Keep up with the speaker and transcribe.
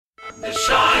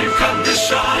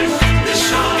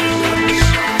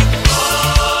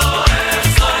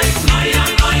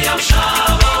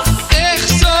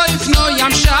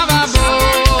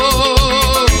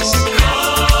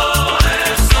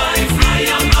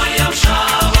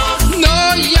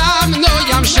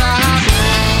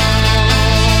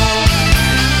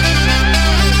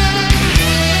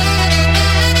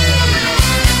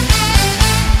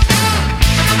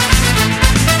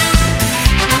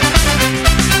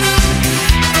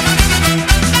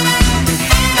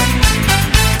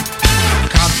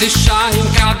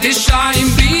Kadishayim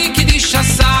bi Kiddush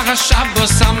Asar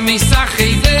Shabbos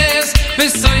Amisachides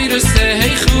Besoyrus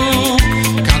Eichu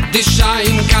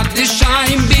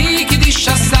Kadishayim bi Kiddush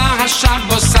Asar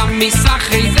Shabbos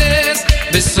Amisachides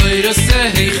Besoyrus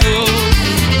Eichu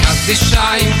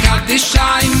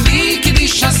Kadishayim bi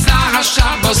Kiddush Asar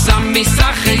Shabbos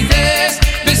Amisachides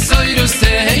Besoyrus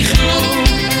Eichu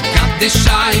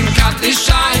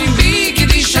Kadishayim bi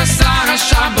Kiddush Asar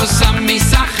Shabbos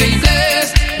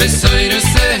Amisachides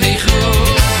Besoyrus Eichu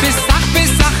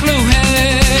Pesach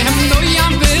lohem no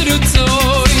yam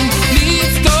berutzoin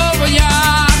Liftov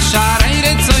yach sharei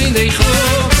retzoin Eichu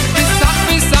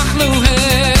Pesach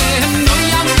lohem no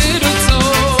yam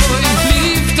berutzoin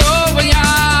Liftov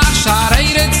yach sharei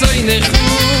retzoin Eichu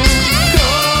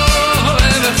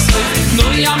Kohev echsoif no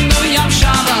yam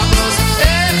Shabbos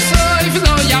Echsoif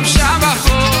no yam Shabbos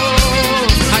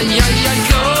Ay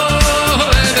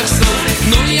Kohev echsoif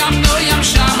no yam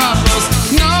Shabbos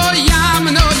no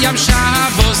yam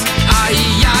Shabbos ay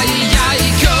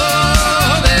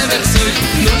kodev echsoif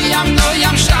no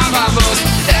yam Shabbos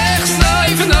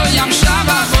echsoif no yam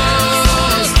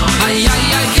Shabbos ay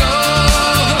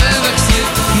kodev echsoif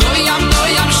no yam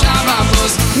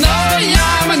Shabbos no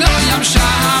yam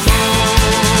Shabbos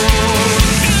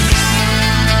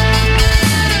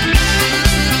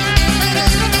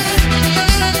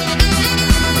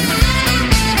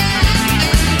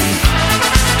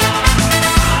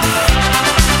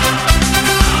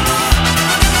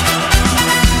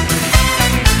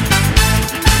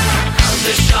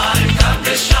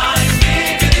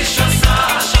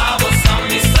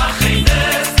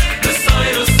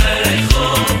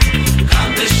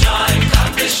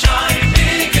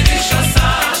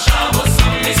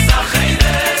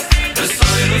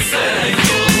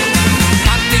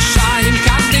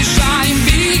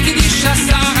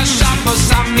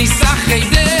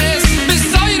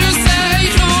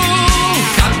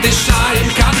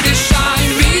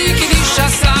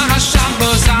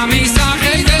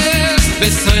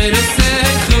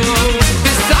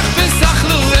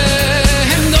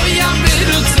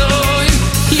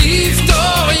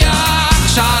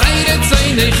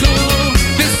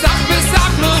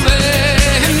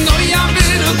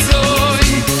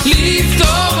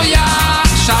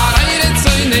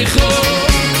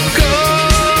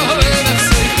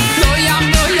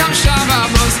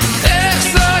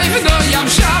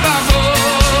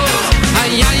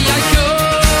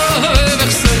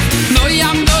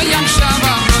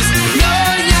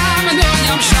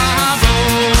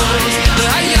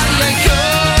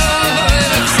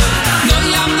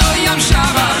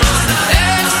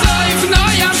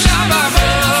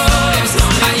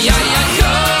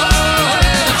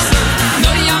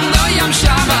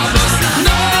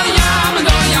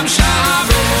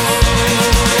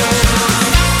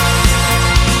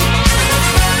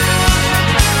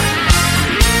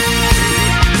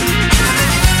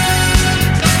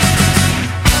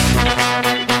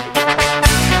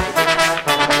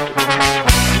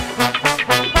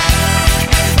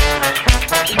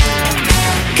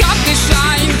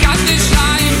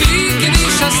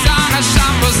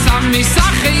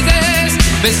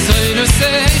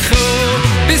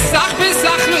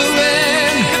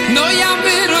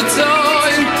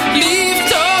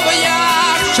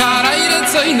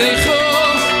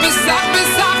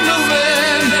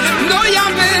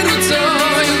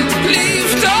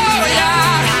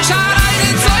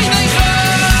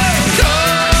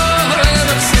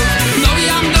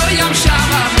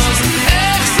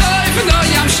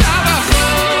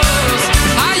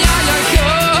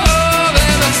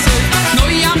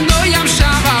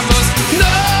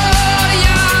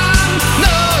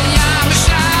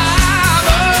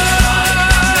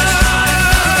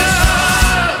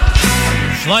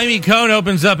Cohn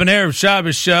opens up an Erev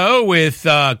Shabbos show with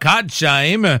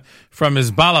Kadshayim from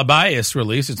his Balabayas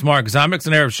release. It's Mark Zomix,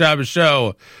 an Erev Shabbos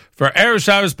show for Erev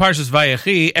Shabbos Parshas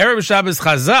Vayechi, Erev Shabbos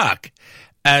Chazak,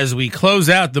 as we close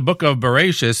out the book of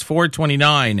Bereshis,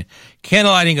 429,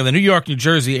 candlelighting of the New York, New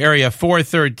Jersey area,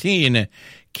 413,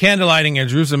 candlelighting in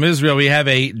Jerusalem, Israel. We have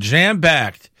a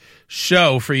jam-packed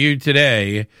show for you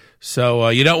today. So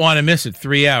you don't want to miss it.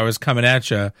 3 hours coming at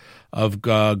you of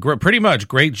pretty much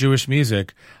great Jewish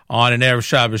music on an Erev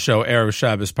Shabbos show, Erev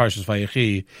Shabbos, Parshas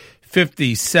Vayechi,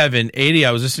 5780.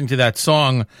 I was listening to that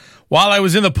song while I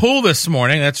was in the pool this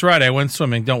morning. That's right, I went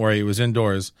swimming. Don't worry, it was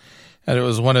indoors. And it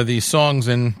was one of these songs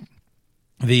in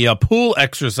the pool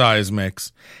exercise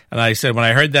mix. And I said, when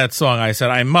I heard that song, I said,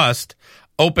 I must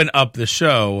open up the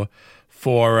show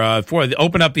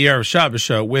open up the Erev Shabbos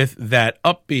show with that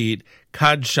upbeat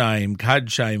Kadshaim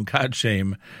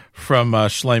from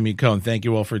Shlomi Cohn. Thank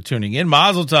you all for tuning in.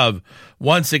 Mazel Tov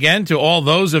once again to all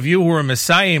those of you who are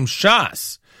Messiahim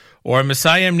Shas or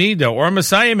Messiahim Nida or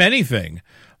Messiahim anything.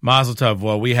 Mazel Tov.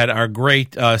 Well, we had our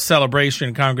great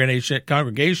celebration congregation,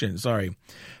 B'nai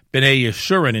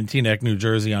Yeshurun in Teaneck, New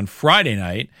Jersey on Friday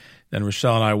night. Then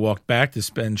Rochelle and I walked back to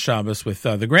spend Shabbos with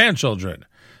the grandchildren.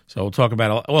 So we'll talk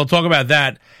about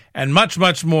that and much,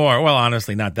 much more. Well,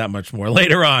 honestly, not that much more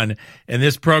later on in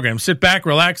this program. Sit back,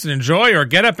 relax, and enjoy, or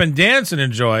get up and dance and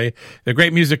enjoy. The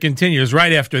great music continues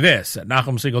right after this at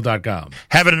NachumSegal.com.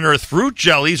 Heaven and Earth fruit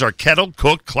jellies are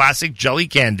kettle-cooked classic jelly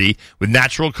candy with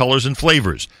natural colors and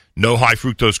flavors. No high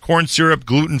fructose corn syrup,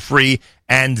 gluten-free,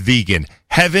 and vegan.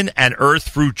 Heaven and Earth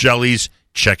fruit jellies.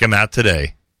 Check them out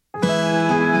today.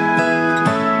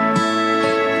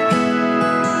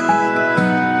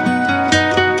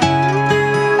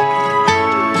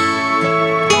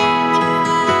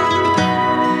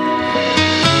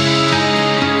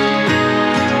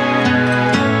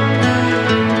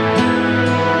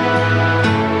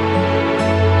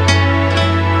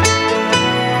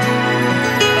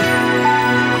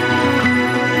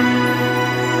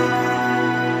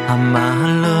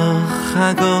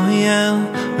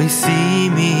 We see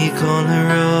me kol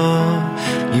haro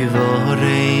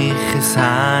Yivorech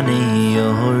Chesani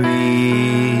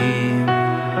Yorim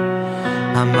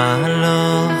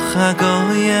Hamaloch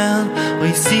HaGoyel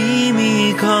We see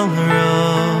me kol haro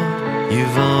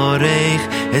Yivorech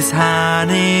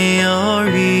Chesani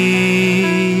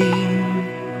Yorim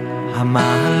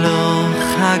Hamaloch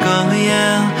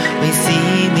HaGoyel We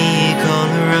see me kol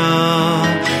haro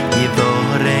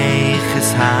Yivorech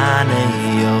Chesani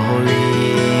Yorim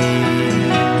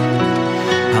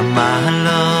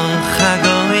Malach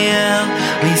HaGoyel,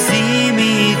 we see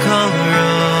me kol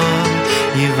rov,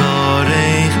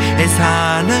 Yivorech es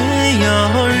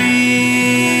HaNeyorim,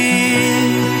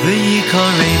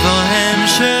 V'yikorei bohem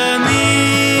Shemim,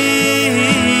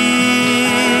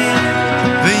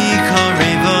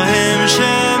 V'yikorei bohem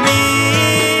Shemim,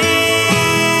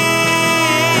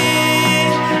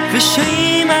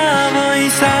 V'shem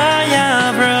Avos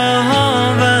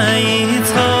Avraham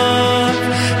v'Yitzchak,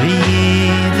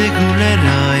 V'yidegu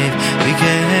l'Eloi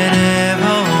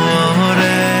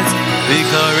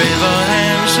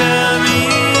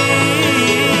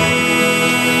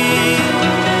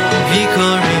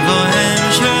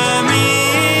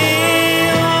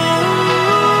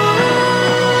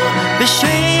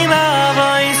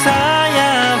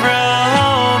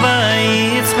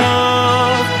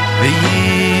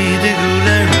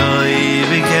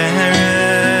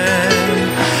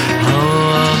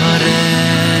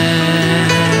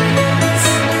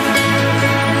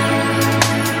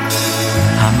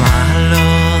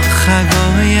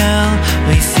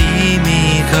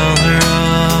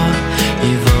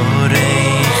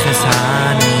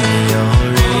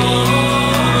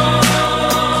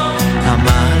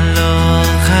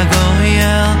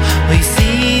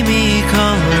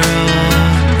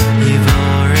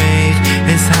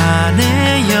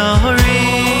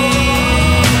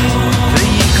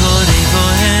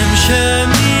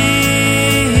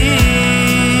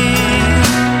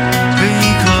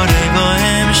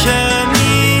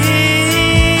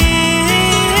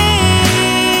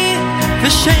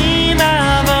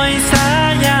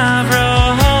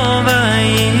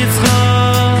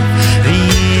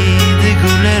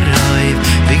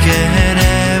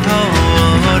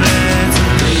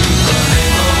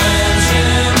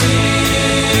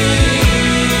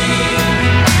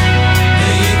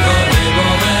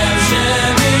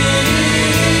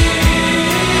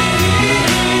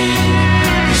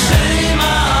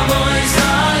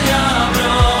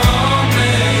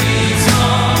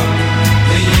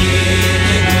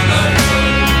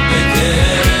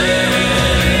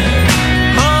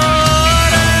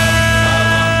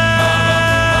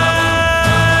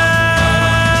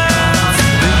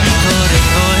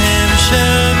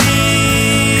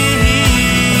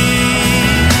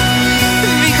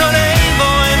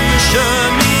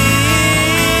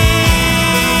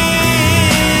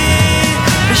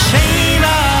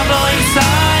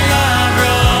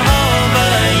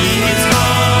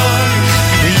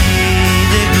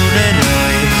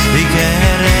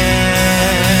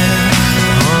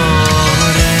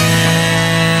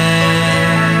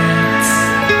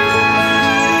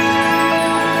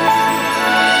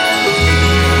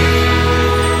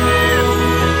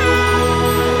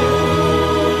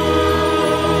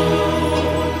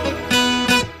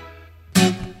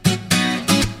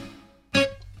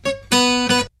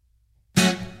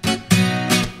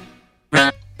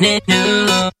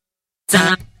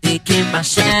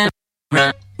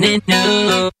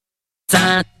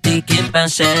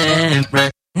Hashem,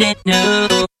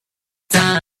 Raninu,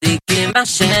 Tzadikim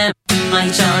Hashem,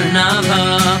 Maishar Nava,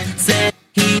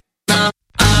 Zehila,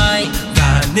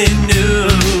 Raninu,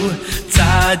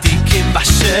 Tzadikim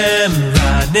Hashem,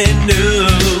 Raninu,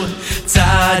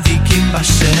 Tzadikim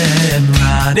Hashem,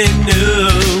 Raninu,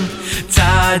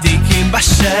 Tzadikim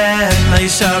Hashem,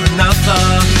 Maishar Nava,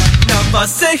 Nava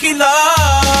Zehila,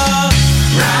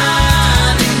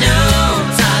 Raninu,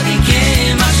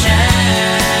 Tzadikim Hashem.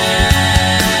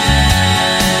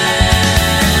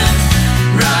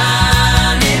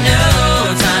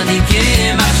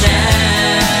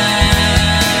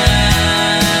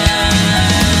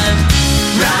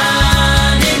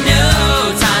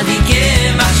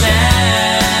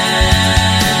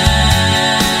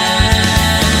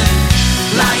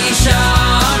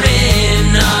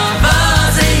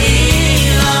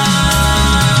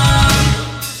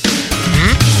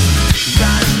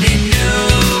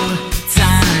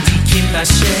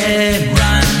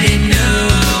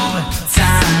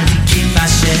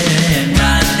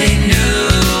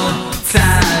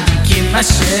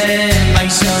 Hashem, my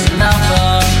son,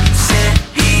 lover,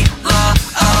 Sehila,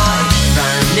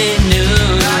 Raninu,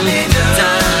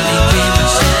 Tzadikim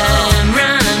Hashem,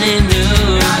 Raninu,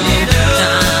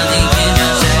 Tzadikim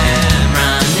Hashem,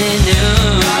 Raninu,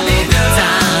 Tzadikim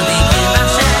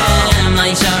Hashem,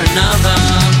 my son, lover,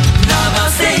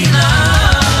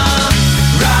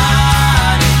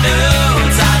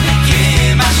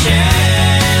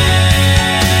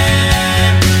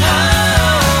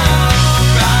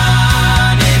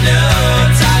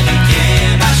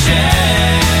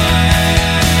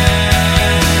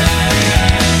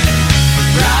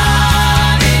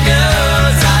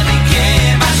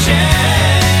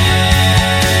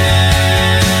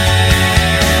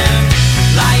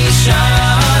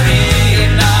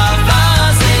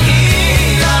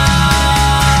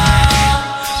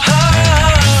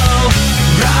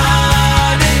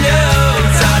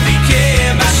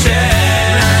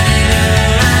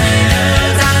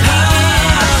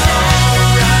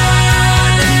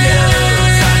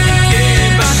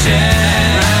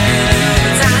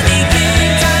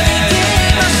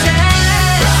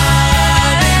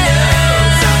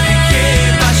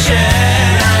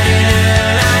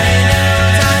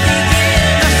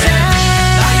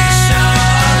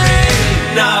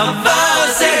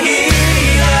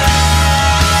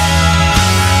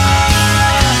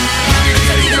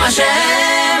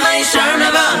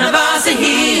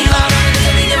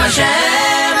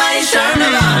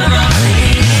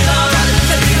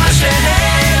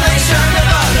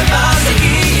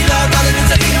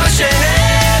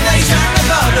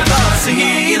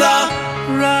 Sehila,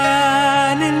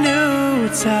 Raninu,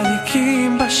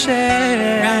 Tzadikim Hashem.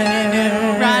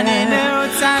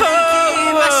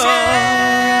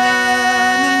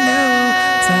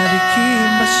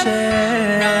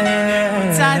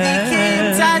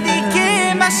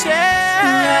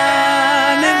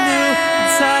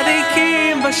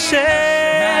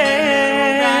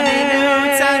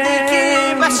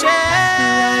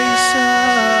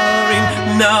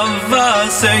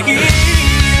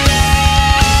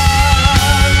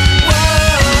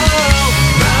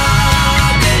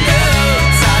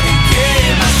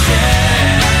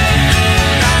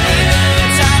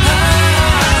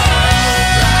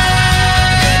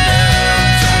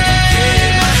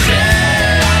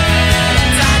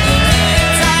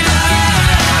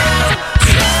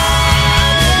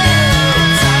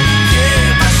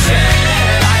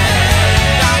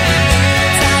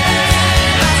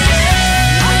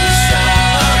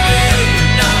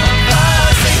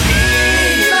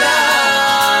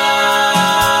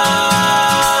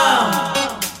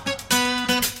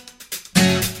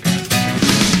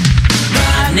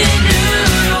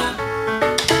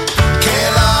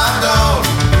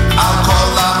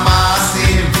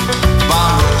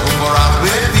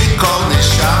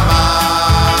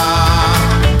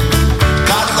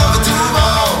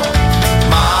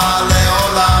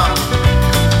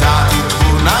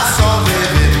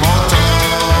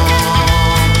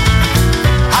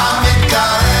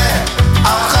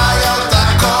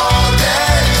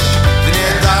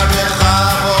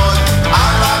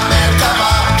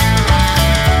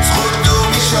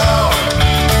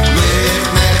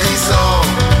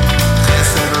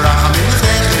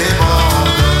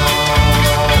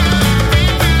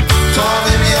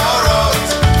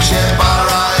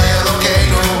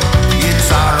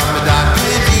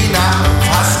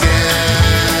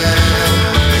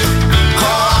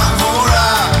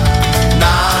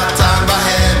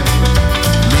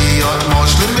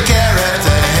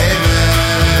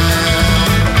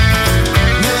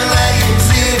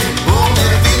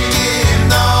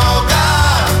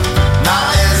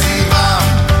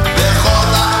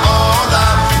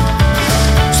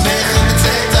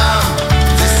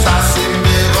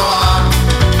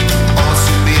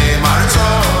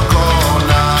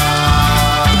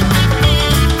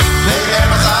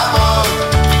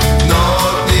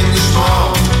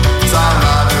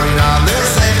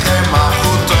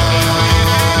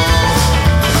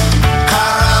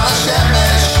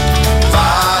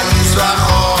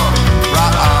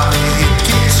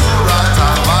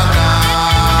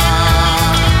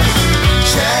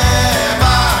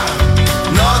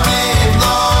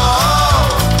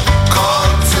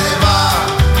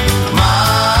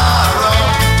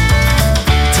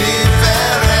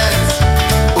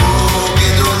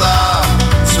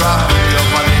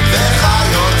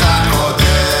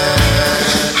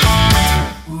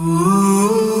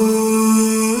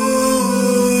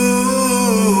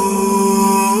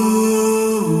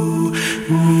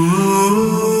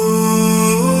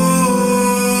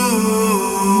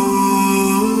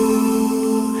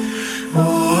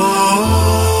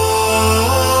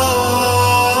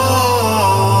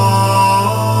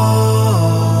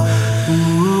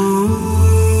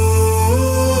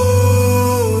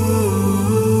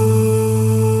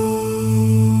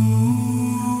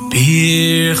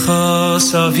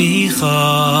 Birchos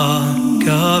Avicha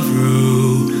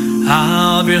Gavru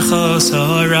Al Birchos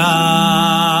Horai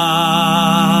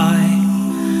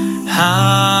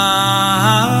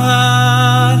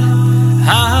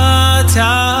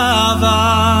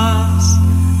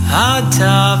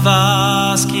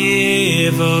Hatavas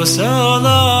Kivos Olam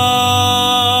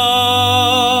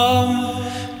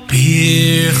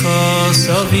Birchos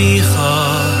Avicha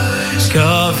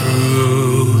Gavru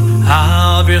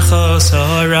Al Birchos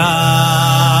Horai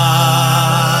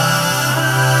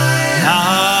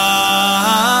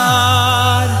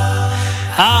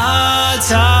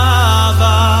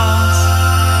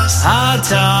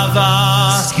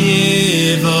Hatavas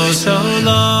Kivos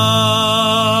Olam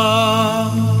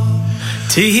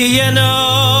Tihiyano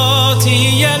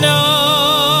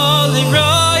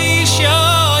Liroy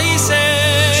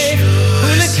Shoisei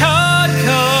Ulekad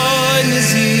Kod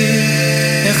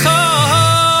Nazir Echoi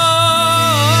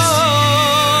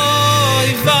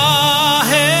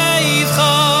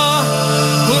Vahevcha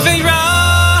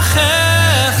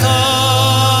Uverachecha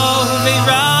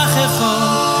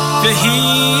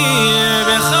Vehir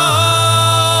Bechoi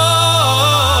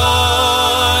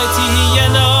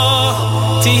Tihiyano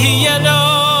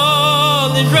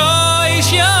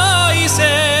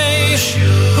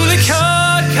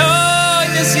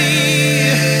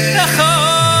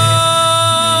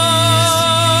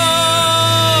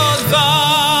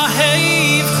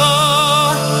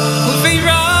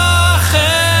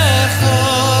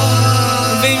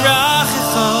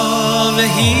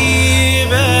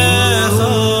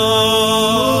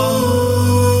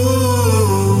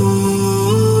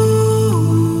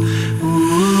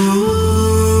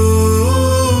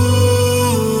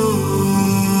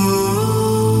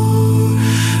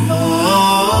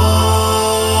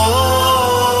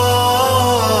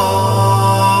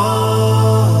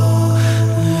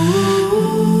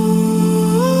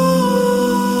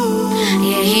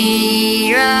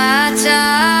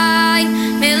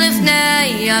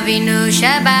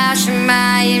Shabbos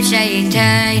Shemayim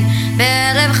Sheyitain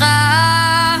Belevcha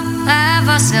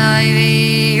Avosoi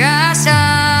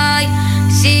Virasoi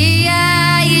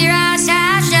Siyah Yiras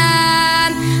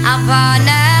Hashem Al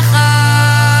Panecha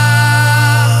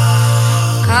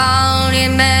Kol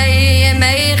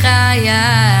Yemei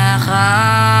Chayecha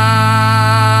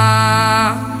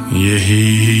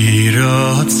Yehi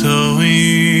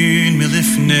Ratzoin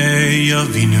Milifnei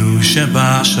Avinu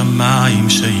Shabbos Shemayim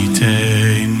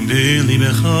Sheyitain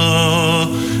Belibecha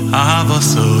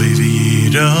Avosoi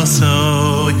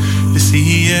Virasoi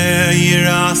V'siyeh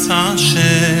Yiras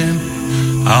Hashem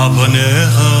Al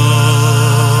Panecha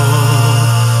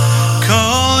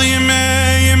Kol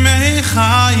Yemei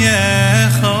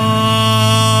Chayecha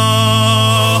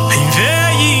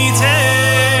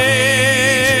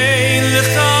V'yitein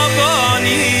Lecha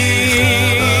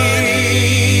Banim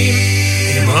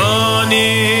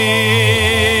Imanim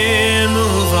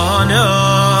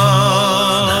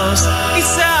Uvanos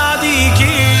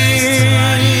Tzadikim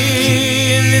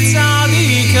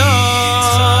Tzadikos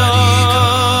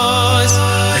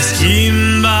Eskim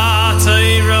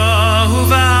B'Torah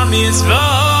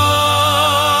U'B'Mitzvot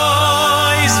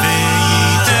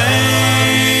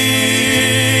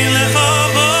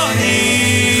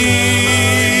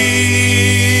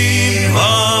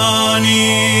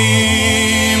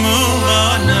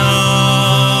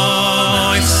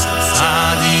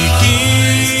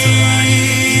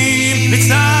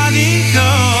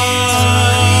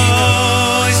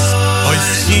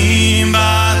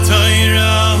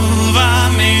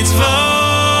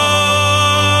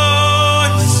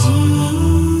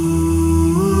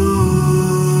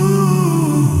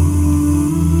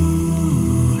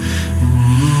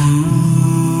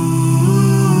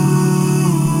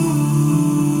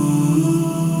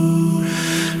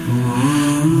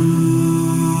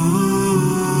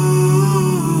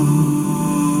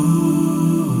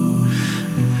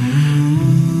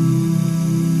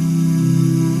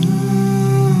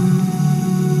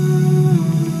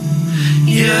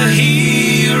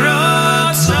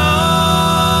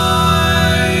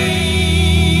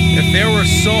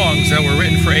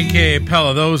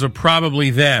Those are probably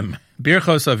them.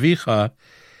 Birchos Avicha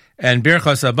and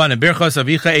Birchos Aban. And Birchos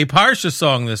Avicha, a Parsha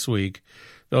song this week.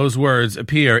 Those words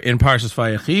appear in Parshas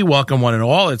Vayechi. Welcome one and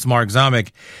all. It's Mark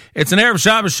Zamek. It's an Erev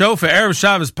Shabbos show for Erev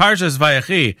Shabbos Parshas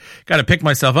Vayechi. Got to pick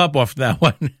myself up off that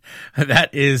one.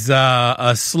 That is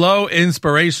a slow,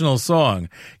 inspirational song.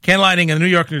 Candlelighting in the New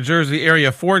York, New Jersey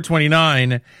area,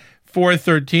 429,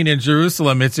 413 in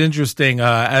Jerusalem. It's interesting,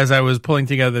 as I was pulling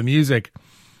together the music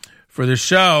for the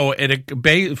show, it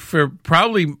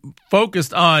probably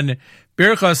focused on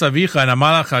Birchos Avicha and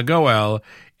Amalach HaGoel.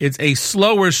 It's a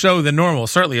slower show than normal,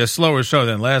 certainly a slower show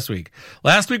than last week.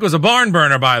 Last week was a barn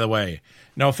burner, by the way.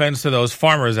 No offense to those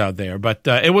farmers out there, but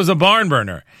it was a barn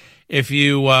burner. If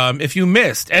you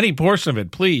missed any portion of it,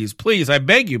 please, I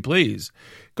beg you, please,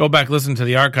 go back, listen to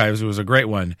the archives. It was a great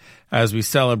one as we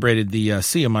celebrated the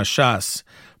Siyum HaShas,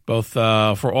 both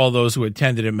for all those who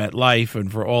attended at MetLife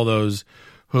and for all those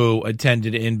who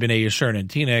attended in Bnei Yeshurun and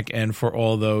Teaneck, and for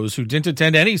all those who didn't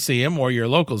attend any Siyum or your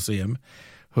local Siyum,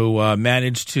 who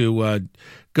managed to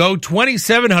go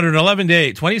 2,711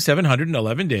 days,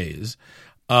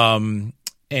 and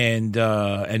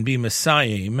be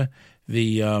Messiahim,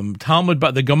 the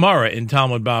the Gemara in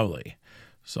Talmud Bavli.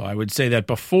 So I would say that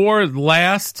before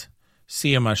last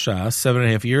Siyum HaShas,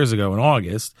 7.5 years ago in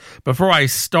August, before I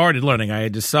started learning, I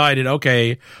had decided,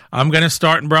 okay, I'm going to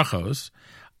start in Brachos.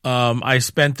 I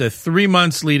spent the 3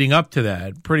 months leading up to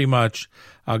that, pretty much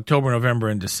October, November,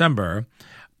 and December,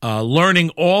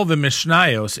 learning all the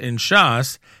Mishnayos in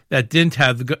Shas that didn't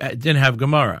have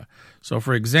Gemara. So,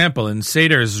 for example, in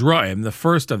Seder Zraim, the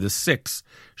first of the 6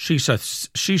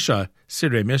 Shisha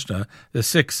Sidrei Mishnah, the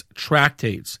 6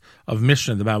 tractates of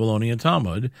Mishnah, the Babylonian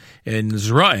Talmud, in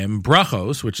Zraim,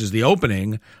 Brachos, which is the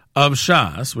opening of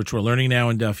Shas, which we're learning now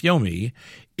in Daf Yomi,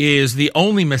 is the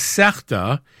only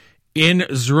Masechta in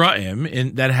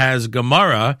Zraim that has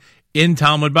Gemara in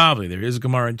Talmud Bavli. There is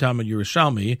Gemara in Talmud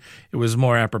Yerushalmi. It was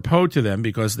more apropos to them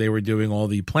because they were doing all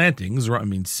the plantings, Zraim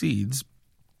means seeds,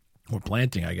 or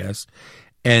planting, I guess,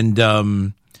 and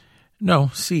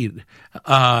seed,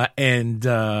 and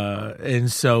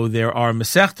so there are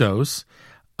Masechtos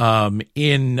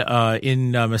in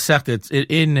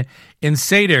Masechta in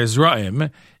Seder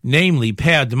Zraim, namely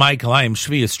Peh D'mai Kalayim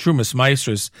Shvius Trumas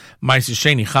Maestros Maisis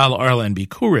Sheni Chal Arla and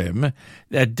Bikurim,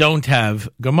 that don't have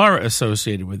Gemara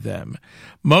associated with them.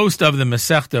 Most of the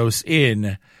Masechtos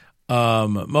in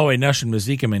Moed Nashim,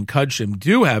 Mazikim, and Kudshim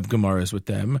do have Gemaras with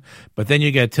them, but then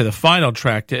you get to the final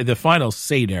the final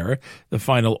Seder, the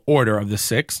final order of the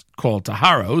 6, called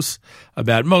Taharos,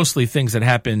 about mostly things that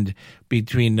happened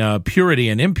between purity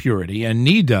and impurity, and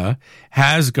Nida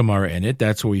has Gemara in it.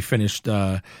 That's where we finished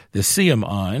the Siyum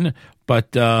on.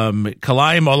 But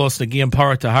Kalayim, Olos, Nagiyim,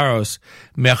 Para, Taharos,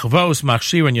 Mechvos,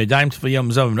 Machshir, and Yadayim,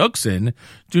 Tfayim, Zav, and Uksin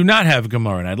do not have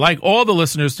Gemara. And I'd like all the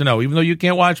listeners to know, even though you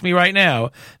can't watch me right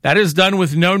now, that is done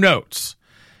with no notes.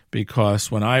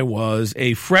 Because when I was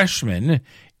a freshman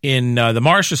in the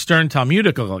Marsha Stern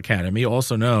Talmudical Academy,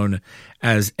 also known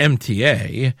as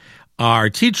MTA, our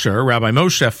teacher, Rabbi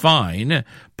Moshe Fine,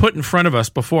 put in front of us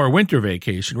before winter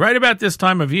vacation, right about this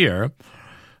time of year,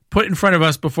 put in front of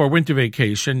us before winter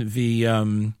vacation the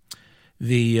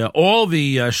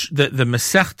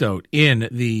Masechtot in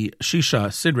the Shisha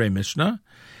Sidrei Mishnah,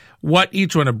 what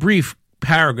each one, a brief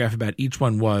paragraph about each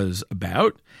one was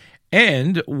about,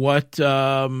 and what we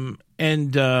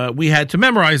had to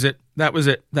memorize it. That was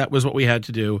it. That was what we had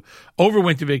to do over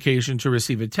winter vacation to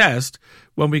receive a test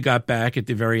when we got back at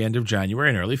the very end of January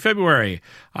and early February.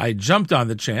 I jumped on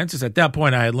the chances. At that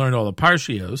point, I had learned all the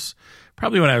Parshios.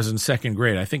 Probably when I was in second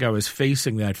grade. I think I was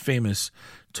facing that famous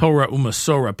Torah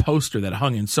Umasora poster that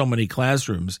hung in so many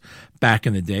classrooms back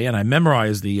in the day, and I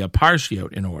memorized the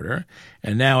Parshiot in order,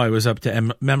 and now I was up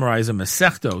to memorize a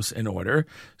Masechtos in order.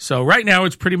 So right now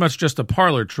it's pretty much just a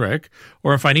parlor trick,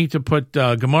 or if I need to put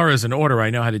Gemaras in order, I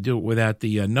know how to do it without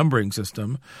the numbering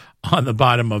system on the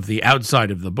bottom of the outside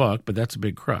of the book, but that's a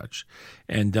big crutch.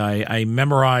 And I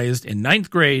memorized in 9th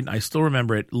grade, I still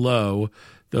remember it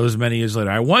those many years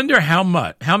later. I wonder how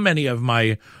many of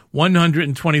my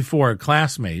 124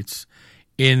 classmates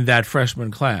in that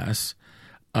freshman class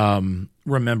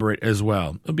remember it as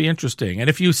well. It'll be interesting. And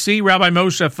if you see Rabbi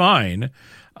Moshe Fine,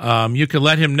 you could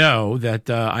let him know that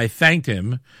I thanked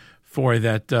him for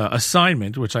that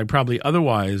assignment, which I probably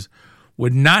otherwise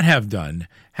would not have done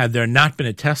had there not been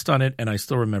a test on it, and I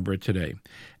still remember it today.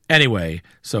 Anyway,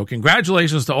 so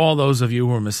congratulations to all those of you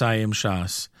who are Messiahim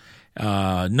Shas.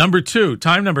 Time number 2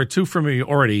 for me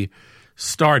already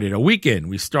started. A week in,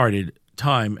 we started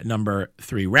time number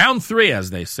 3. Round 3, as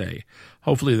they say.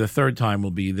 Hopefully the third time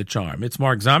will be the charm. It's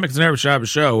Mark Zomick. It's an Erev Shabbos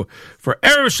show for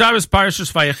Erev Shabbos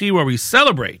Parashas Vayechi, where we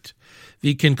celebrate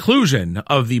the conclusion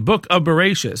of the book of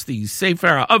Bereshis, the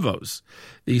Sefer Avos,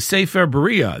 the Sefer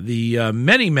Beria, the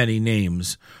many, many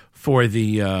names for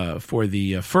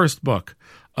the first book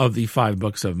of the 5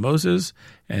 books of Moses.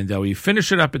 And we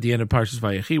finish it up at the end of Parshas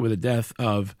Vayechi with the death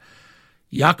of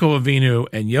Yaakov Avinu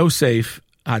and Yosef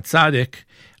HaTzadik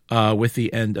with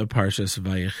the end of Parshas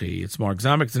Vayechi. It's Mark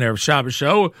Zomick. It's an Erev Shabbos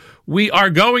show. We are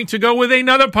going to go with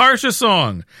another Parsha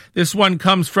song. This one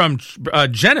comes from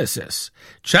Genesis,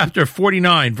 chapter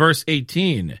 49, verse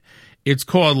 18. It's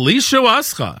called Lishu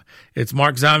Ascha. It's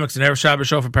Mark Zamek and Erev Shabbos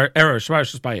show for Erev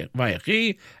Shabbos by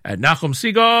Vayechi at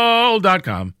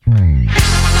NachumSegal.com.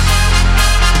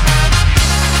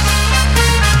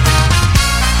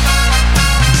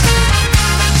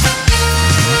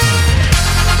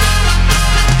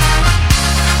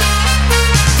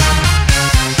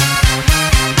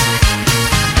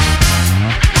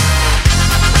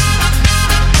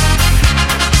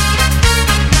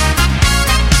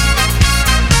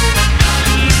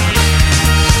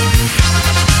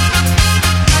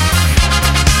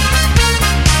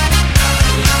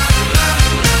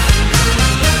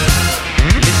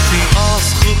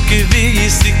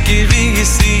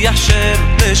 Hashem,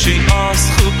 Meshiach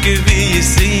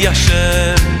Chukivisi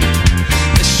Hashem,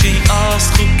 Meshiach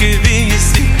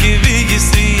Chukivisi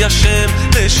Hashem,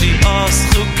 Meshiach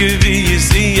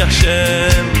Chukivisi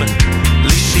Hashem,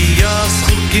 Lishiach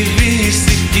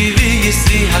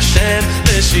Chukivisi Hashem,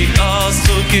 Meshiach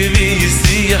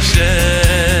Chukivisi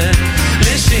Hashem,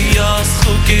 Lishiach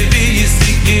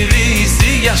Chukivisi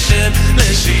Hashem,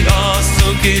 Meshiach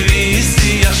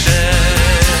Chukivisi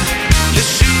Hashem.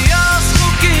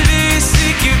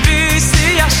 Kivisi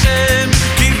Hashem,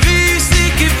 Kivisi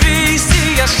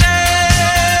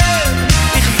Hashem.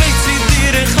 Ich weiß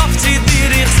dir, ich hab dir,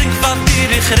 ich sing von dir,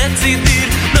 ich red dir,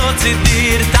 not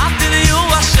dir, Tate you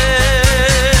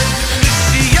Hashem.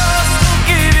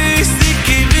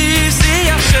 Kivisi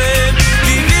Hashem,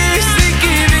 Kivisi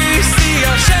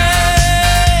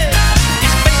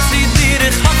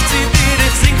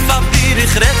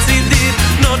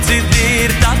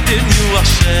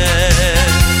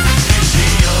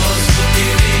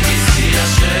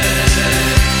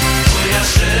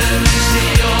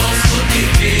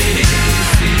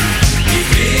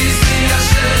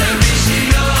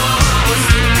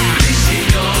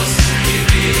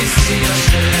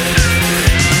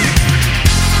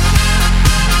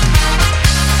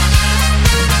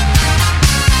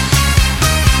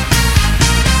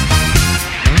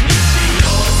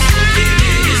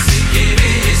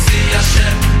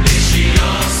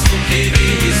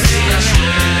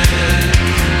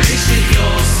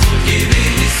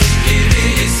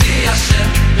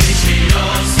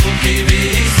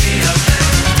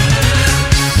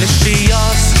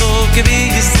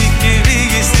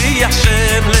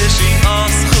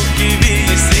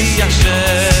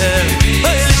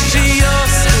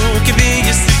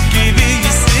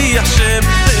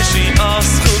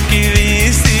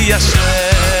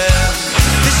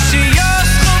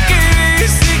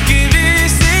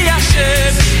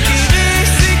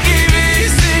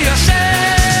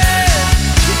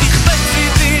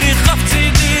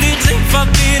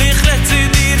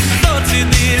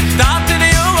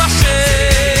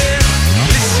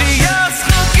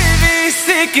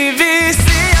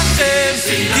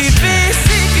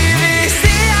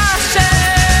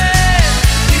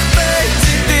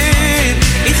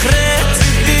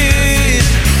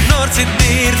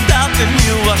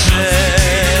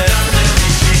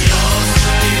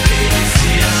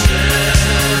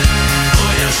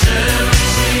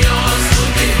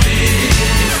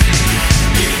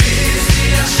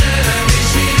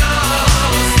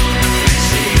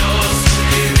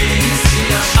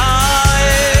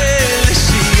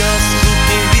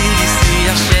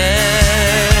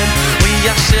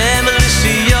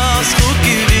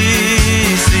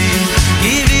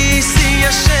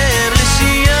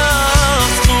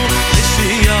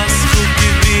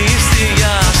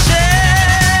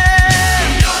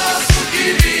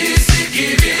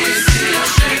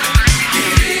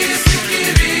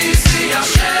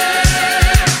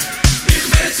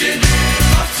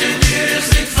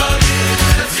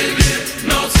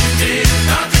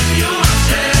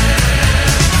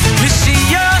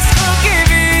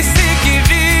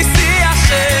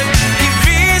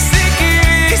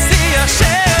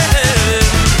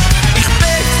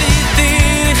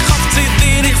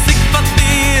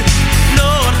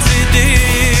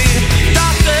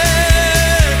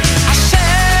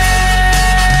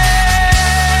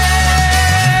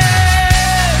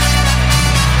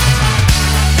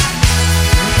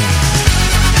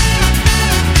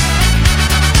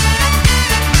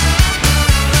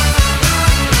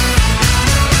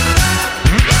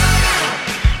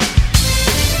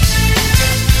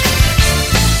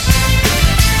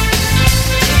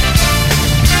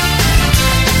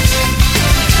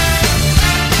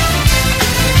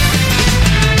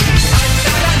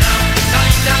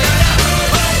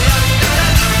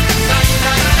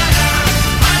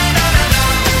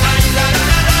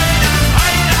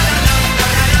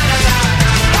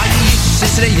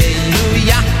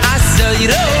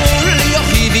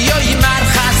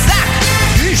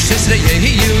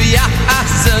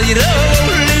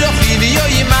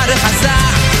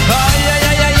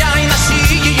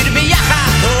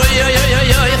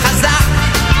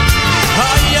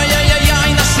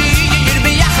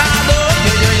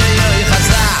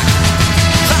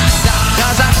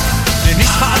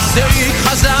חזק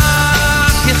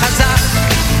חזק חזק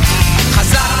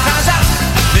חזק חזק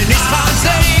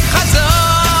ונתחזק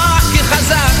חזק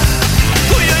חזק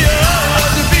אוי אוי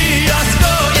אוי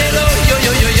ביאסקו ילו יו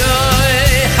יו יו יו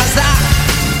חזק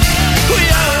אוי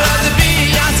אוי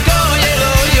ביאסקו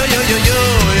ילו יו יו יו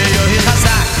יו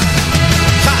חזק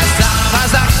חזק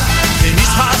חזק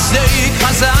ונתחזק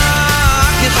חזק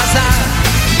חזק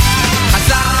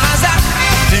חזק חזק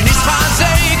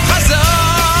ונתחזק חזק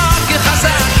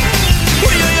חזק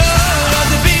אוי אוי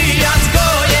אוי ביאסקו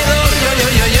ילו יו יו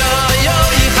יו יו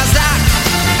חזק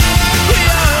אוי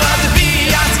אוי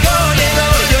ביאסקו ילו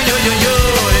יו יו יו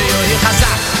יו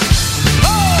חזק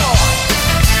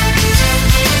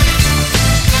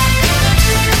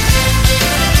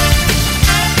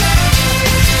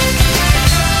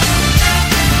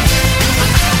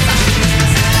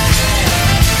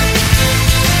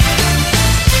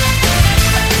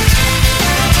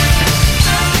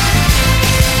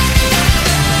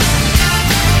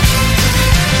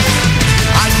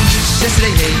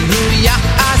Hallelujah,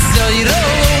 azoiro,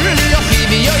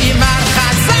 lochivi yoimar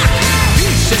chazak.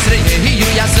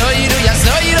 Hallelujah, azoiro,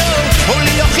 azoiro,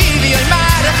 lochivi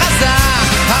yoimar chazak.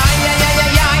 Ay ay ay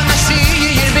ay ay,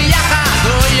 nashir biyachad,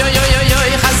 oy oy oy oy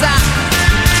oy chazak.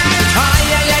 Ay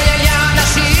ay ay ay ay,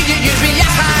 nashir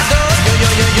biyachad, oy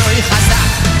oy oy oy chazak.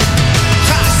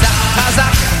 Chazak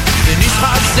chazak,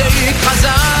 v'nishchazek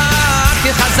chazak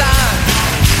chazak.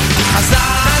 Chazak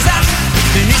chazak,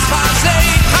 v'nishchazek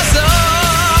chazak.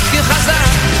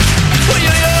 חזק אוי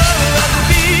אוי אוי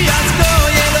אדבי יצגו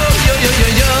ילו יו יו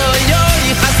יו יו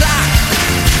יו חזק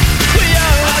אוי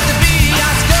אוי אדבי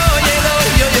יצגו ילו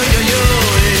יו יו יו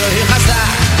יו יו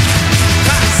חזק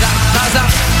חזק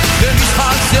חזק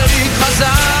ונשחזק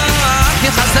חזק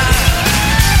חזק חזק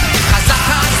חזק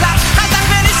חזק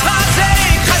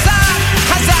ונשחזק חזק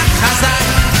חזק חזק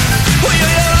אוי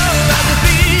אוי אוי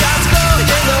אדבי יצגו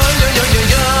ילו יו יו יו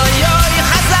יו יו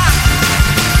חזק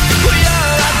אוי אוי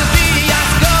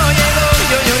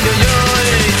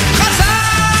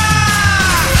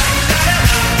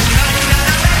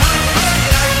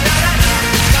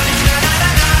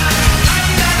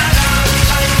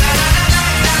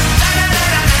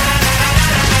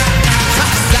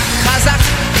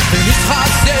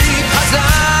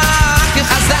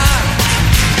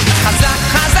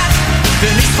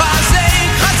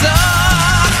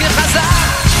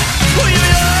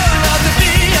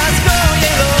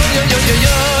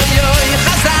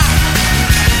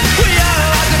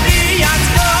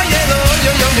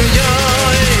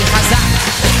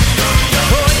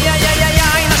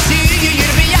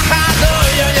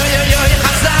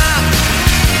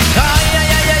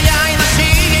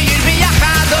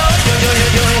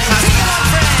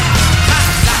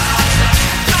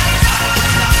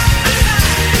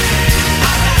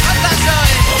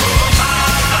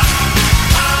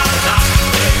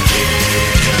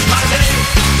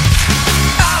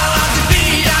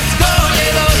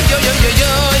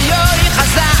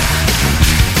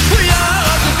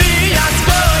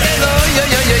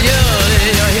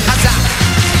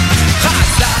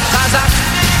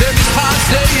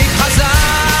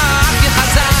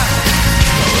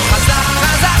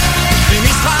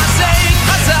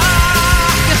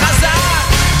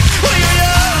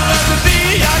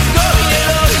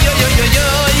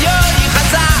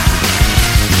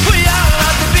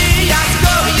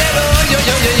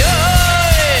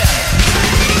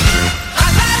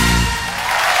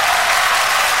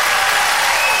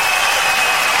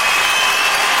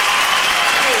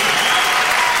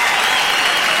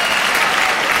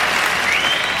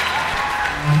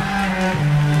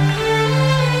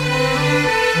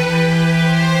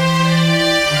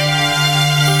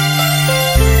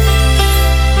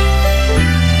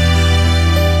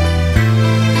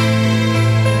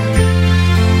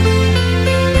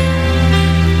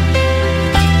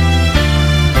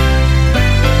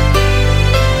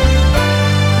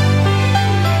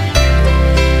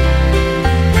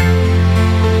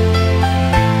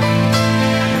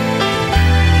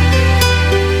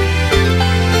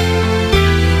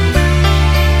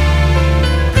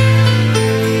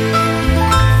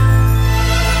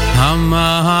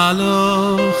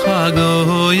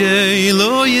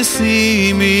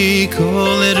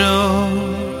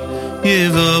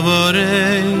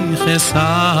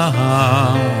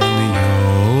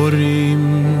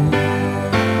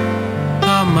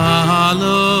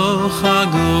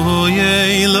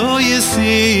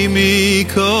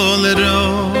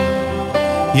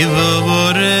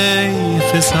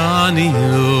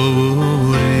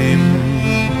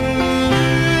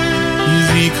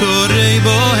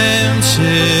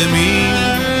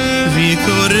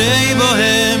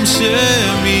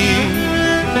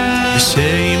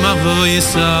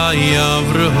Yisai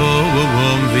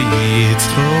Avraham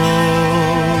v'Yitzchak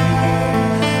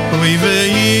Oy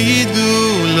v'yidu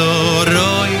lo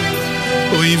roi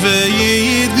Oy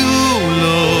v'yidu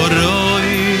lo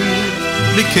roi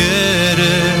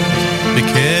B'kerev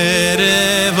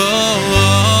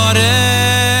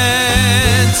haaretz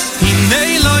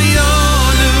Hinei lo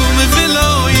yolum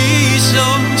v'lo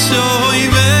yishon Shoy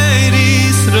meir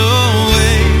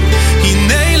Yisroel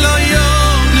Hinei lo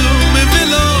yolum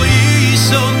v'lo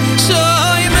yishon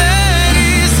Shoy meir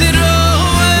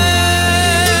Yisroel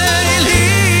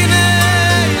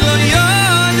Hinei lo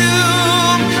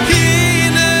yolum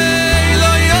Hinei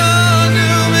lo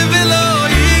yolum v'lo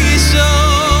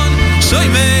yishon Shoy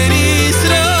meir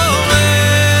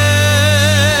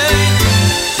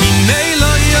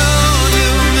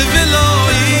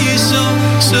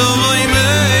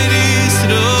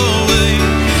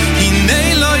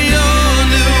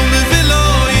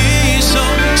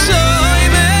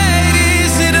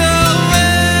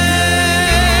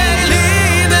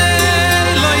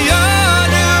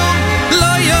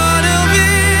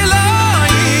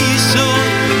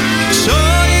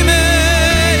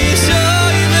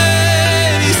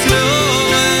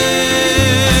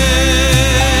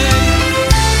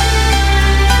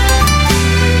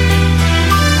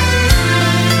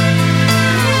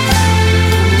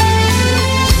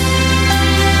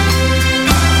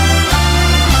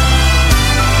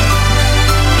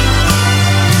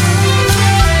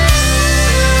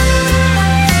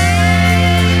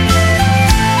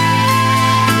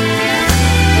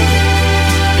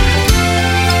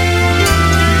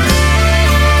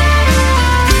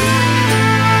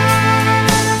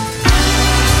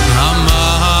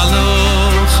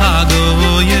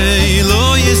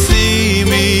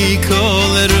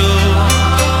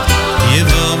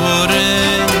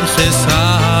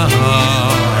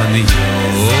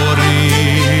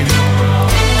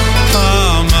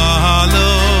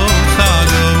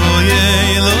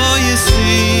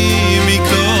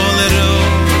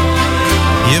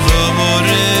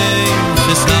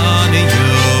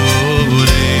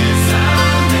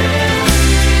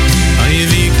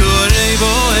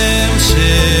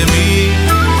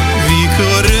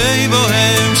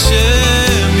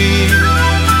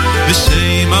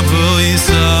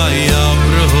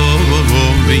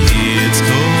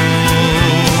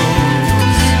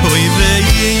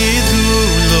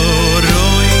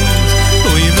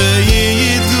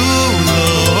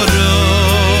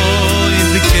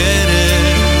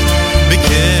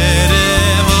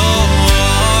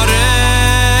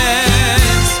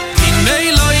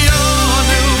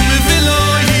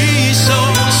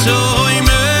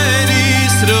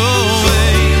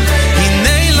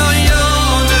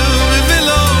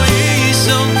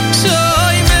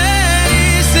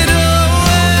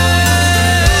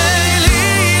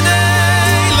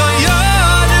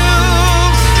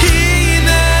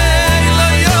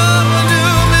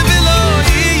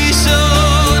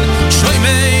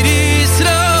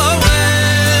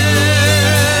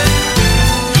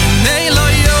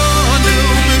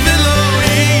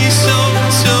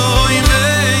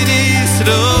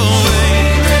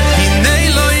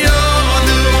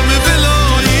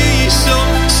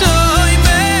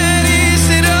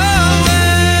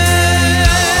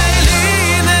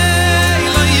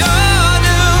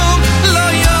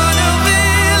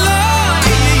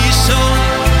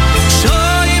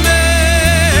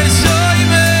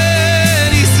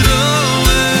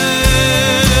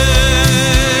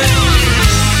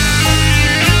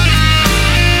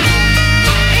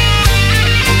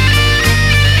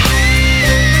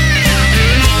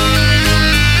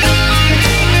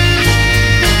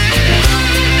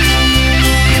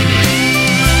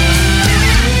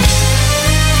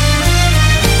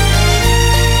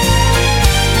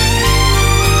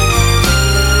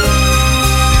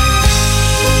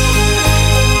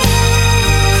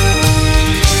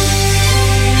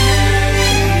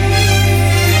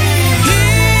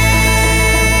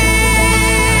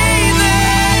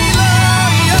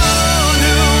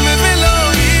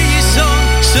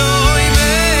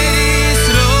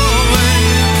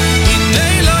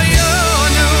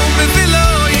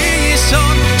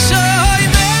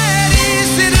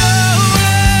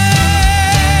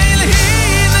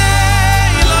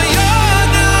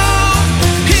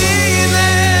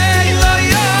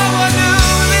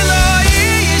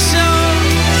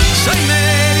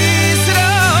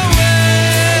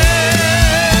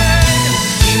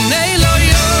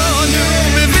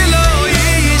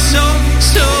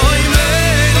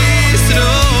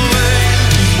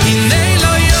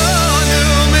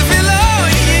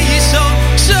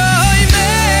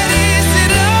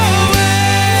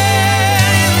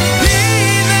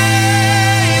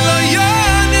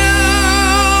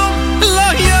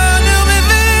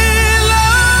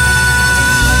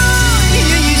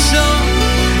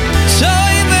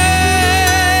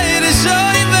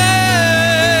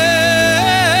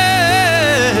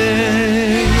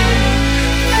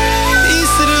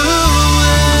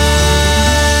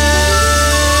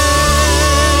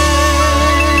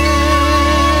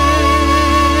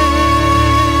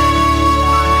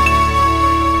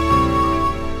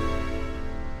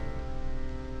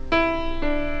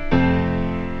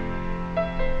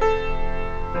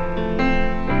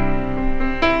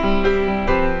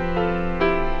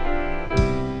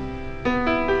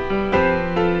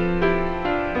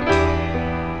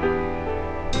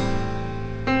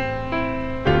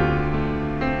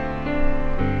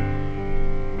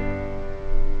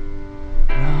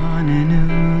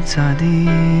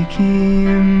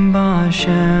tzadikim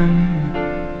b'Hashem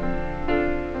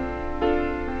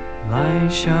Lai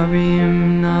sharim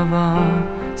nava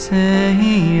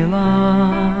sehila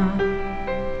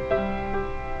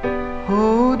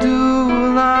Hodu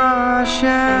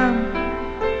l'Hashem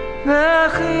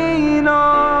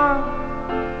v'chinor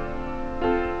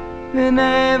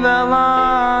v'nei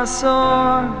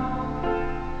v'lasor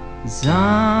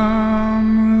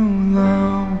Zamru lo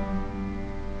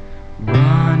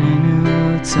Ranenu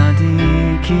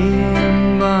tzadikim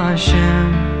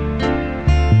b'Hashem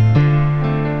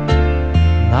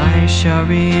Lai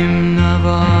sharim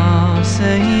nava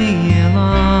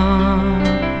sehila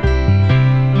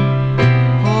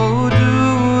Hodu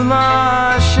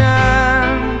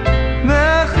l'Hashem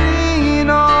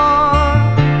v'chinor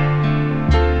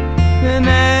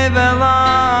v'nei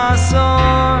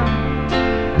v'lasor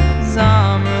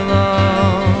Zamru lo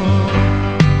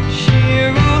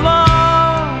Shiru lo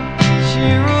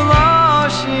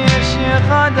Shir shir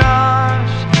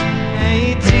chadash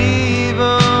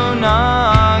Eitivu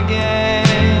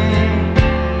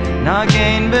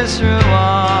Nagain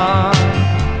b'sruah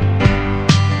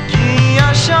Ki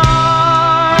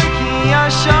yashar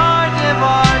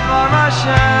devar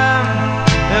Hashem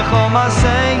V'chol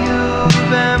maseyu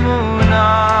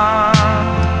b'emunah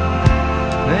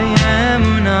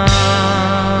V'yemunah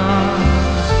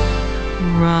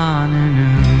Ranenu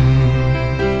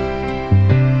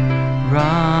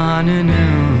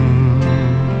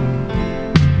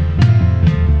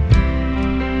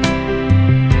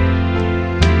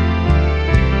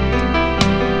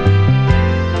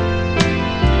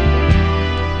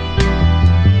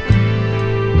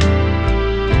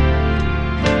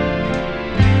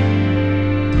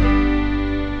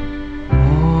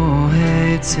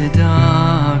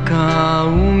tzedaka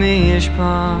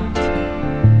u'mishpat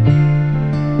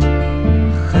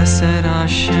Chesed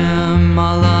Hashem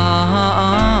ala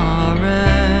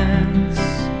haaretz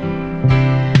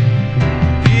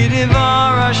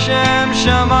B'divar Hashem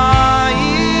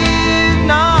shamayim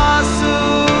nasu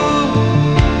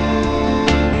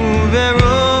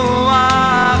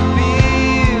U'veruach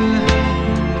bil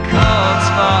kol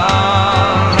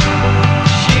tzva'ah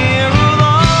Shiru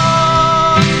lo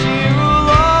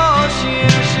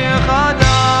shir shir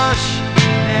chadash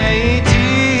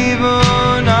Eitivu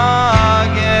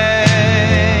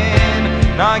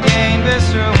nagain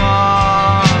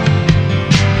b'sruah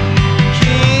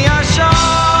Ki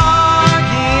yashar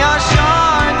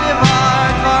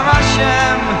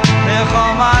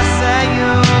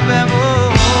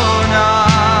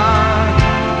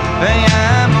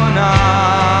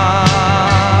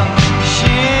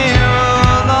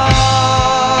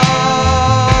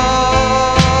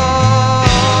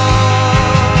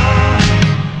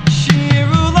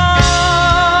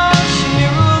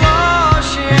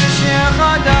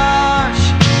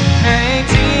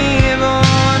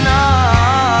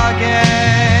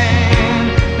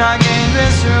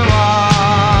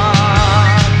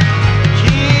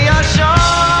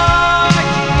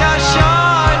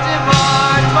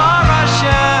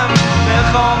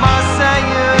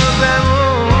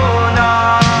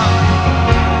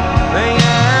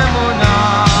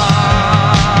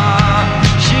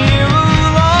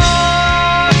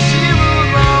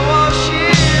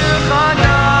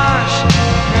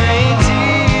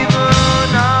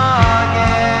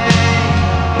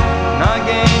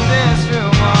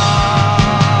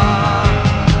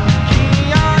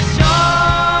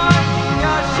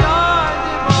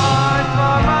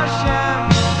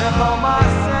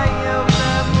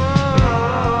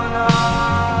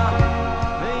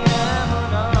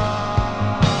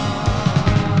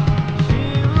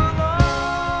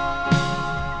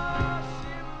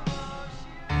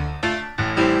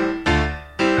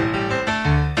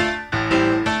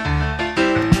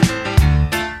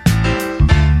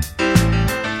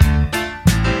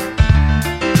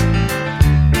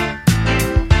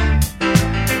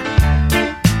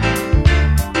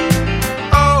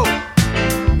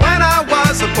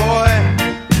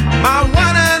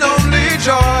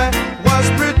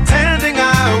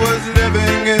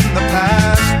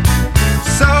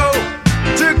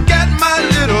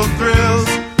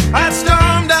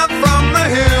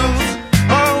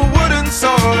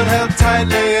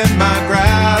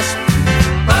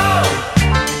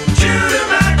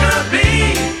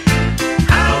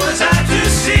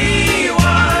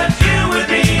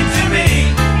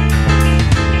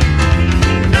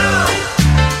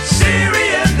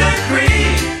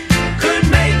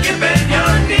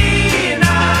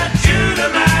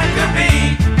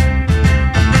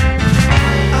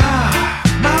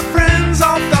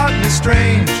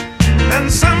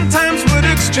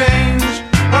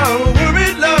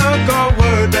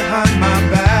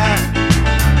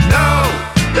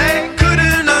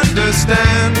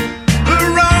stand. The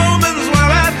Romans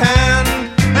were at hand,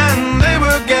 and they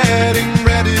were getting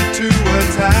ready to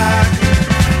attack.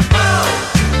 Oh,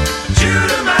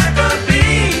 Judah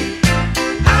Maccabee,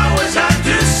 how was I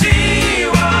to see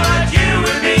what you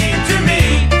would mean to me?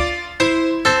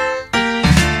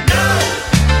 No,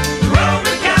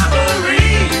 Roman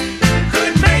cavalry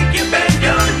could make you bend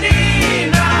your knee,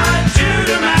 not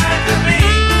Judah Maccabee.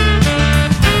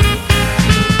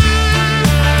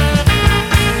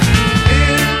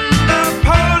 In the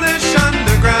Polish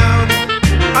underground,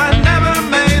 I never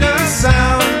made a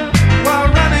sound while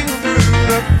running through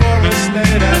the forest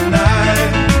late at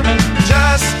night.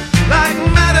 Just like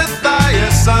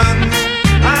Mattathias' sons,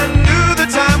 I knew the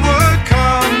time would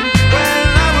come when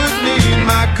I would need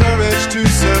my courage to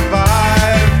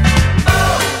survive.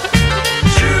 Oh,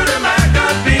 Judah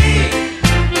Maccabee,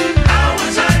 how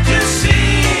was I to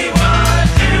see what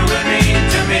you would mean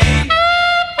to me?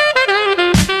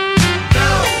 No,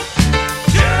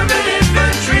 German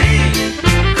infantry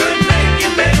could make you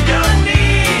bend your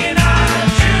knee, not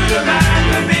Judah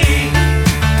Maccabee.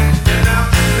 Get down,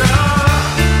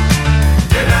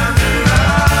 get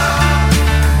down,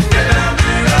 get down, get down,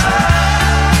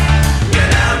 get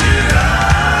down, get down.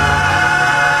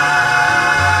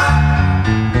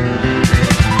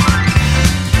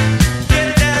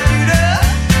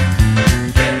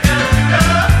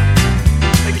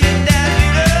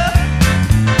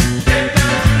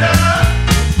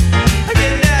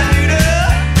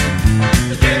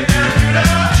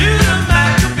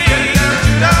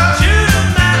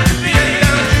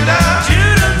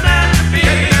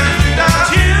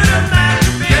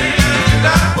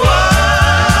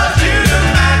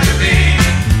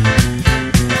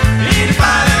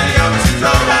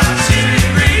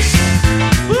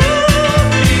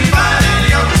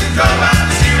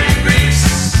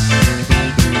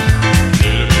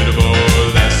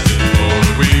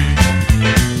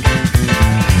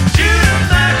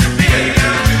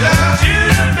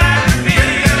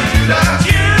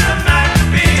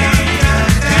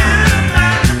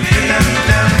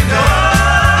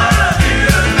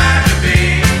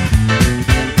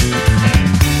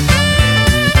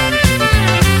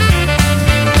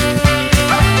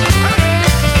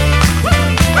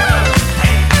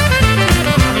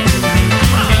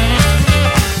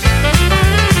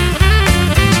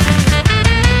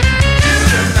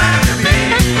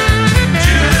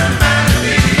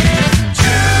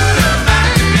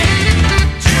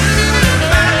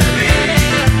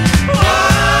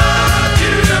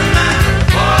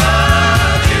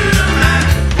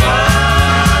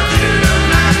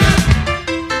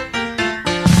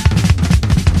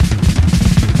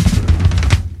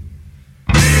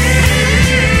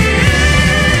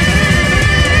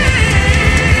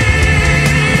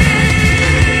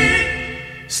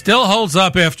 Still holds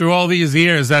up after all these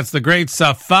years. That's the great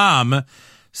Safam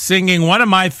singing one of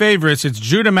my favorites. It's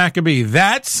Judah Maccabee.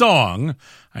 That song,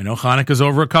 I know Hanukkah's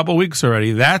over a couple weeks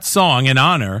already, that song in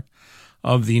honor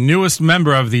of the newest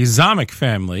member of the Zamek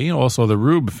family, also the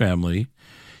Rub family,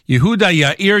 Yehuda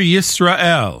Yair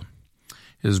Yisrael.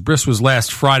 His bris was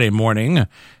last Friday morning,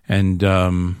 and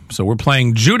so we're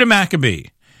playing Judah Maccabee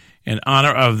in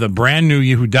honor of the brand new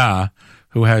Yehuda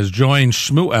who has joined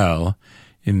Shmuel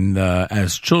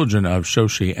as children of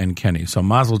Shoshi and Kenny. So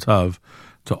Mazel Tov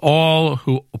to all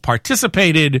who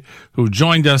participated, who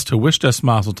joined us, who wished us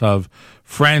Mazel Tov,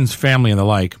 friends, family, and the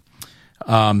like.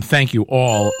 Thank you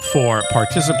all for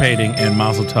participating, and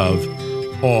Mazel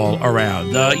Tov all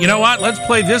around. You know what? Let's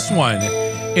play this one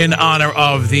in honor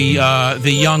of the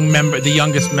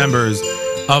youngest members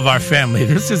of our family.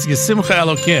 This is Yesimcha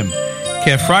Elokim,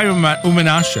 Kefraim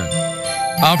Umenashe,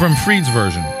 Avram Fried's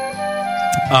version.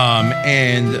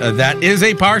 And that is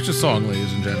a Parsha song,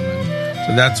 ladies and gentlemen.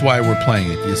 So that's why we're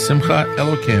playing it. Yesimcha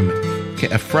Elokim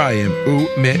Ke'Ephraim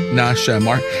U'Menashe.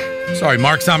 Mark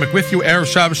Zamek with you. Erev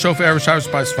Shabbos Show for Erev Shabbos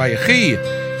by Vayechi.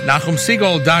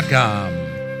 NachumSiegel.com.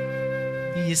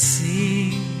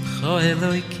 Yesimcha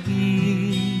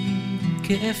Elokim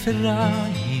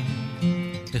Ke'Ephraim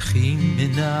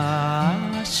U'Menashe.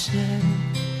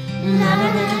 Na na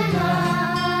na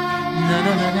na na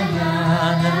na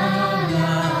na na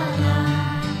na.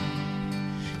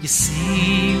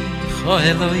 Yesimcha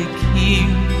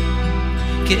Elokim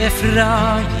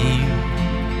Ke'Ephraim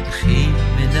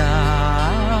U'Menashe.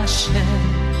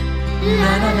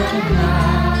 Na na na na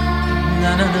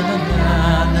na na na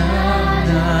na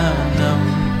na na.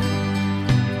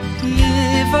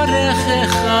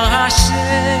 Yivarechecha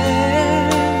Hashem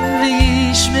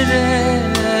v'yishmerecha.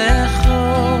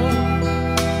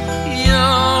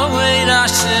 Yoel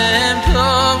Hashem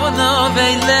tov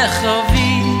v'eilecha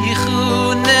v'yichuneka.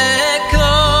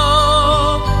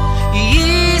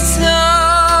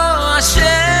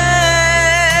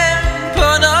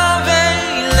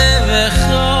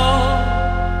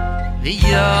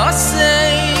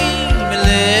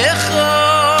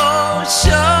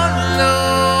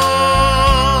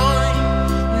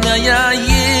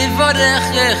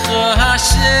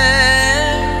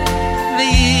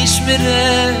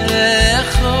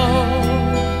 Yishmerecho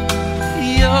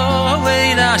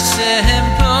Yoel Hashem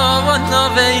Pono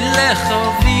Veilecho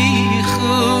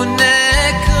Vichuneko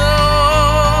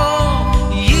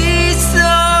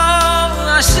Yiso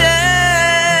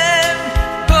Hashem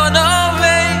Pono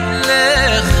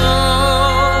Veilecho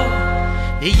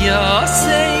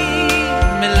Yosei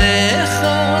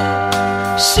Melecho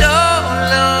Shalom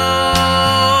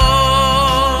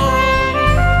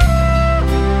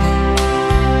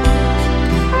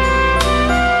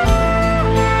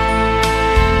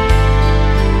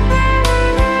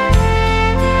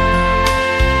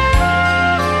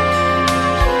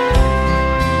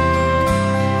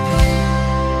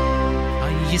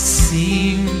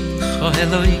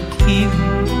Elohim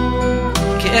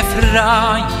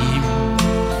Kefraim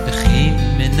Bechim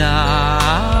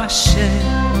Menashe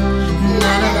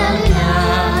La la la la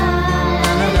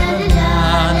la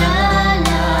la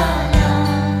la la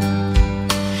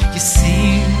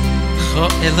Yisimcho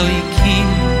Elohim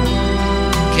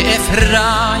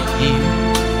Kefraim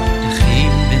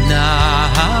Bechim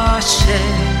Menashe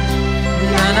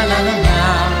La la la la la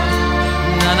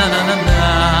la la la la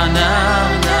la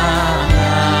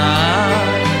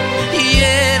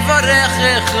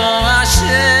Yevarechecho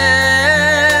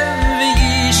Hashem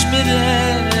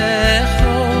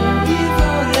v'yishmerecho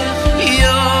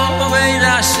Yoel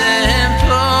Hashem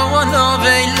pono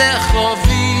veilecho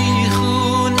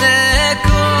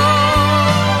vichuneko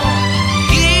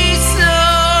Yiso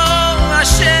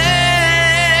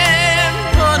Hashem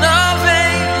pono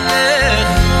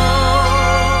veilecho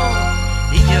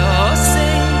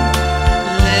Yosei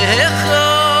lecho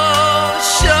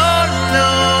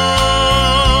shalom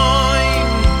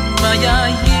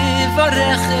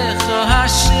Yevarechecho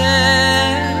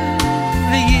Hashem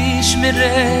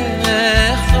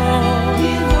v'yishmerecho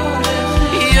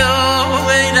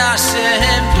Yoel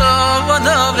Hashem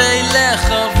pono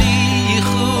veilecho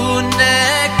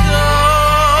vichuneko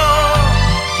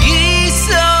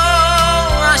Yiso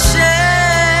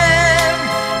Hashem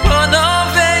pono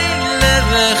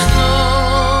veilecho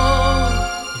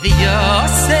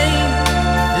v'yosei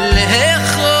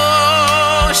lecho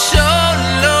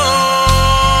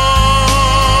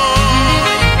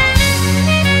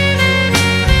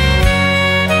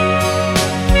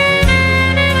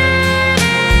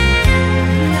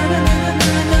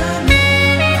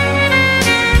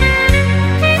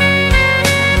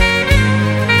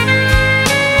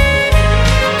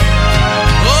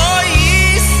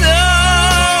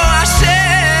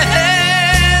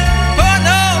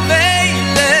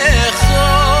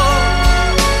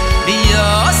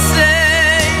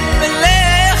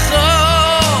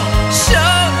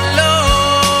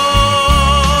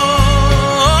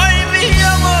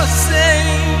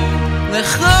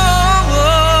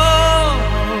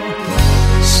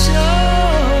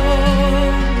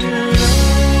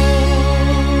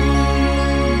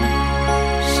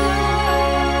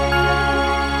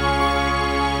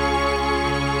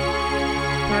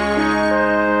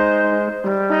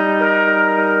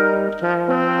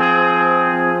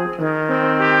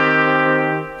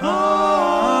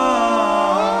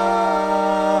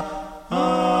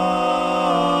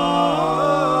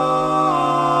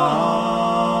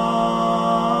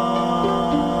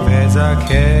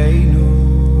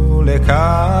זכינו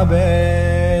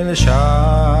לקבל שבתות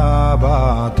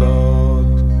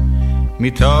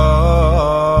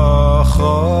מתוך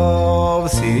רוב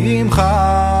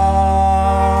שמחה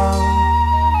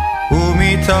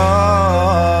ומתוך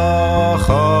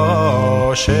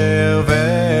אושר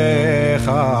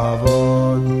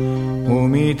וכבוד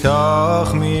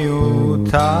ומתוך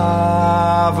מיעוט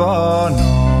עוונות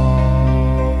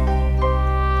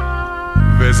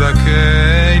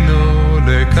וזכינו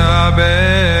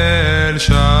לקבל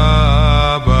שבתות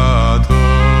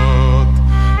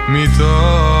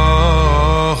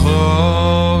מתוך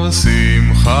רוב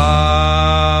שמחה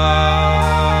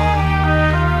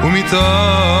ומתוך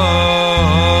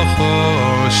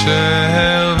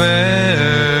אושר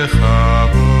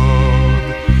וכבוד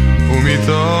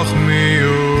ומתוך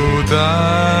מיעוט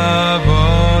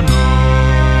עוונות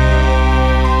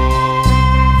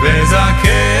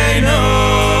וזכינו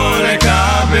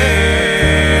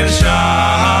לקבל שבתות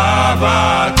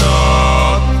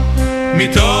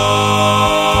מתוך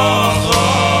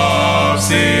רוב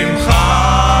שמחה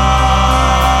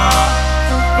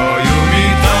אוי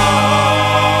ומתוך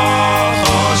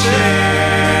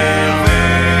אושר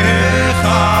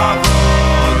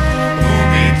וכבוד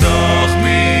ומתוך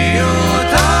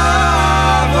מיעוט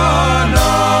עוונות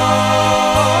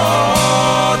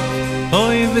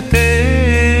אוי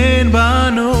ותן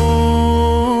בנו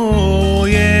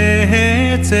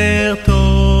יצר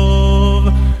טוב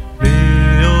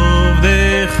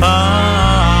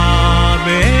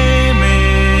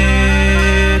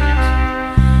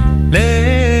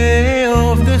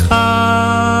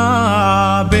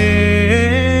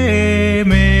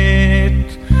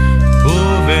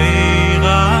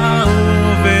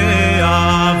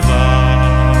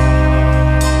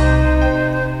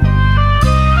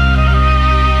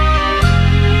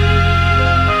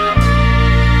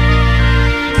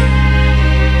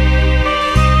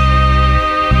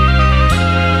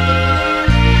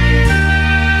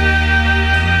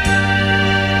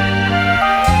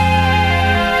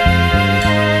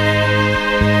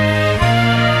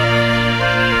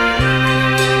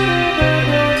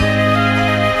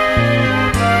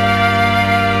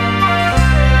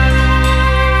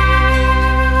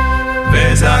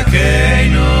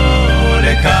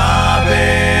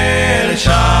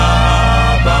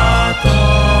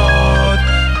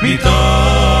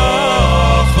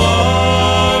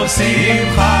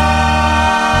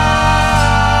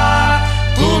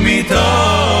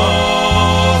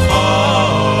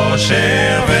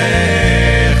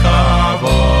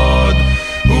וכבוד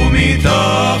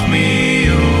ומתוך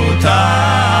מיעוט עוונות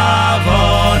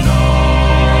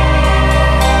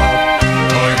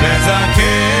אוי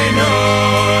בזכנו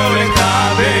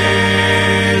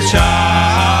לקבל שבתות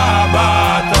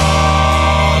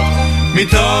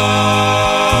מתוך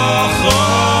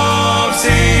רוב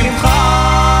שמחה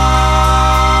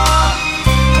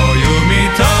אוי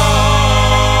ומתוך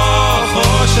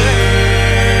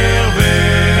חושר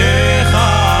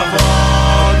וכבוד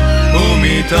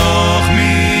ומתוך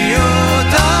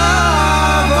מיעוט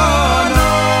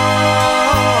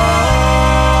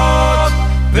עוונות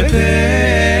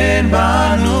ותן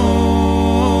בנו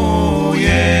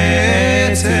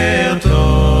יצר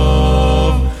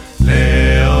טוב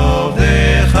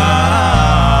לעובדך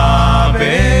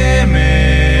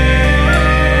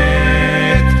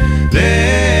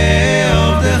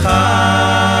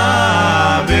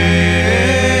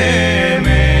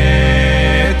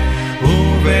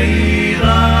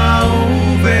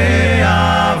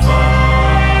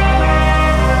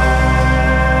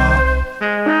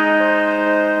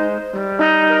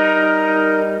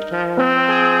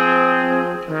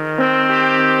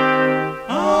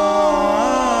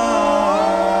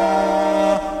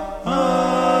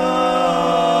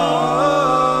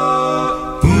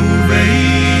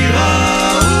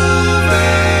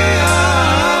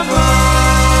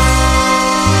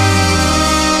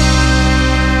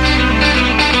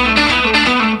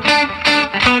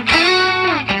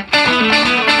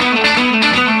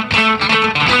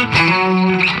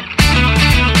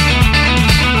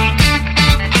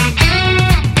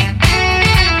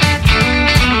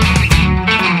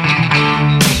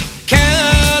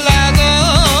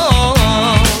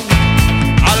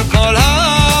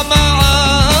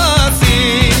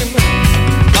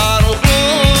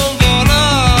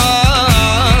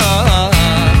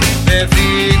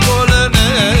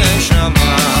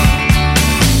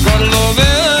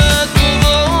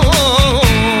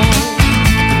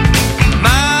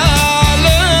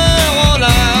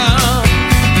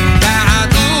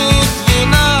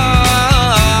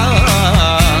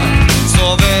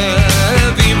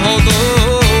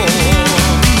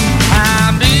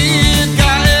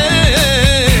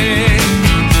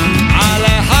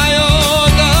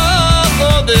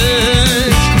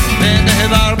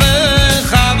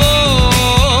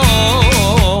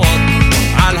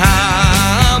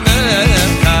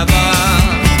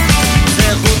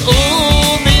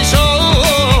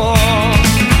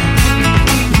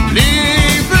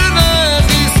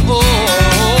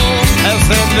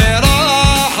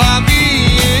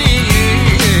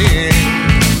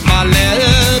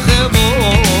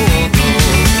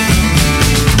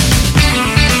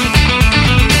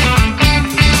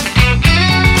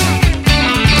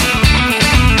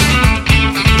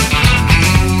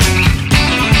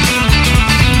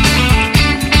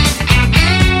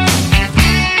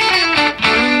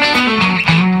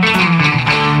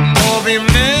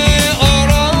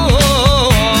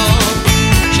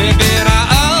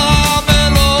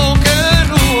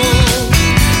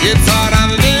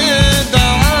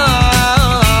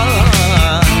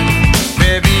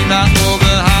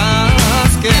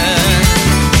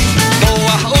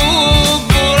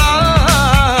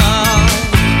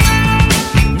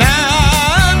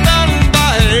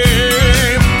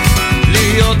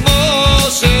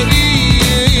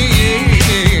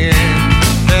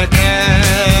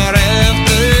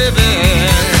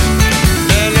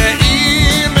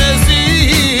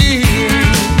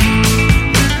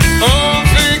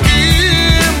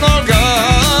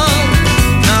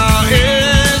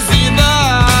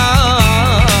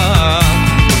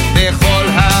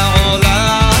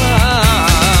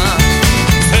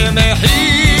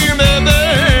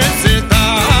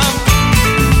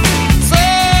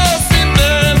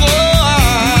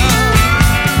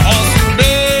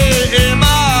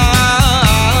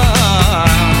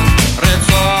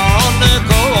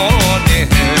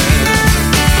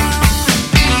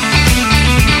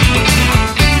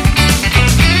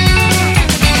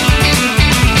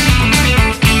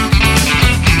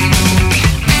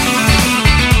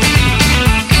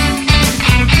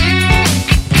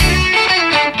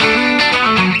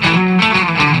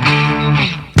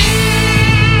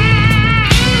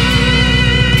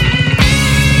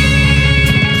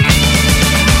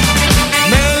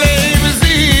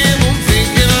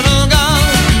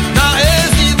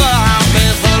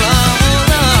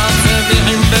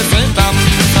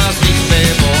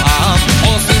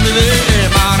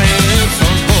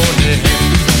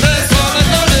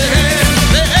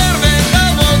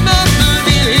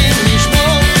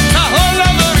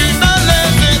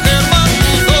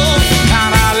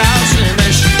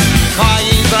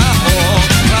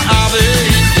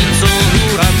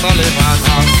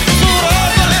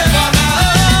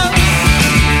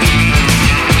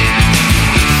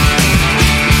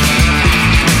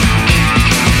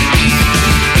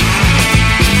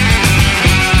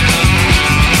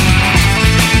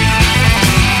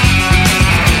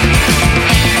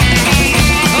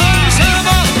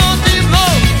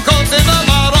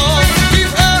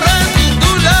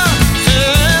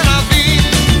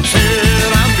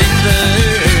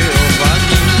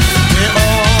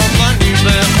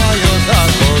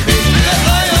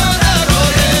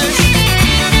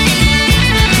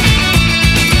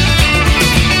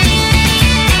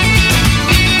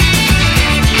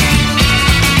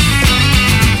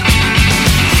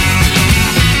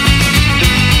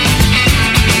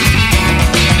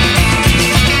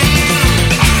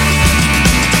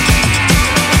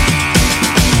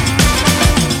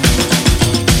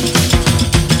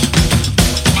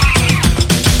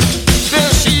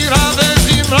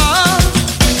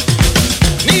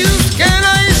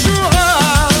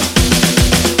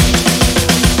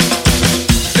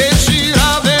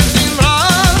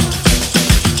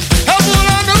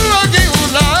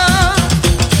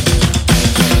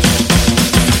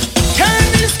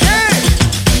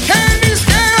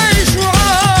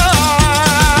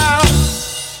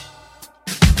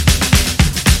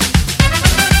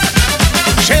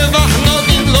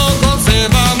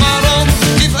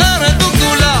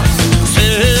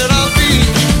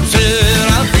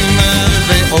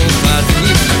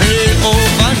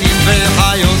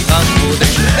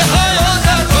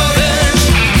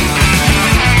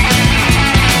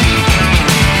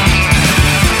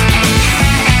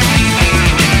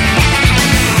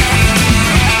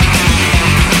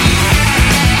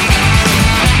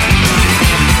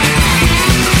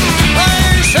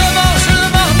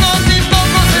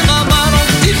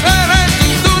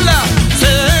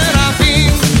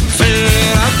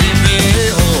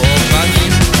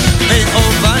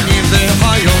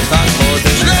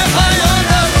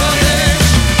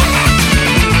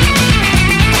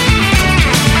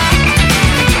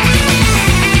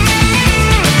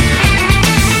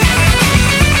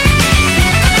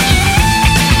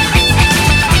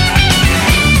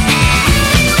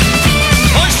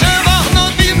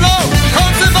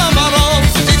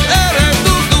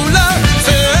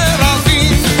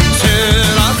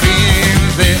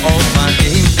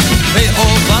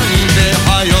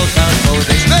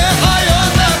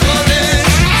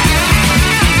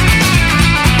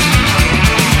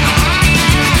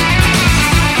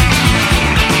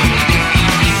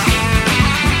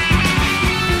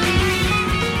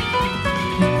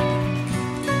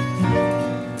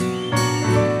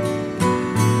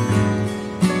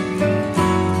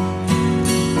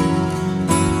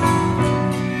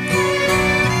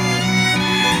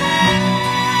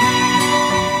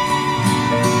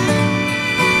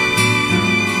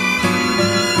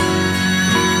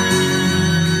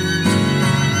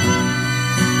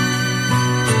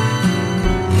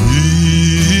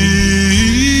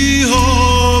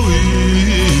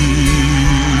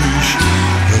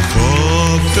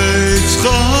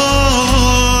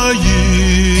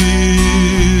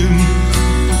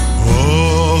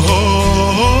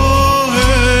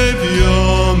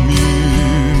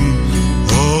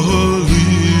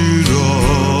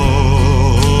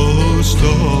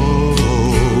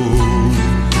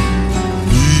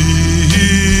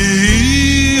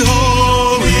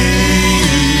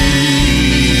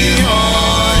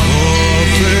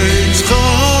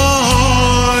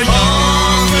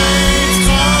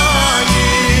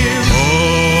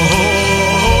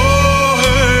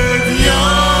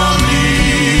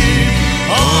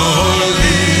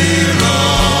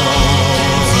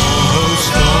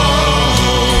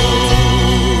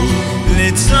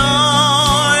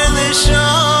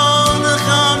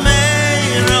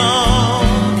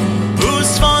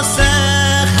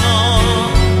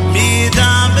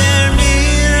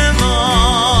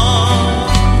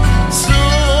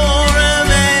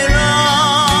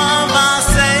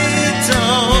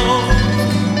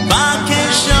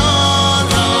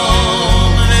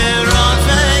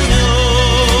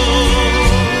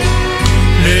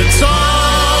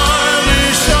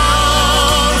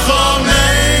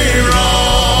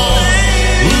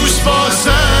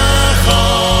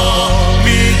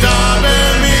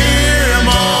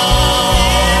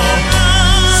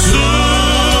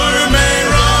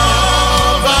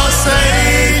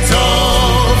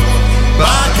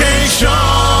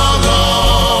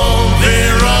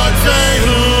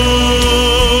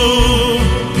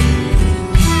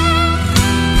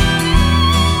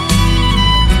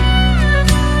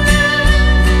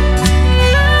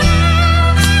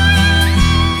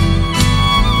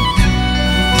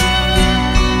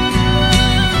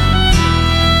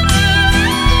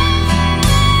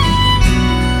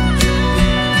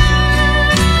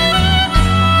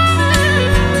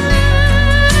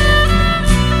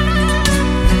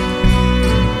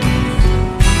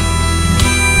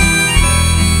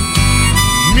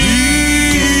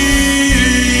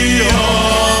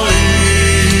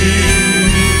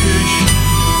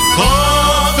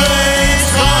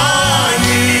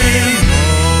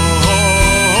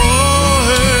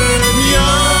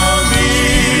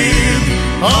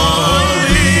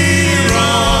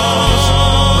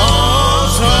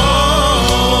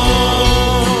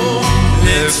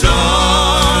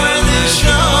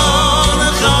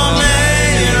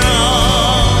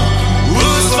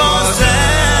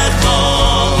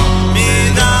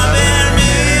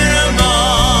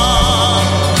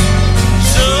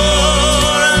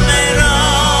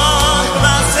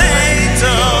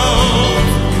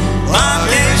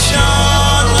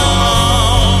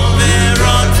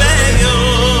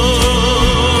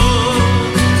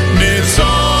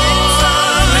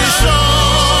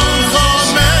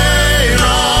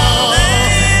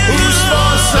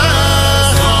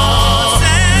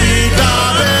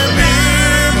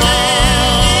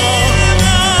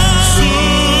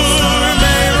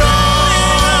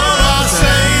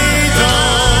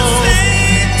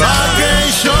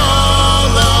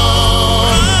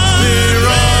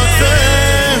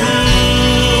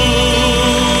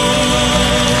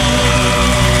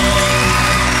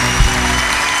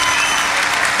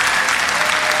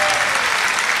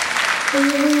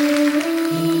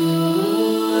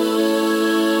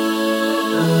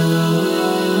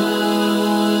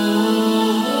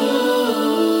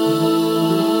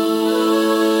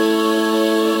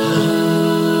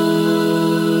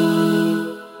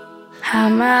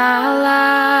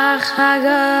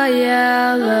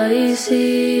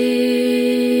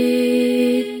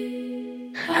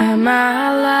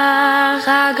Hamalach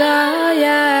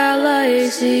Hagaya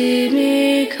Loisi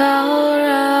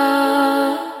Mikora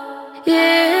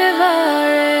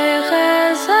Yivarech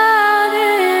Esadiyari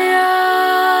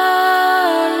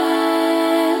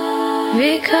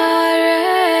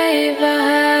Vikarei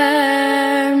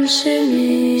Vahem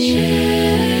Shemi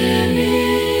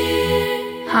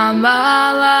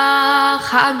Hamalach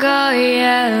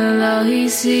Hagaya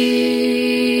Loisi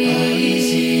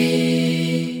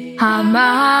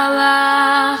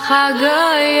Hamalach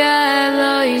Hagaya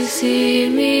Loisi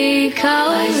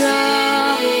Mikora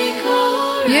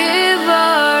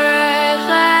Yivarech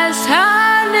Esadiyari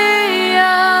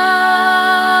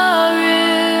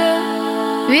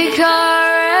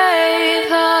Vikarei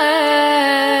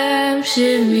Vahem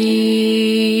Shemi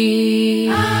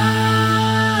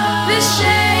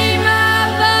V'Shema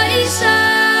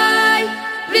Vayisai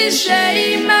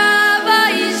V'Shema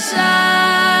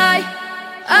Vayisai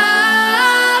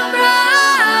Abraham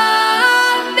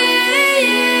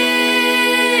v'Yitzchak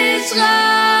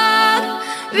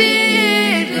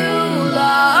v'Yigdul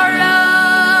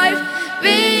Harav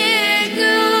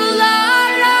v'Yigdul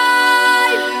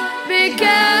Harav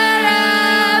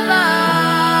b'Kerev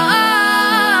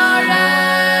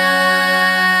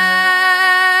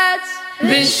Haaretz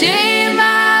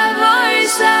V'Shema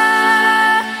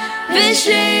V'Yisai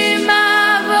V'Shema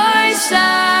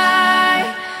V'Yisai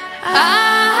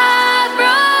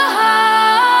Abraham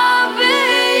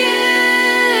v'Yitzchak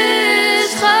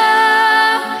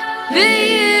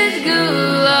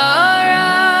v'Yigdul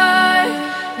Harav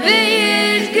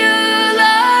v'Yigdul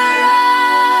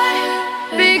Harav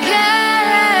b'Kerev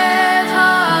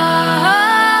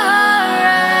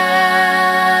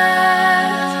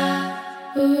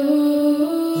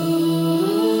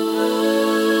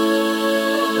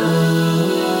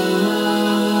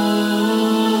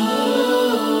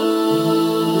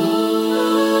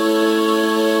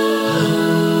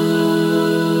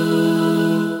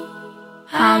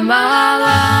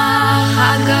Hamalach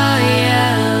Hagaya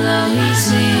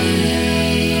Loisi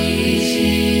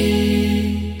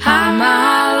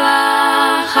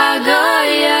Hamalach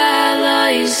Hagaya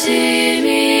Loisi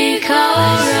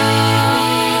Mikora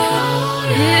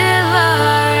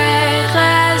Yivarech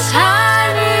Esadiyari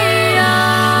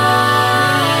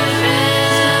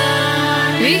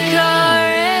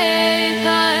Vikarei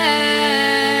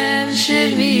Vahem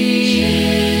Shemi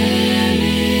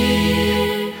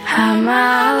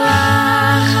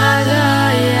Hamalach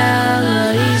Hagaya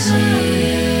Loisi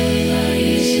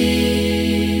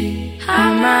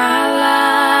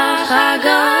Hamalach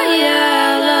Hagaya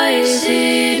Loisi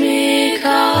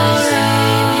Mikora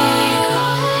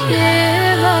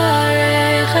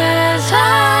Yivarech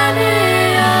Esadiyari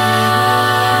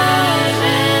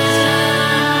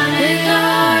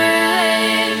Vikarei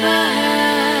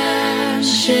Vahem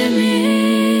Shemi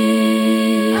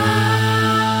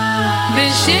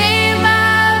V'Shema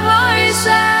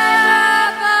V'Yisai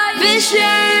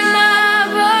V'Shema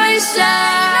V'Yisai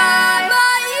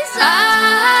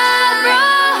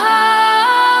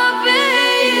Abraham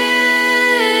v'Yitzchak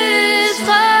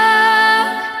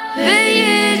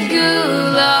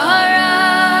v'Yigdul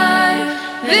Harav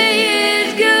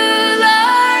v'Yigdul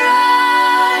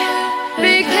Harav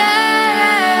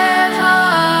b'Kerev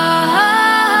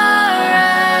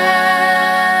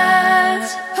Haaretz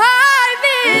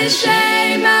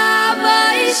V'Shema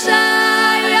V'Yisai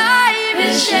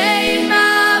V'Shema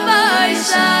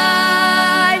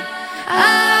V'Yisai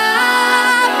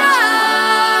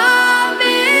Abraham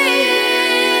v'Yitzchak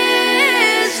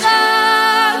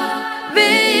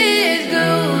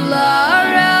v'Yigdul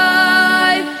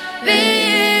Harav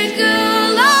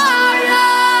v'Yigdul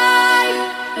Harav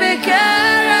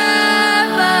b'Kerev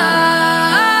Haaretz.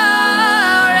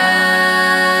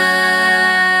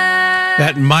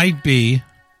 That might be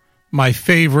my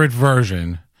favorite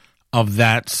version of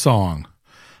that song.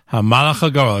 Hamalach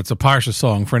Hagaya. It's a Parsha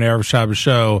song for an Erev Shabbos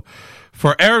show.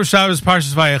 For Erev Shabbos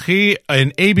Parshas Vayechi,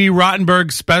 an A.B.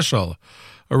 Rottenberg special,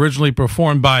 originally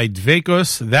performed by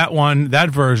Dvekos. That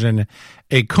version,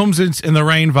 a Kumsitz in the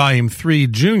Rain, Volume 3,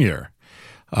 Junior.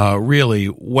 Really,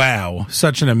 wow,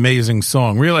 such an amazing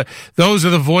song. Really, those are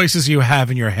the voices you have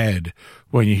in your head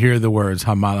when you hear the words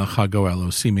Hamalach Hagaya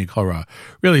Loisi Mikora.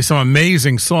 Really, some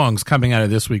amazing songs coming out of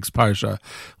this week's Parsha.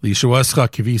 Lishuascha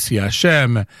Kivisi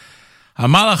Hashem,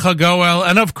 Hamalach Hagaya,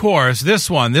 and of course, this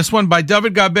one by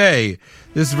David Gabe,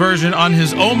 this version on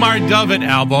his Omar David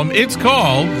album. It's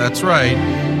called, that's right,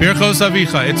 Birchos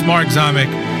Avicha. It's Mark Zamek.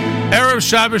 Erev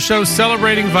Shabbos show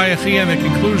celebrating Vayechi and the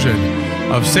conclusion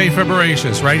of Sefer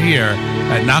Bereshis right here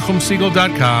at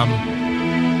NachumSiegel.com.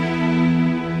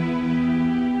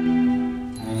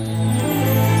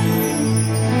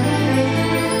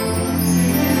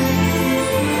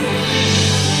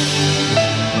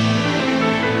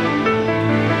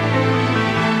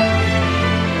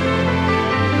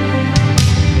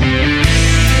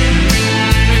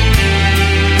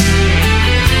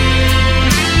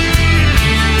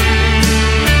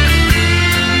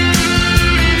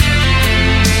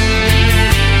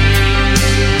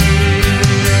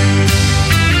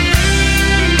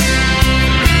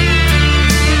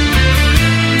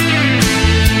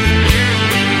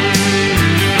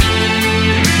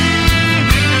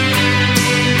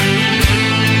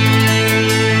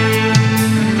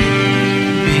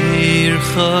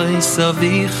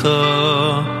 sovicha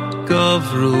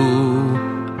gavru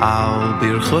al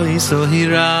birchoi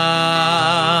sohirai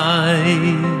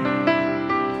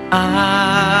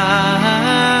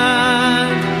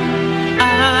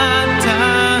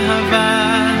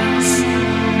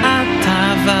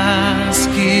Atavas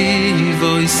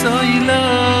kivoi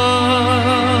soilom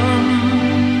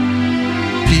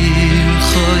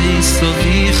birchoi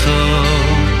sovicha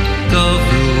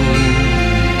gavru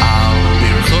al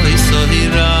birchoi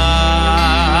sohirai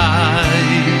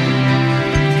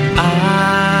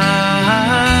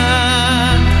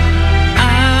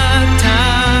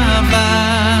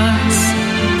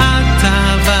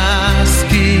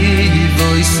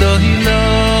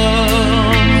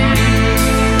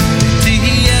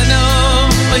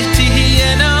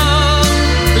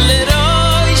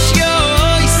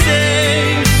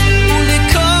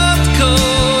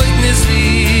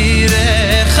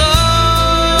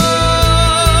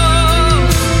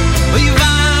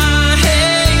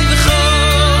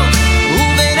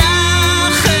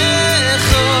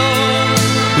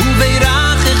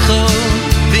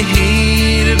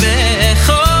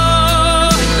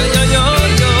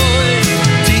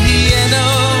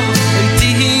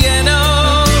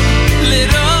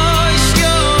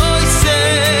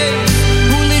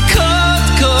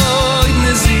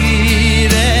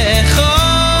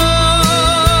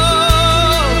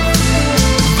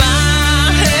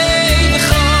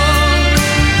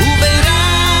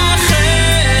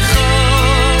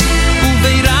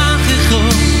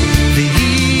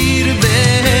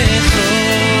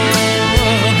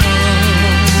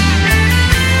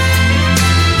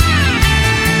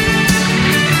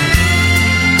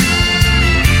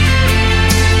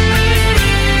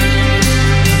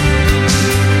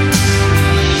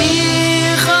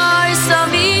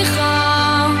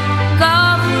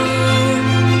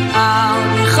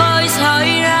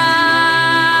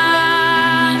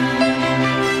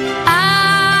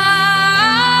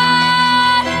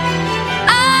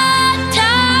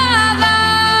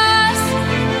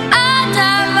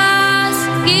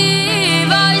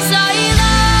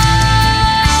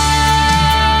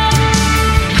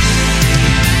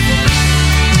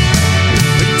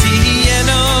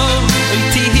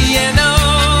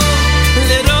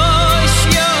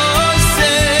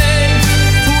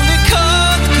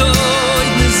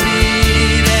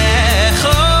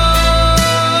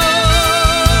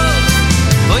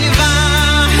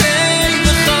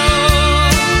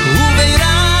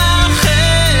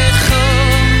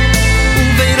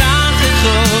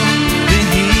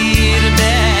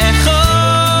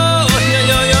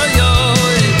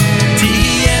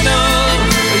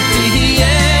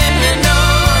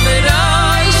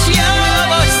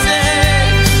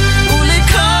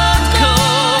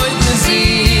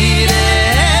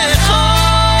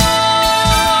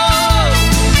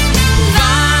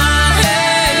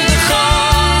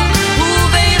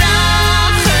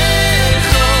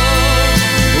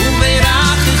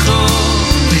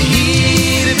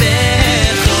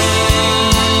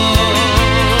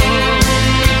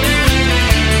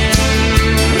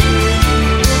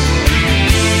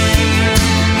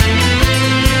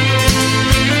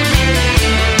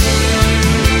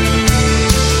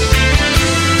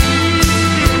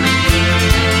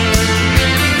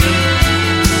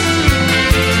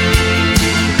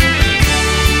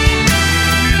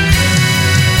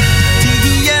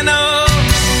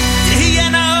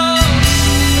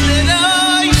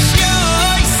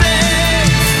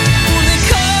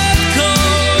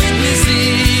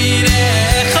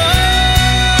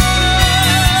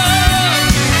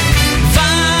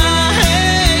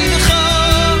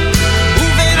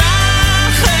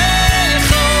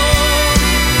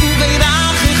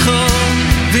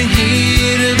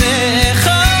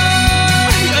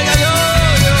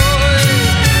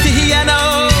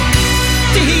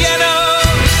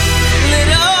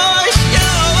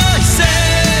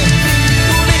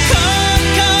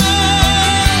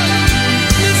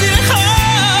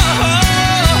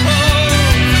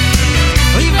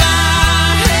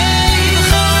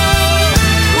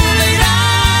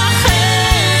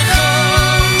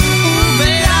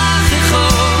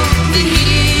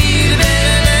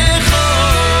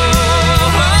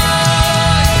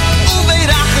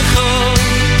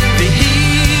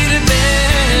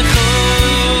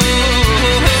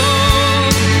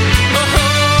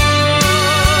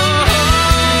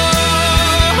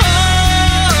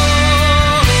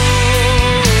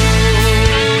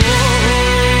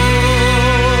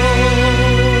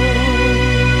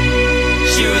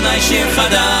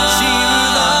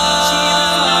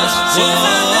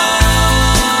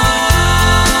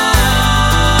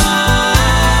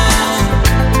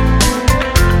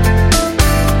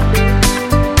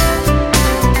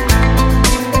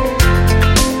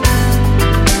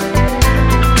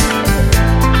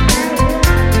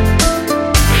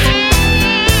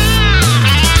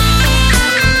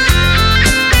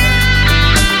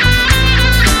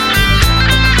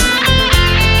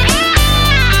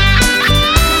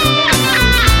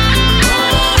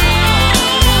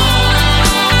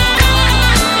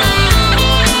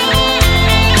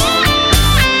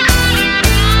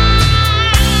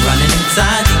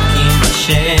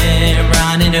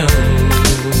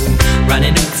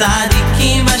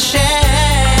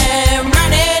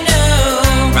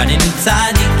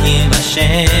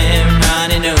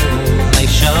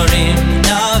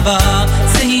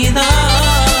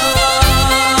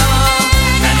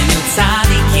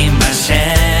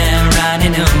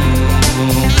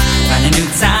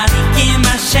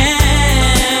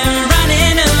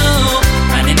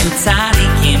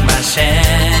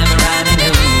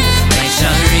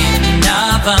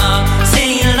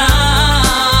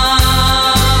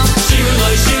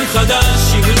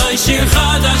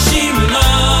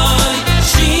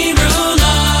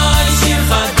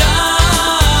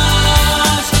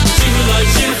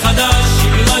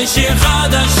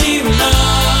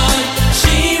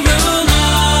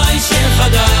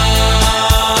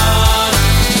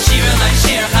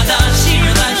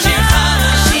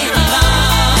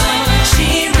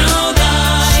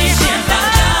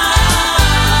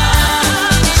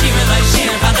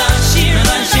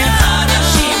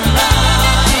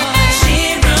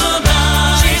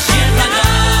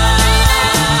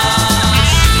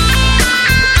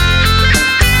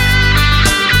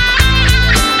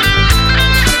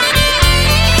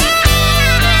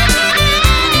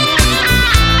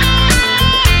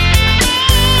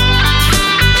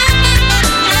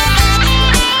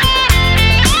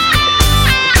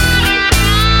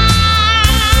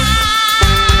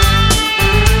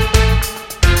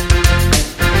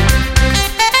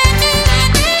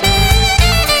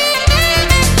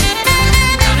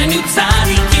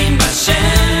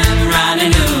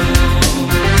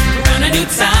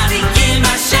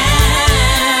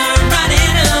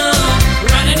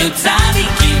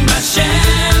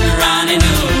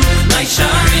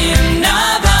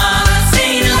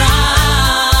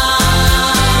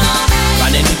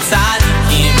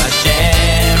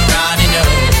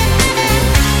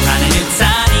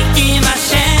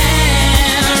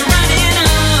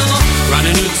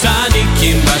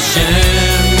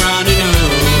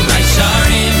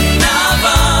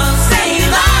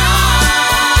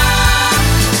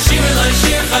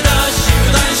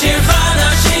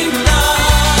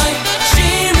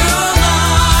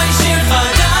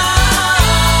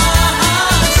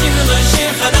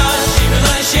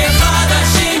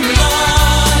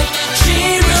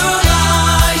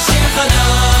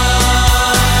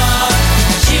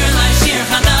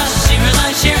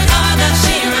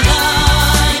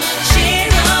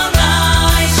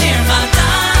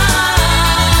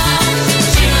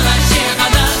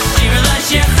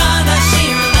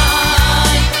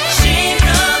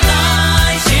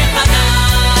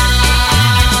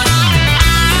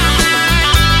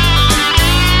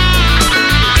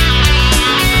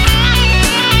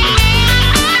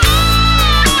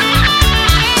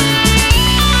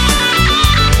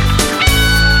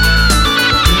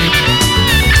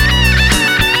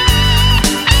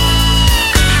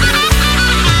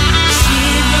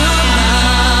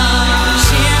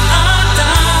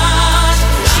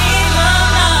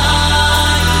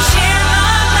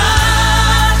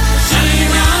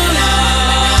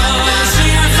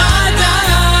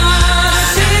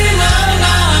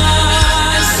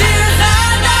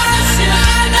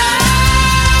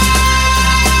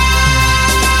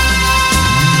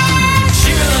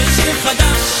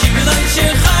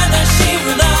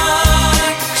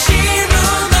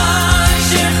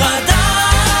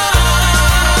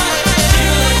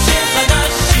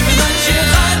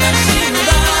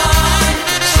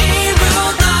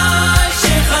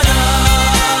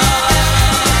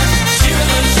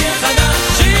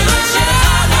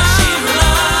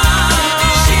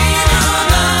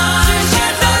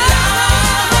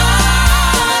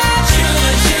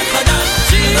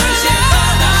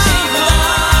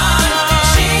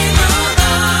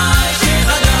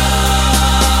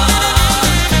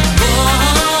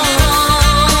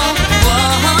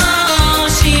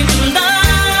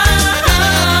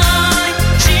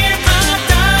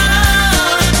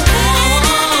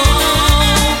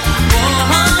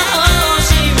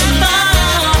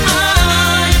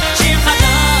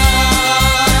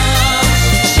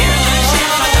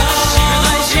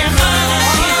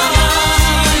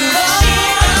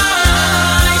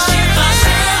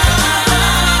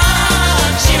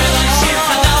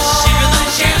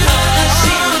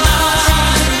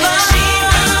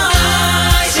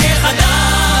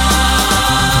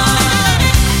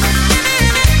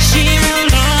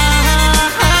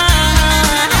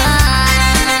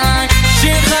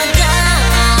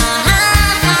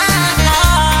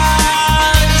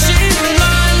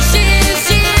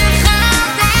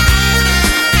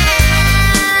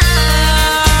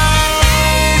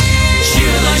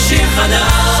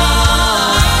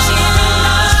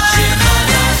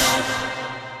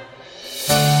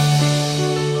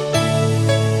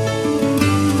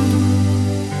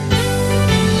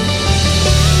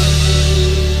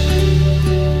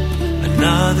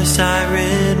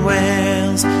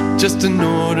just an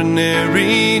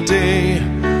ordinary day.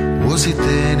 Was it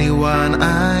anyone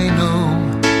I know?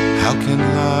 How can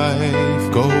life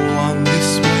go on this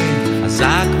way?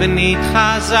 Chazak v'nit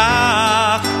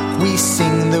chazak. We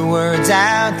sing the words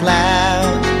out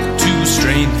loud To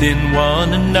strengthen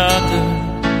one another.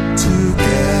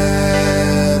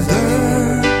 Together,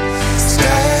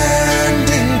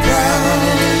 standing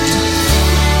proud.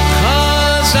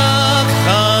 Chazak,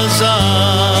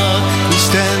 chazak. We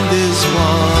stand as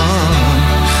one.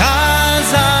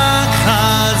 Chazak,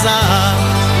 chazak.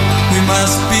 We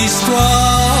must be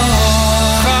strong.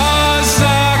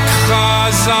 Chazak,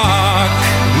 chazak.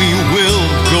 We will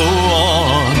go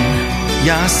on.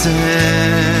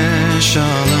 Yaseh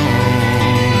Shalom.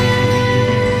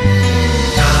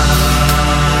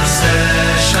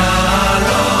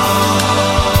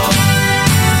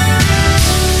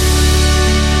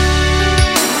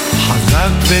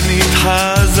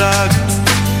 ונתחזק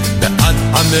בעד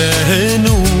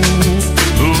עמנו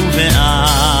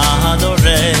ובעד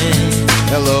הורי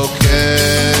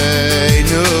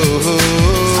Elokeinu.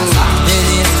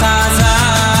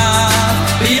 ונתחזק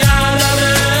ביד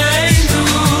עלינו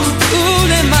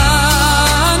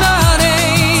ולמען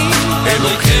הרי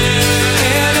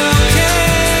אלוקינו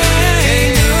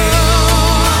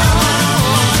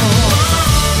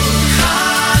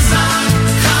חזק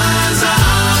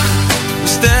חזק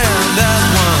stand as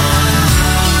one.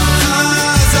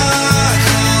 Chazak,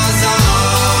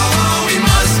 chazak. we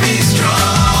must be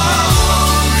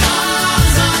strong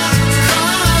חזק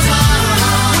חזק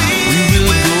We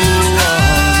will go on.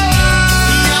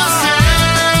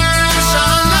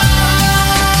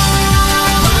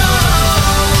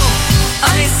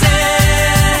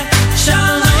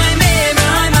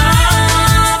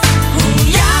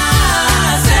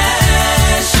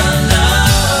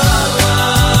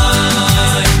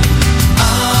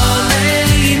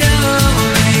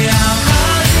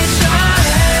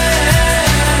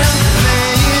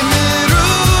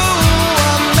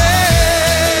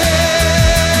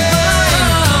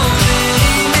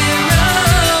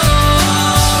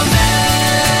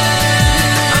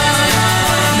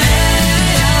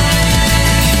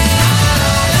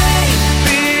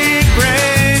 Be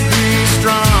brave, be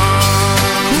strong.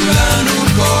 כולנו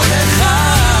כל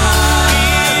אחד Be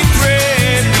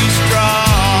brave, be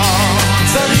strong.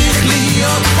 צריך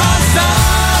להיות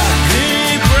חזק Be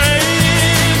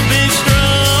brave, be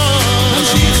strong.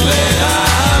 נמשיך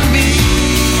להאמין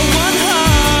One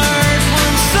heart,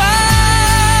 one soul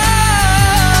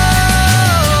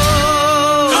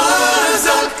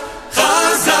חזק,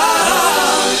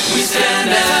 חזק We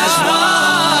stand as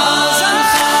one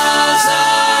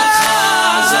חזק,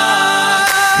 חזק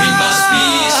We must be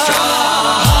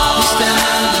strong We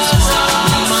stand as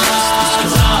one We must be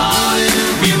strong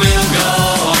We will go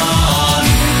on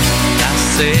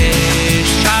יעשה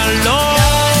שלום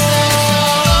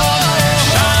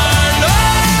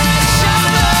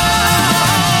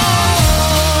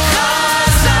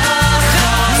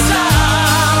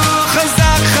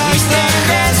חזק,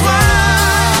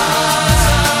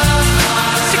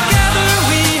 Together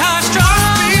we are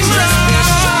strong. We must be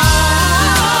strong.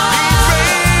 Be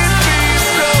brave, be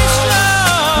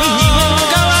strong. We will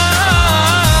go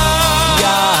on.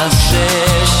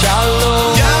 Yaseh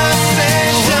shalom. Yaseh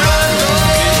shalom.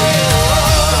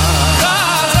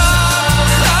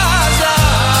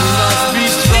 We must be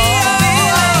strong.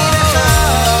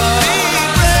 Be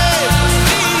brave,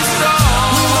 be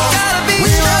strong.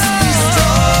 We must be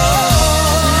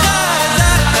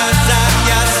Chazak,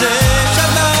 Yaseh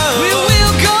shalom. We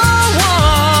will go on.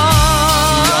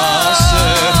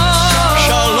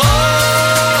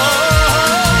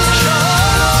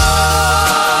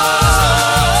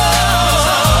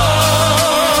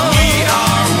 We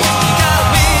are one.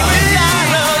 We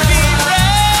gotta be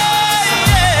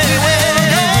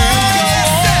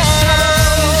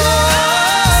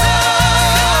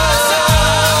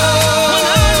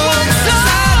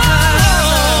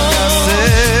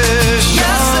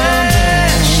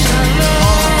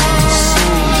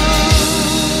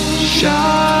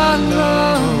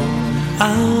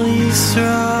Al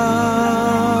Yisrael.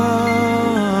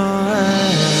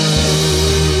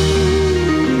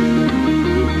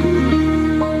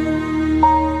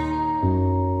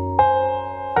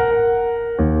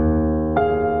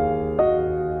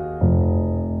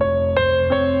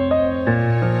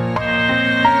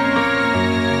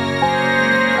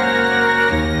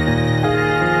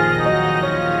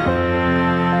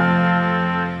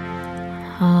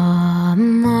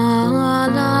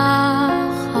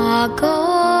 Amalach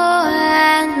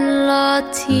HaGoen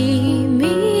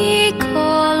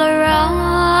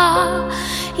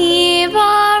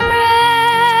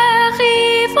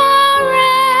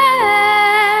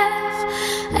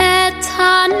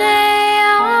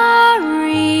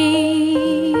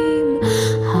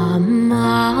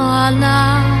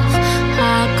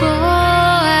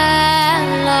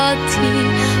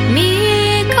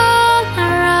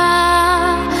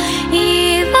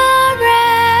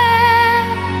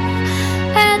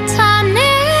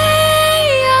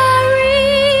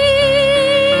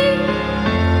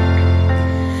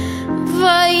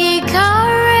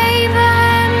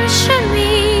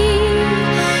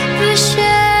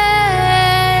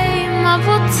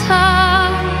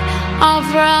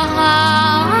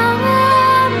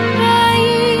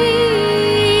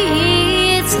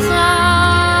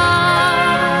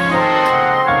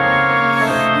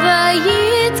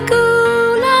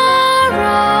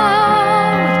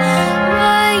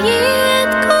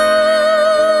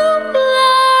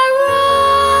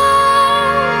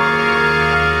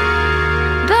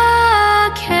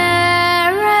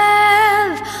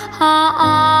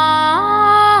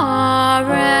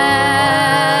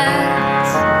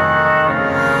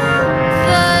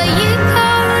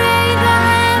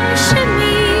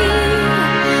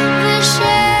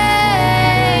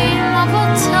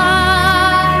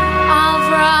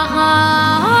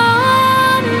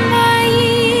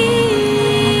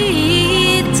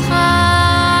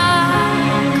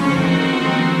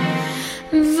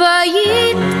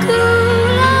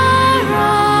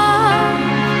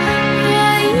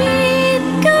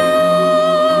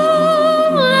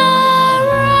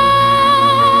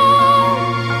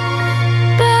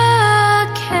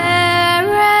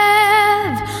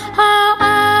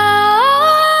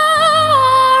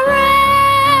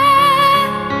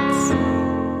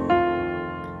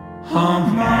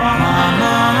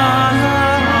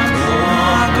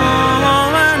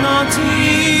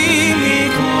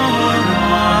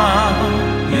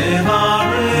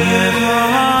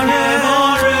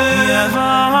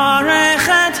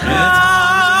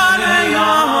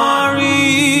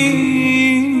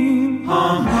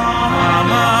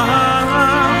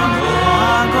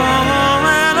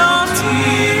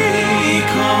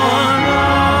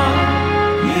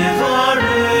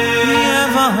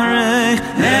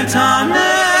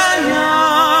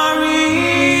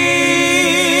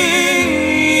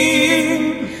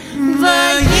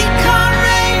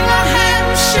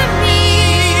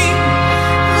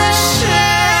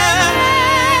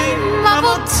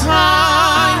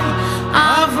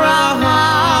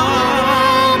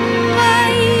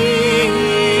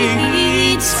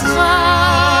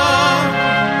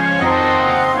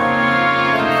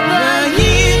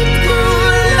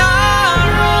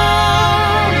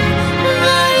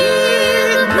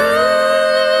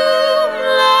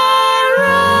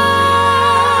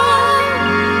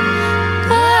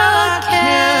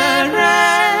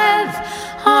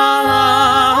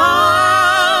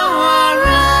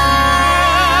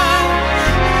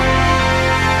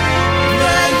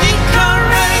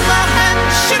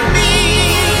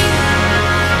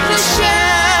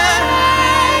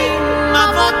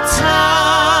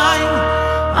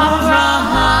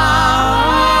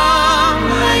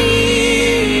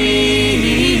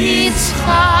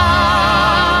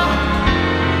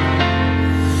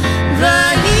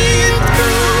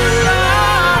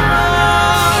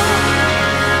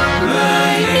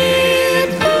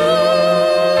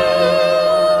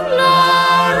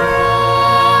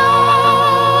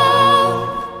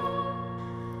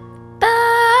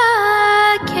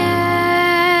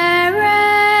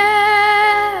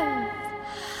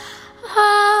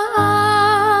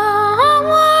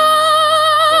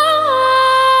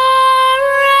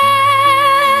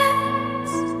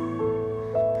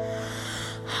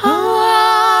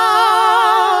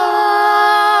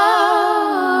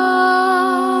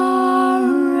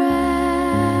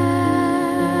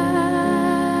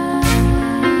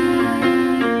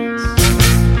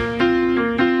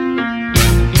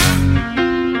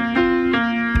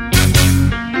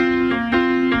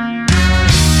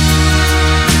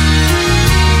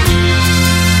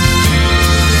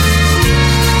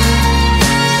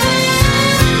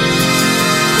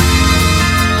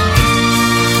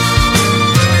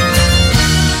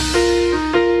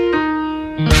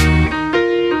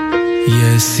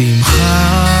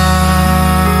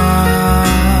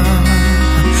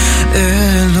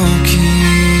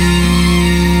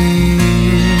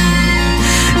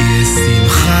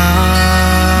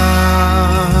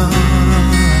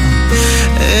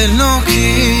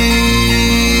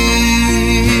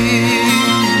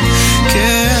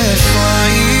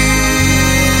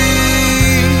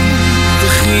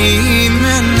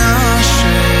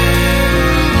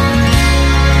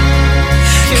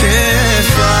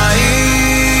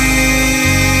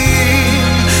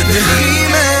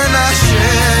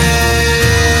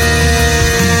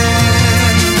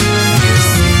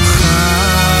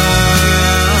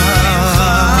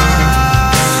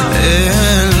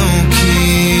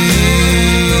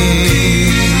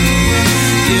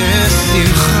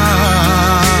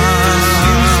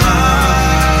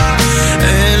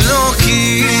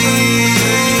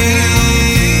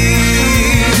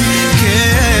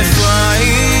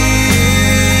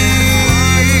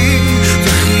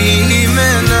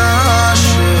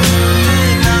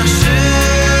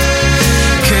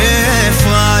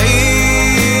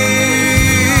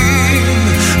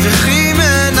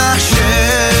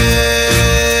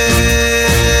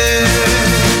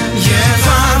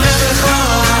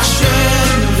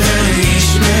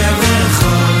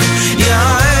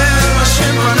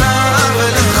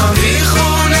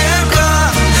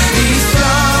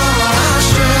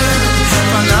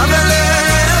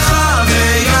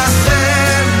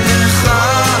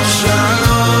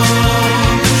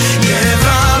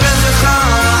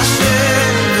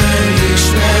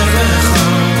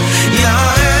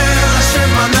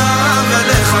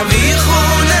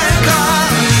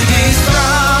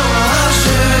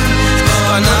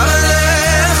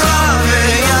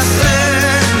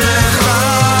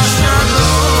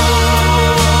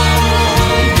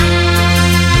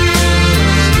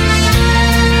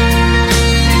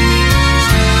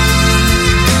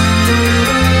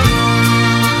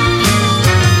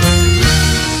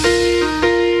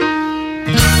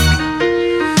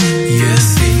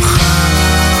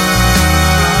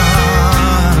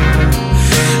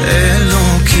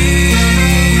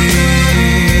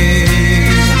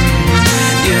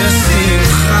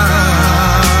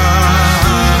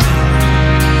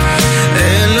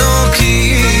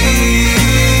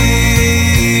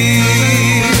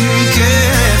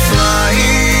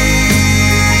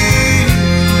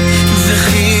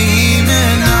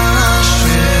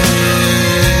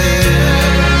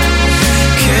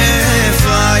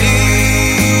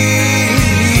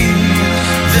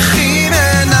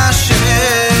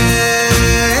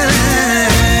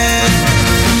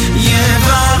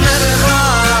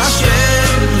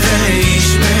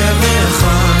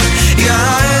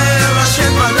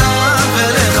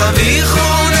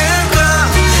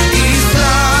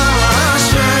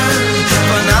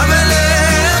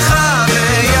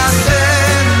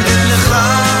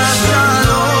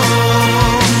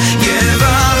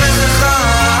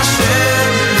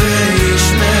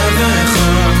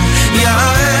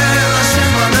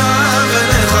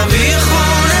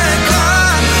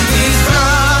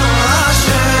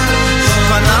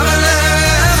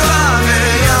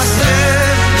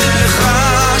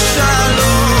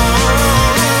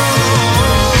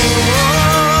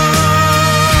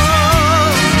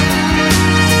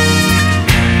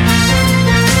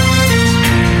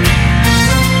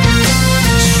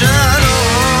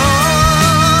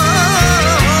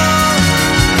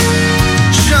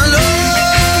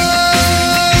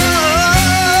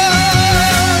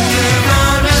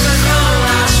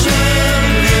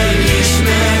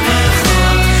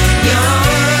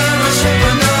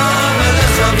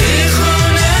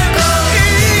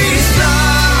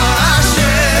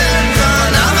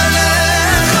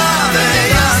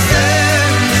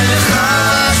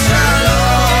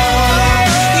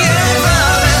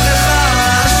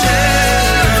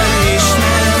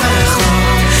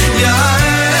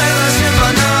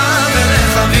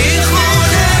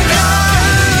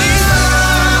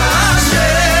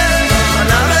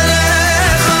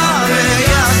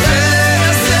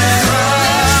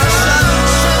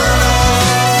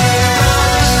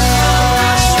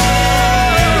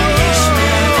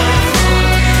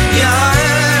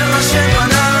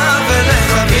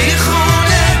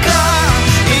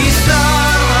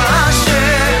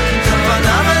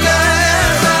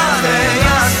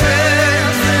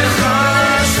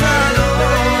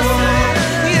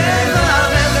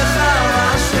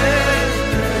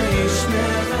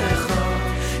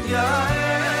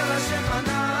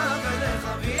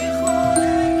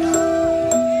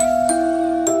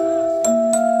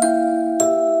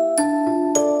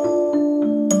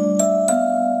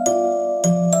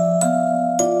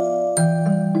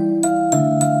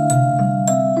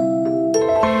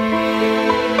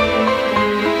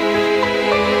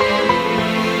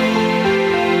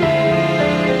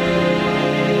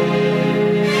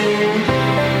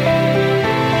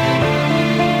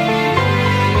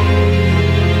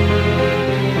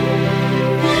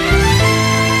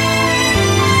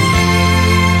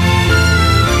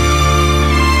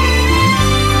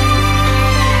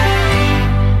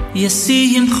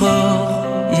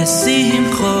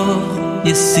Yesimcho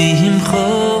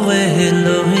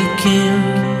Elohikim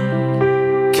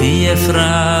Ki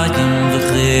Ephraim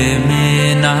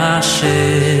v'Menashe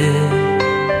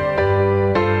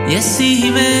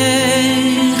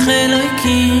Yesimech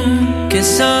Elohikim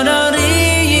Kesarari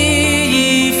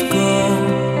Yifko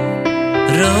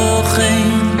Rochen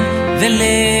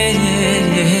V'Leyo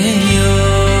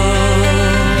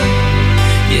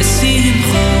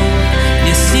Yesimcho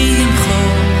Yesimcho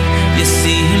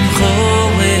Yesimcho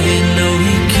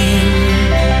Elohikim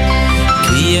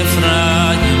Ki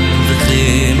Ephraim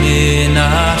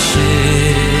v'Menashe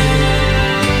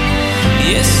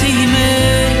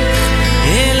Yesimech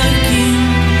Elohikim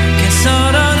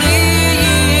Kesarari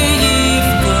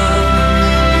Yifko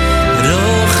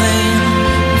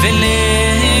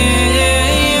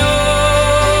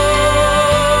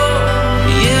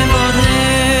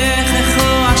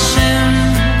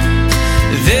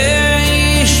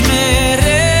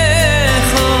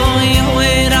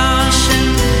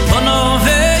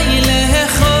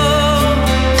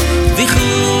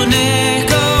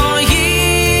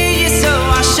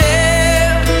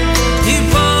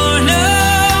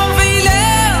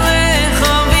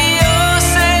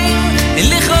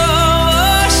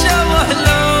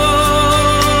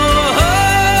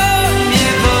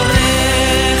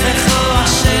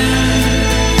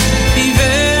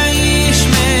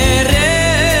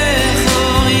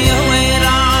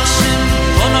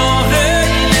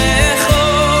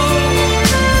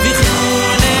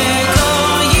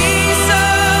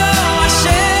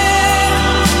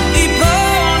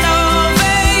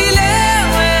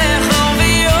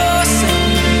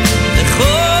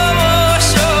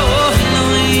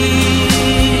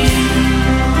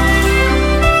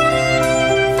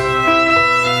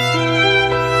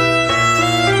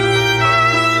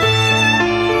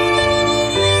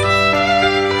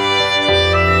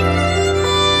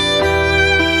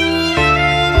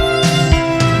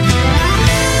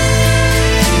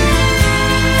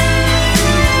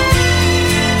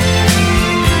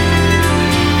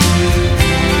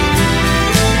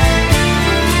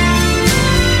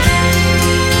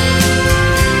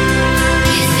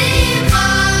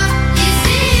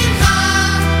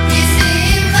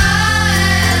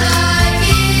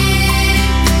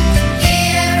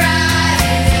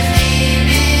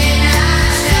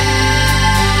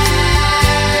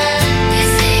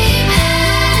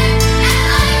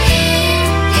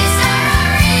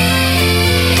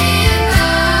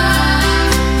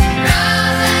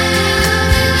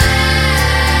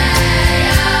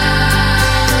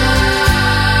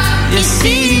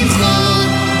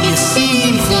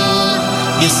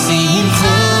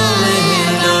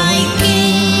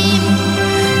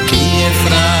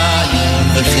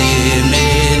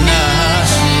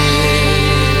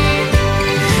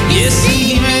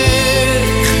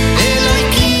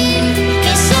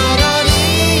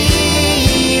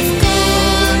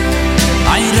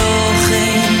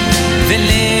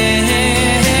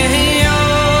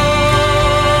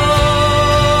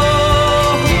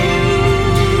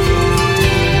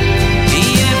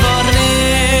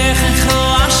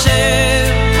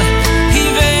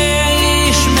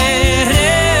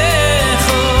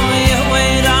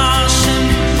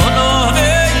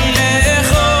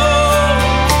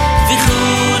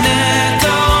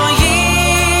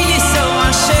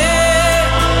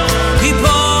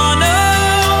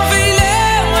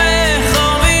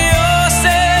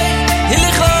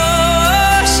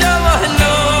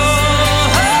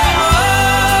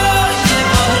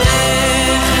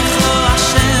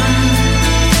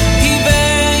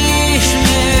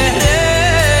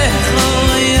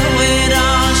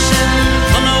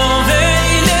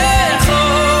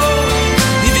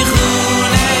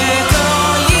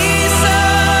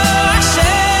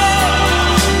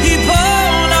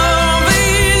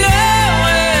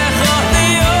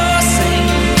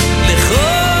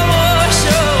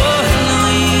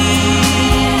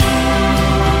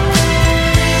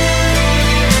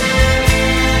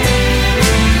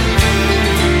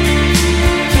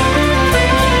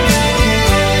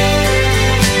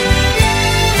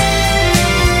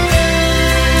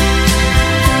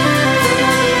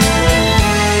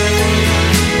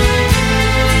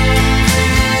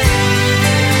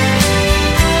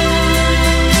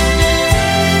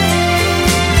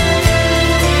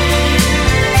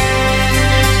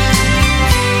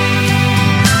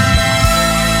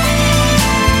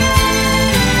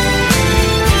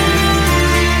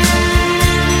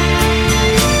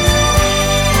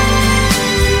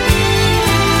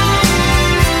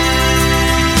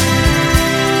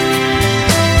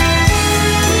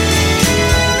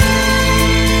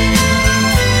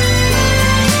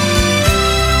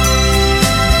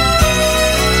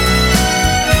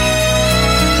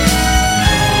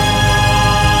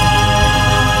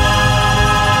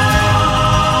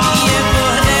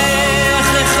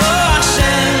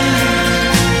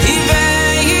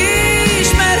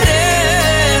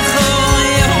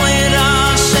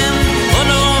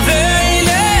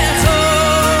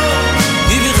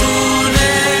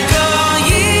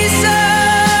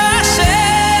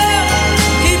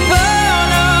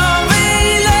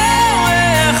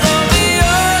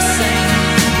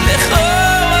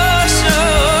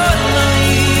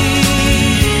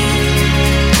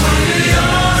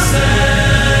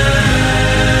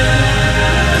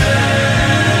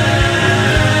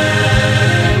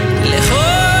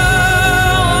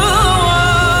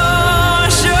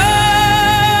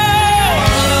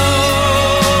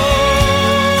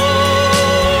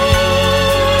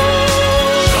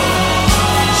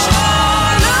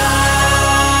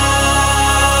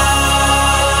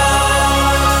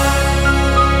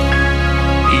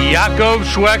Yaakov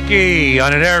Shweki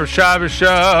on an Erev Shabbos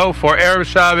show for Erev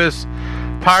Shabbos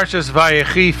Parshas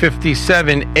Vayechi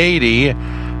 5780.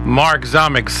 Mark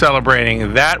Zomick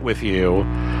celebrating that with you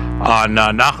on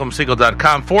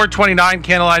NachumSegal.com. 429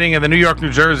 candlelighting in the New York, New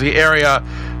Jersey area.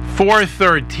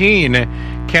 413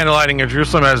 candlelighting in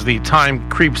Jerusalem as the time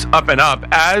creeps up and up,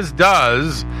 as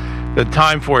does the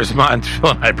time for Zman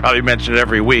Tefillin. I probably mention it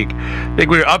every week. I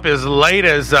think we were up as late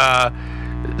as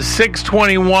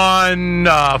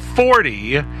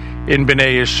 6:21:40 in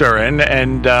Bnei Yeshurun,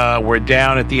 and we're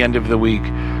down at the end of the week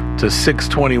to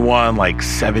 6:21 like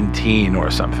 17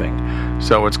 or something.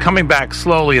 So it's coming back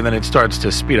slowly, and then it starts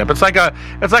to speed up. It's like a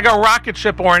rocket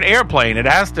ship or an airplane. It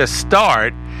has to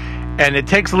start, and it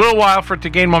takes a little while for it to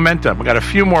gain momentum. We've got a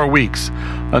few more weeks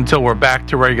until we're back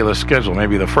to regular schedule.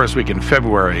 Maybe the first week in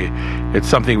February. It's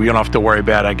something we don't have to worry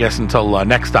about, I guess, until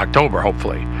next October,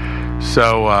 hopefully.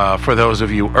 So for those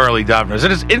of you early daveners,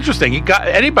 it is interesting. You got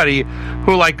anybody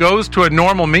who goes to a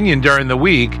normal minyan during the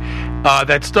week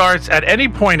that starts at any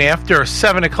point after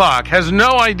 7 o'clock has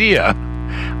no idea,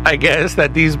 I guess,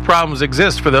 that these problems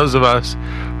exist for those of us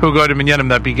who go to minyanim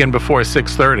that begin before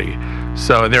 6:30.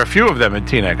 So there are a few of them in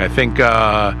Teaneck. I think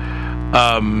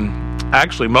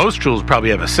actually most shuls probably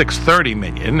have a 6:30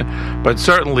 minyan, but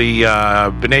certainly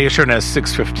Bnei Yeshurun has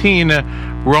 6:15,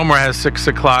 Romer has 6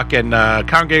 o'clock, and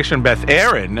Congregation Beth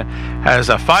Aaron has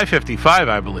a 5:55,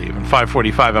 I believe, and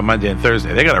 5:45 on Monday and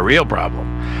Thursday. They got a real problem.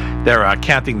 They're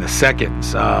counting the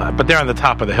seconds, but they're on the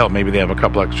top of the hill. Maybe they have a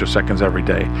couple extra seconds every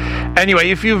day. Anyway,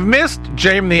 if you've missed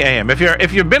JM the AM,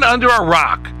 if you've been under a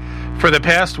rock for the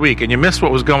past week and you missed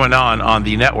what was going on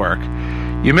the network,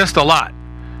 you missed a lot.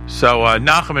 So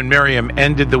Nachum and Miriam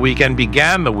ended the weekend,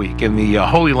 began the week in the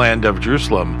Holy Land of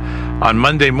Jerusalem. On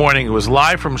Monday morning, it was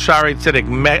live from Shaarei Tzedek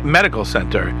Medical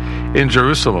Center in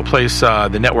Jerusalem, a place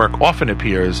the network often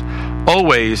appears.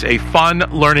 Always a fun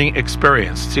learning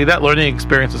experience. See, that learning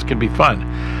experiences can be fun.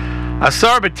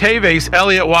 Asar B'Teves,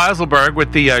 Elliot Weiselberg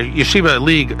with the Yeshiva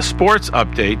League Sports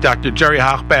Update. Dr. Jerry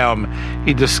Hochbaum,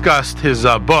 he discussed his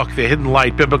book, The Hidden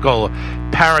Light, Biblical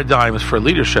Paradigms for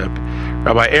Leadership.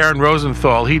 Rabbi Aaron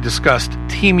Rosenthal, he discussed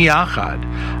Team Yachad.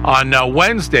 On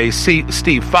Wednesday,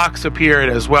 Steve Fox appeared,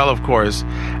 as well, of course,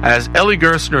 as Ellie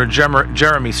Gerstner and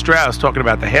Jeremy Strauss, talking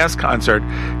about the Haas concert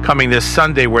coming this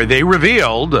Sunday, where they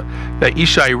revealed that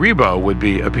Ishai Rebo would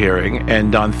be appearing.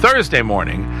 And on Thursday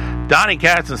morning, Donnie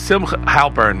Katz and Simcha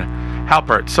Halpert,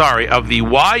 of the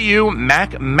YU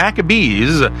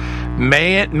Maccabees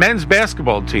men's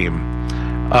basketball team.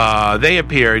 They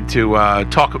appeared to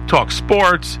talk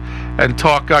sports and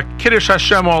talk Kiddush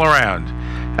Hashem all around,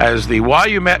 as the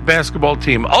YU basketball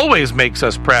team always makes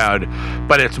us proud,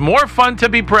 but it's more fun to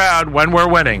be proud when we're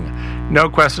winning. No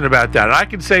question about that. And I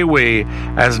can say we,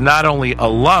 as not only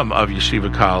alum of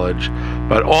Yeshiva College,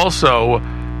 but also,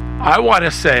 I want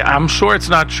to say, I'm sure it's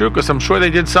not true, because I'm sure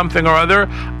they did something or other.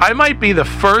 I might be the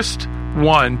first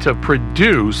one to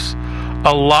produce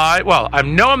a live,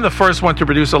 I'm the first one to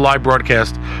produce a live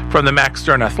broadcast from the Max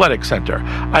Stern Athletic Center.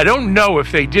 I don't know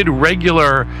if they did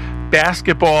regular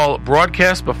basketball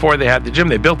broadcasts before they had the gym.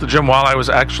 They built the gym while I was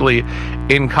actually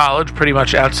in college, pretty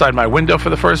much outside my window for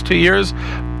the first 2 years.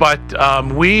 But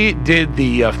we did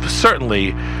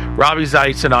certainly, Robbie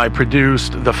Zeitz and I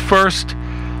produced the first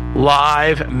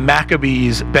live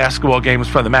Maccabees basketball games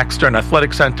from the Max Stern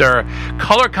Athletic Center.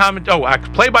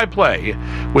 Play-by-play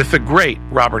with the great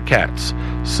Robert Katz.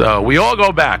 So we all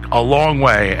go back a long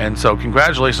way, and so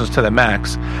congratulations to the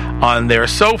Max on their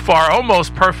so far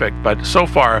almost perfect, but so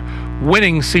far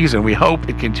winning season. We hope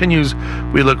it continues.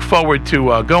 We look forward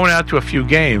to going out to a few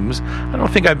games. I don't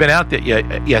think I've been out there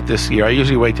yet this year. I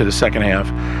usually wait to the second half.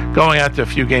 Going out to a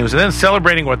few games and then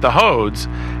celebrating with the Hodes,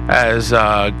 as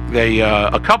a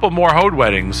couple more Hode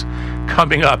weddings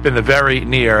coming up in the very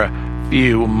near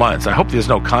few months. I hope there's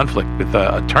no conflict with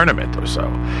a tournament or so.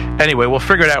 Anyway, we'll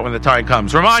figure it out when the time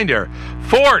comes. Reminder,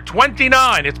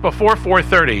 4:29, it's before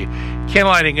 4:30.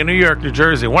 Candlelighting in New York, New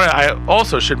Jersey. One I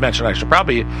also should mention, I should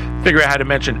probably figure out how to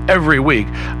mention every week.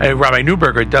 Rabbi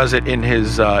Newberger does it in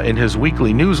his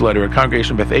weekly newsletter at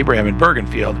Congregation Beth Abraham in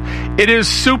Bergenfield. It is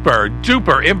super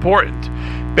duper important,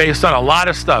 based on a lot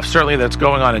of stuff, certainly that's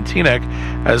going on in Teaneck,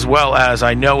 as well as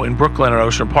I know in Brooklyn and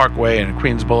Ocean Parkway and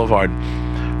Queens Boulevard,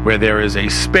 where there is a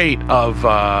spate of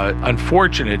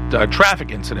unfortunate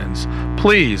traffic incidents.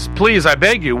 Please, I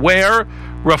beg you, wear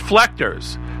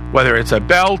reflectors, whether it's a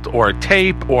belt or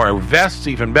tape or vests,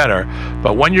 even better.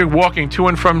 But when you're walking to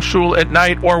and from shul at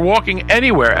night or walking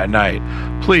anywhere at night,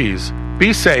 please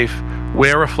be safe,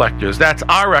 wear reflectors. That's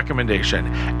our recommendation,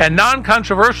 and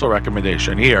non-controversial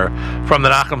recommendation here from the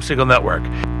Nachum Segal Network.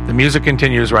 The music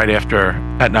continues right after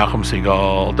at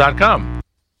NachumSegal.com.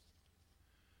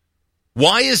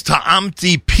 Why is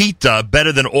Ta'amti Pita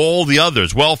better than all the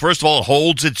others? Well, first of all, it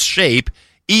holds its shape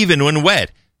even when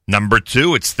wet. Number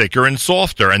 2, it's thicker and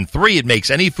softer. And 3, it makes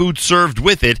any food served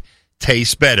with it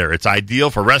taste better. It's ideal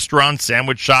for restaurants,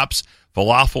 sandwich shops,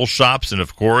 falafel shops, and,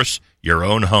 of course, your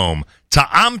own home.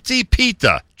 Ta'amti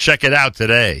Pita. Check it out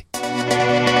today.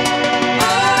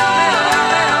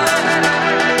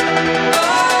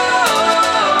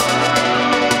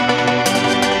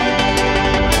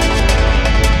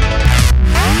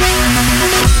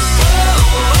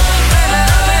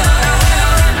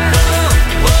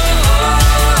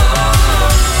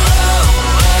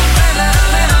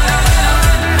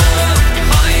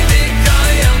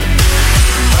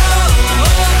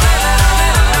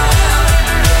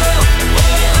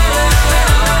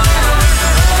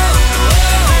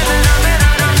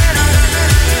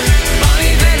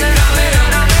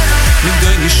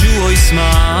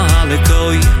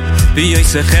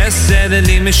 ויעשה חסד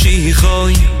לי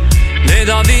משיחוי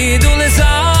לדוד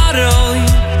ולזרוי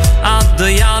עד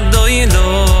ידו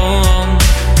ילום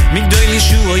מגדול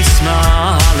ישוע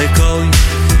ישמע לקוי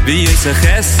ויעשה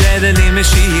חסד לי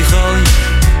משיחוי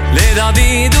לדוד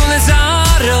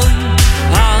ולזרוי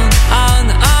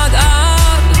עד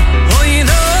אוי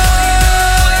לא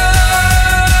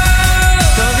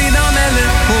דוד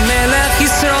המלך הוא מלך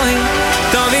ישראל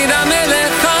דוד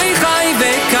המלך חי חי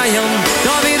וקיים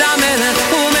דוד המלך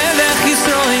הוא מלך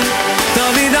ישראל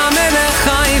דוד המלך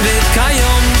חי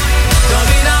וקיים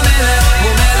דוד המלך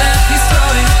הוא מלך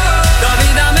ישראל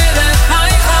דוד המלך חי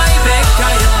חי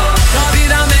וקיים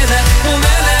דוד המלך הוא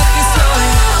מלך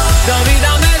ישראל דוד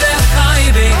המלך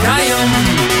חי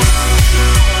וקיים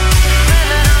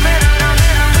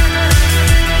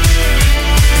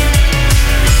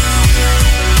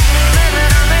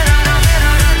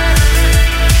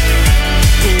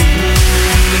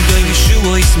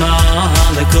ישמע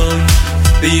לקוי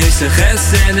ויעשה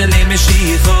חסד לי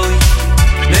משיחוי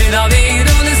לדוד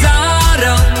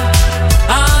ולזרעו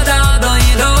עד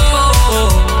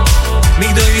ילום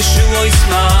מגדול ישוע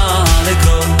ישמע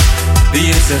לקוי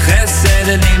ויעשה חסד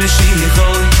לי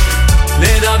משיחוי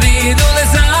לדוד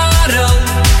ולזרעו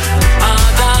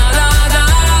עד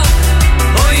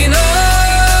אוי לא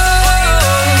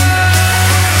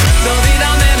דוד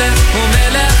המלך הוא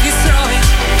מלך ישראל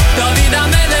דוד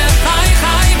המלך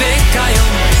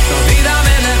וקיים דוד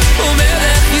המלך הוא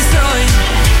מלך ישראל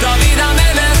דוד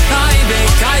המלך חי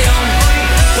וקיים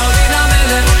דוד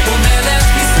המלך הוא מלך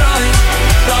ישראל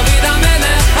דוד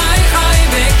המלך חי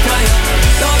וקיים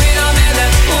דוד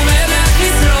המלך הוא מלך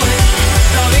ישראל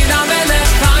דוד המלך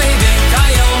חי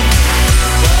וקיים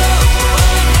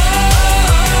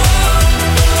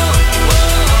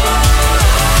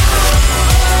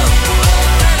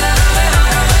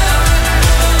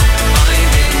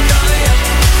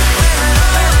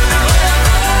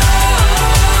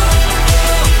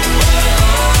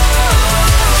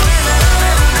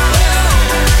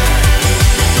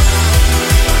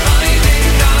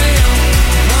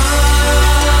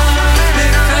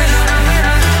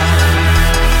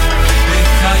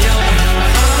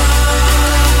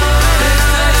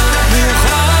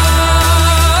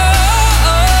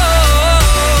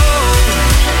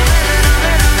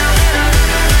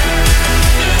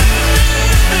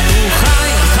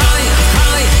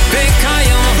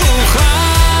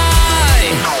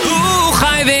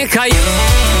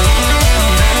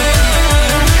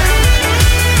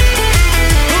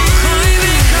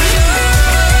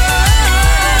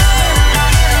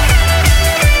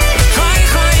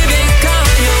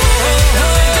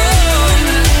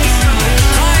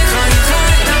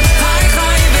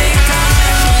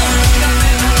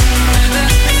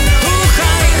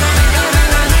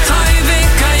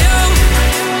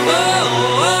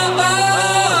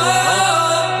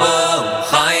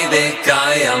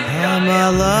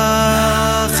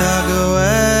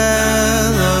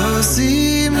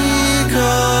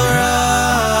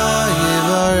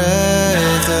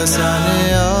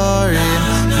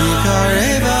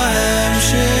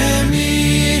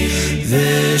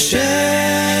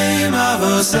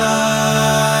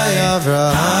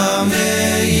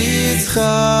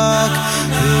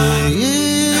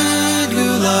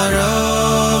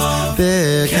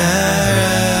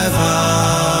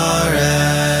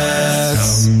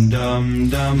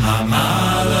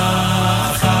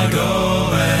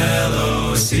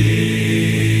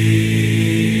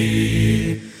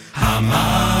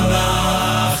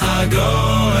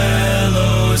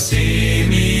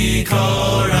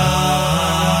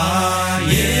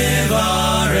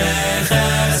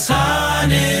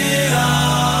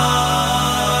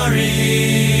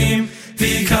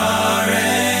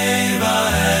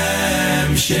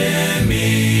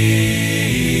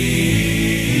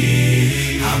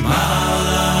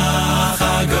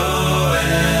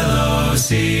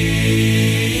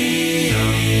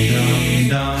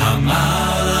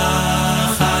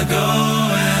Hamalach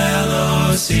hagoel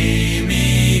osi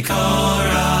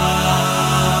mikora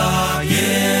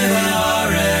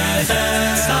yevarech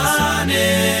es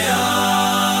hanearim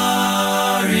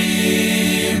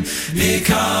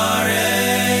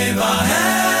v'karei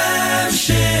bahem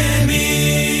shemi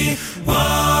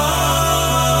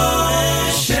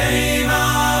v'shem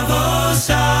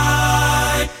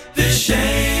avosai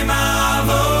v'shem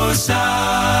avosai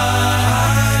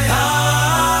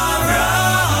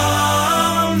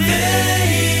Avraham v'Yitzchak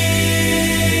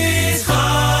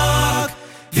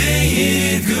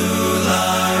v'Yigul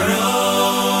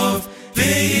harov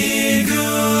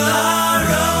v'Yigul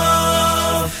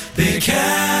harov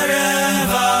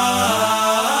b'kerev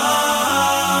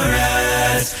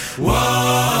haaretz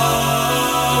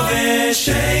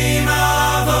v'shem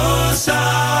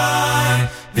avosai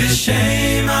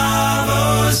v'shem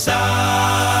avosai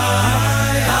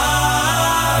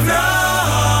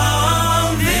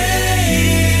Avraham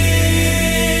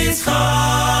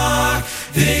v'Yitzchak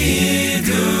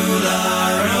v'Yigul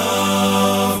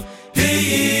harov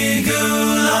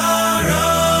v'Yigul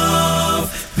harov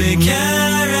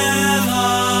b'kerev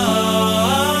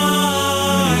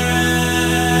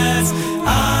haaretz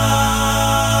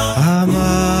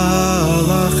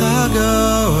Hamalach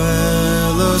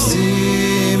hagoel osi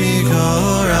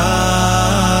mikora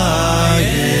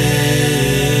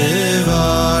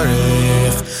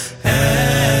yevarech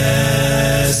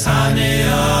es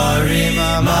hanearim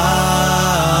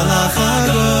Hamalach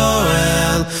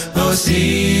hagoel osi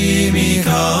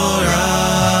mikora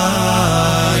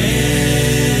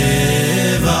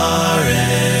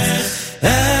yevarech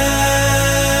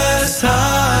es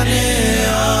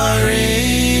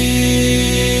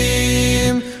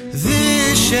hanearim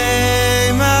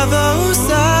v'shem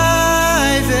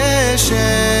avosai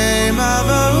v'shem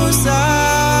avosai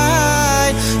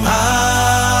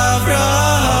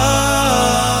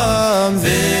Avraham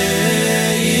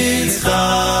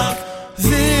v'Yitzchak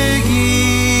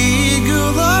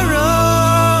v'Yigul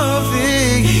harov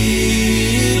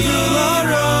v'Yigul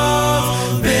harov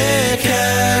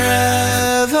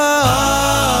b'kerev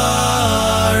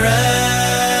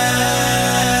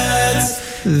haaretz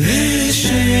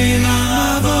v'shem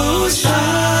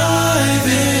avosai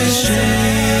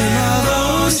v'shem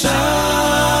avosai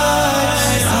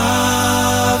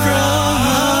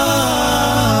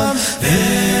Avraham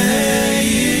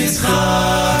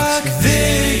v'Yitzchak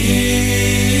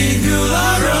v'Yigul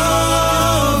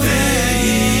harov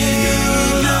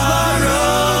v'Yigul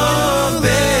harov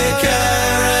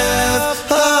b'kerev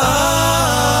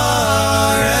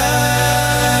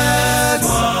haaretz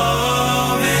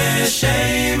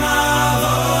v'shem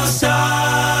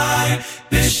avosai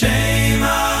v'shem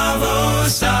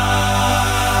avosai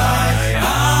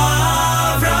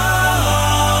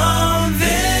Avraham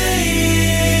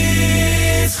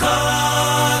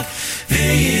v'Yitzchak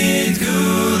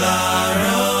v'Yigul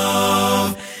harov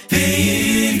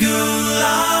v'Yigul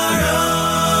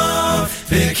harov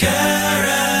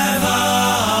b'kerev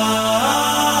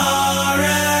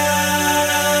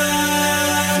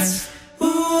haaretz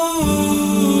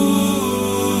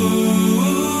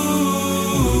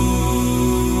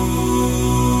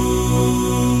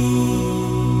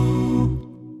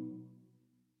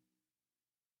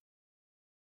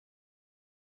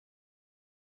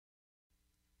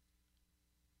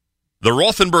The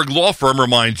Rothenberg Law Firm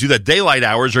reminds you that daylight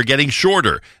hours are getting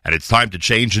shorter, and it's time to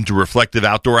change into reflective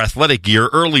outdoor athletic gear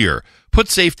earlier. Put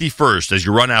safety first as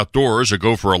you run outdoors or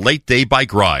go for a late-day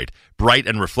bike ride. Bright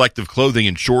and reflective clothing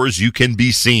ensures you can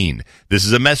be seen. This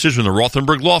is a message from the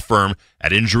Rothenberg Law Firm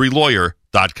at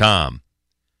injurylawyer.com.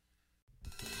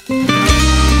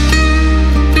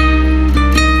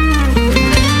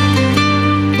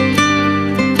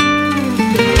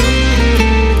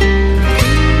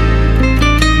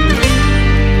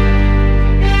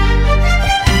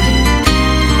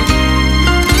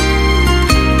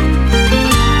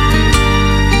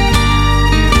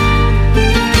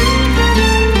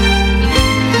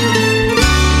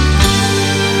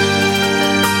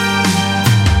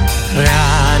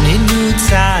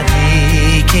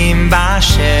 tzadikim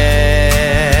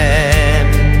b'Hashem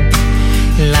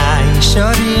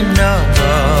laishorim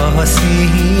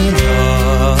nosilo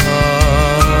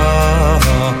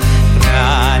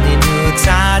raninu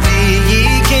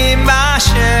tzadikim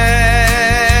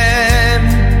b'Hashem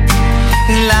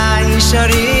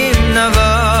laishorim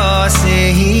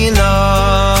nosilo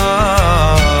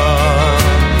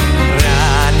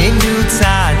raninu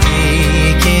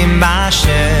tzadikim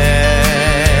b'Hashem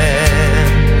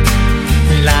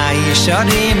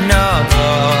Sharim no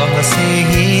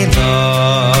sihilo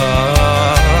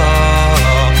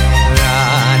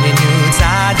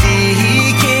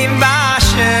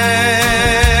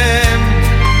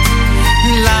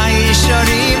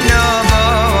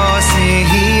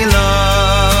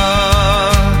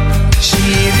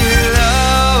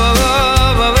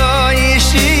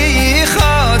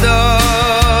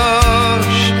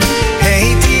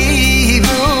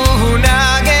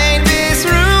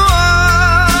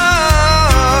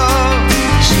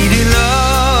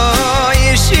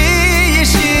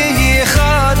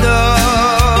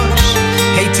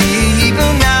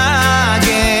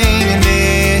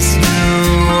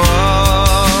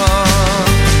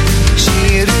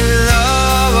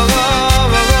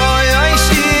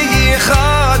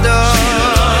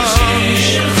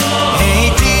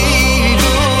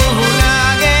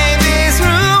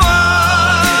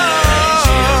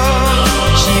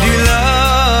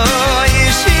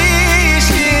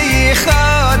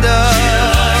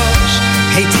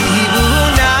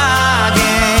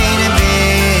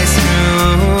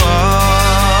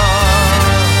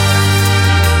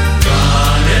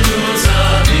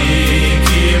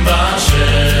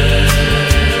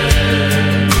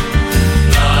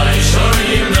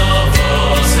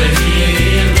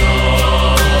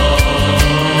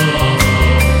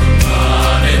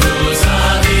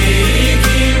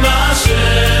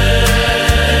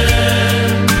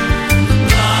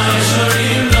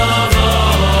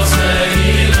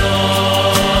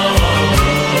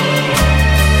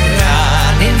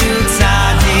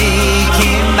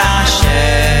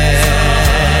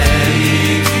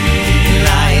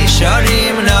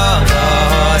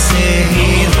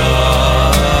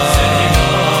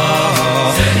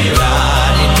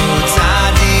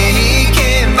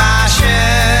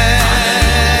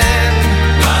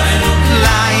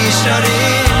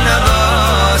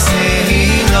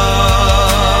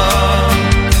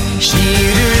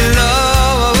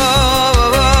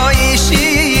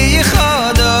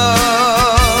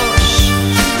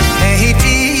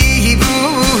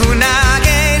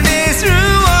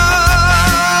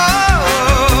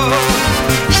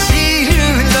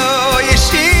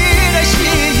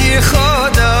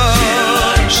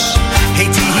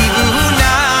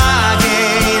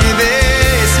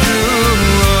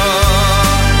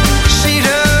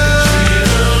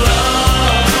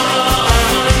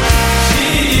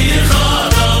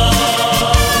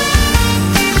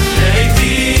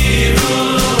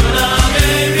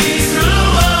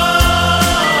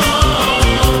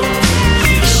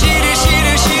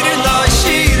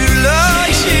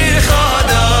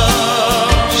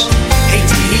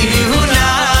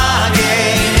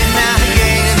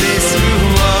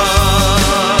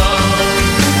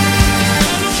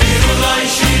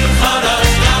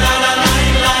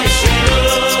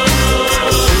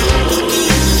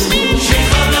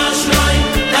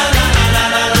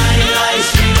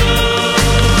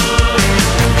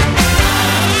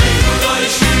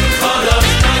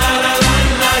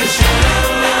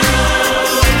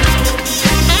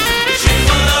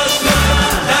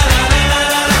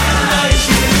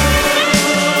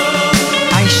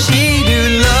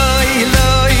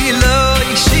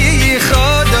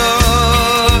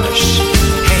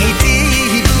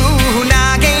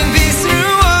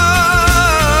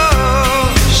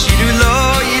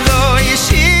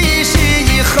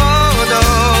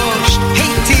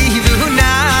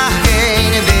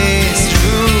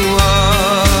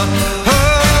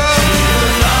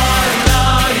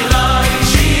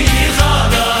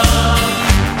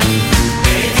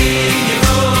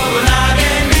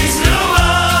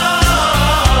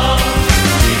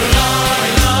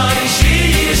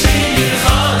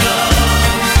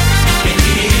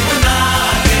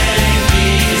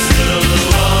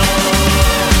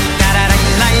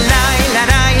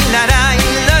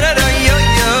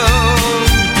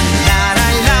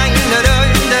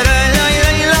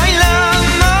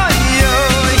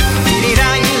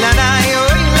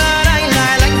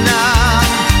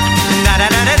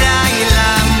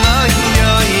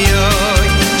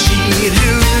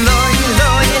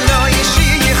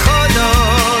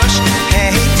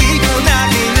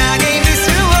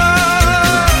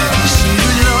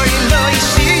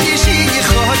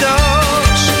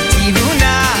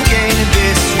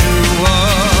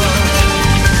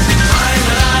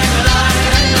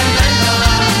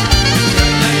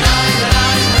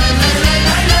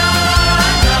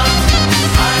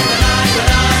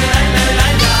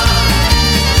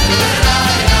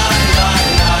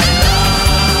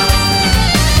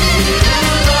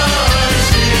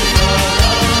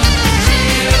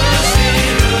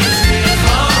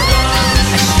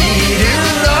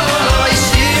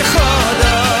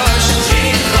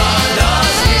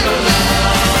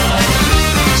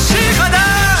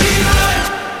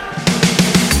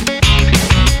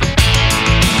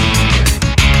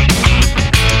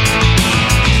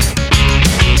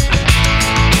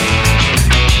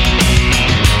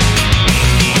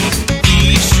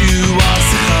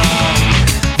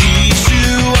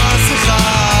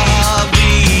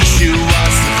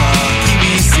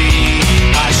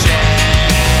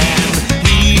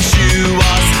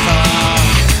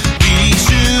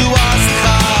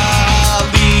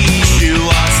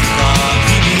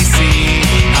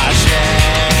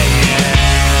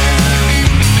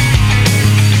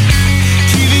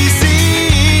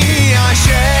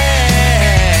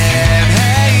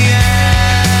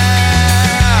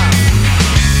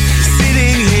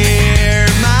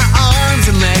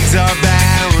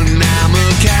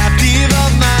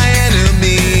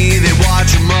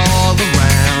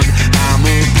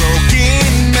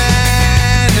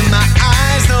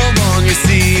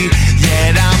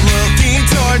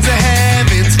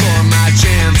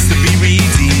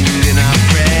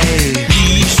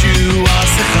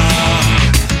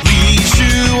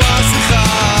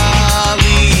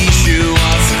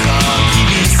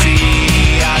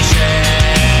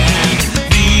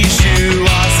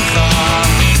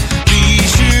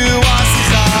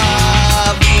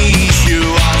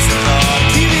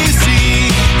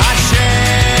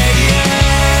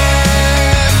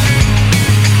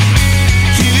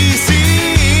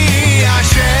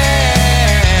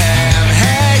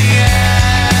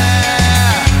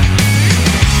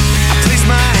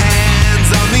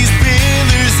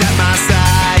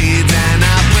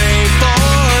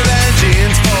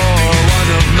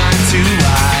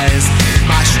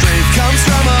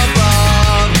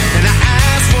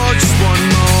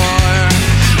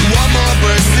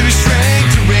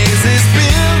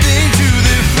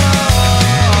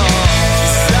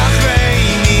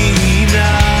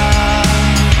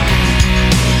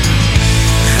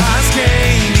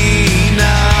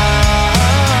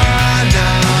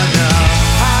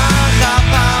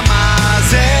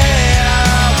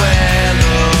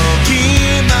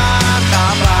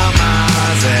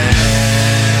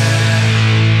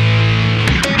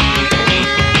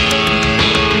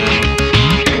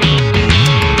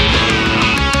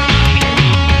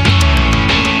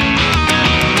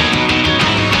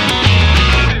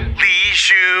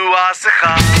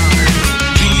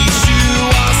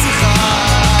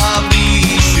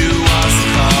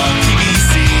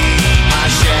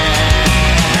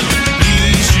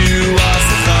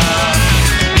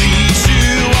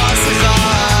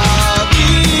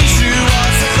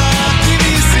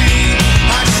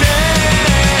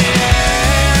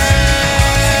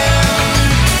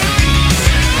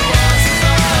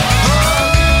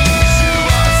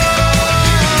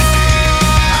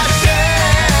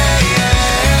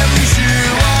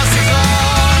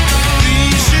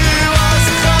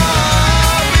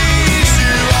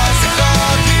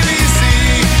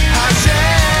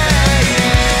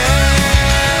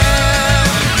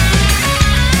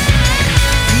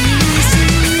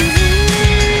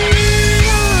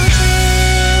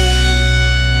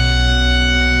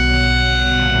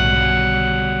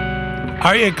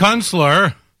Aryeh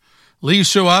Kunstler,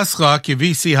 Lishu Ascha,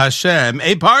 Kivisi Hashem,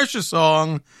 a Parsha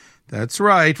song. That's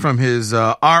right, from his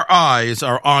Our Eyes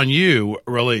Are On You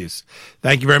release.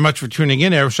 Thank you very much for tuning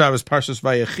in. Erev Shabbos Parshas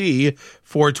Vayechi,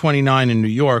 429 in New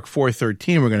York,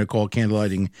 413 we're going to call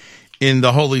candlelighting in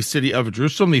the holy city of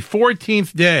Jerusalem. The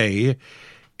 14th day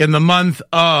in the month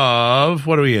of,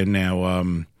 what are we in now?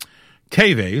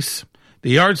 Teves, the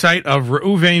yard site of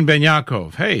Reuven ben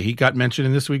Yaakov. Hey, he got mentioned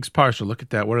in this week's Parsha. Look at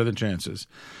that. What are the chances?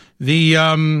 The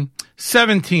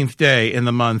 17th day in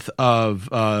the month of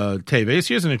Teves.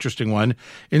 Here's an interesting one.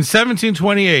 In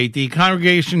 1728, the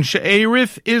congregation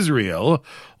She'erith Israel,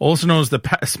 also known as the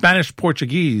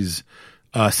Spanish-Portuguese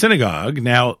synagogue,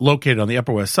 now located on the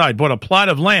Upper West Side, bought a plot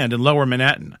of land in Lower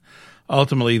Manhattan.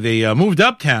 Ultimately, they moved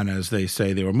uptown, as they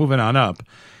say. They were moving on up.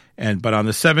 But on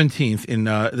the 17th, in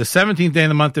the 17th day in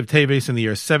the month of Teves in the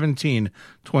year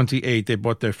 1728, they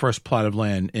bought their first plot of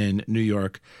land in New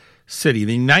York City.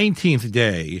 The 19th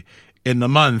day in the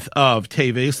month of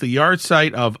Teves, the yard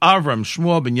site of Avram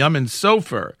Shmuel ben Yamin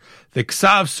Sofer, the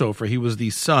Ksav Sofer. He was the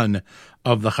son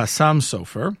of the Chassam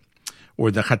Sofer,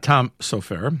 or the Khatam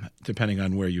Sofer, depending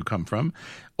on where you come from.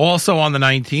 Also on the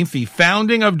 19th, the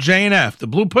founding of J&F, the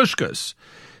Blue Pushkas.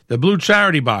 The blue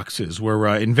charity boxes were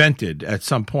invented at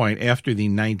some point after the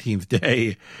 19th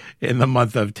day in the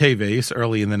month of Teves,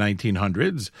 early in the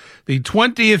 1900s. The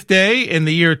 20th day in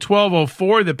the year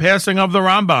 1204, the passing of the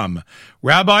Rambam.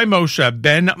 Rabbi Moshe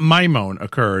ben Maimon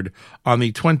occurred on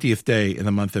the 20th day in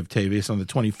the month of Teves. On the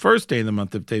 21st day in the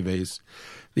month of Teves,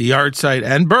 the yard site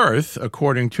and birth,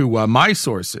 according to my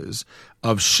sources,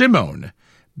 of Shimon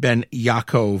ben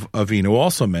Yaakov Avinu,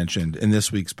 also mentioned in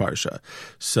this week's parsha.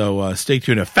 So stay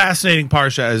tuned. A fascinating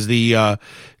parsha as the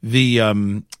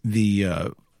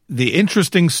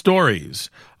interesting stories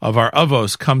of our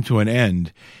avos come to an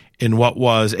end in what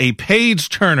was a page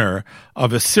turner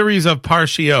of a series of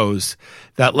parshios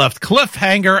that left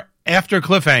cliffhanger after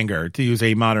cliffhanger, to use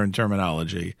a modern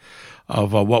terminology,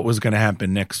 of what was going to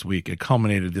happen next week. It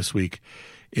culminated this week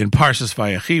in Parshas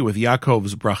Vayechi with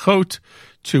Yaakov's brachot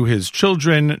to his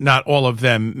children, not all of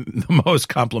them the most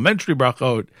complimentary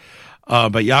brachot,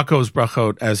 but Yaakov's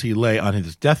brachot as he lay on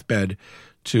his deathbed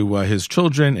to his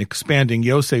children, expanding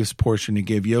Yosef's portion. He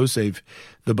gave Yosef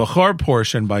the Bechor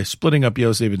portion by splitting up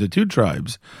Yosef into two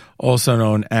tribes, also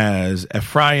known as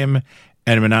Ephraim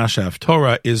and Menashe.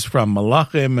 Torah is from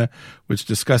Malachim, which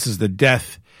discusses the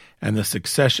death and the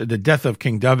succession, the death of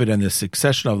King David and the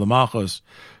succession of the Malchus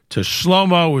to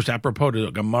Shlomo, which apropos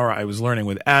to Gemara I was learning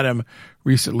with Adam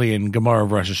recently in Gemara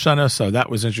of Rosh Hashanah, so that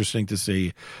was interesting to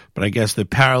see. But I guess the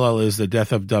parallel is the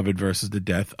death of David versus the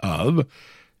death of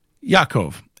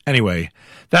Yaakov. Anyway,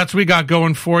 that's what we got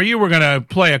going for you. We're going to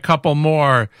play a couple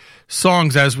more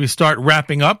songs as we start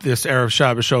wrapping up this Erev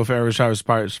Shabbos show for Erev Shabbos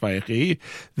Parshas Vayechi.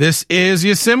 This is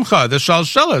Yisimcha, the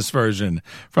Shalshelis version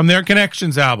from their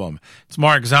Connections album. It's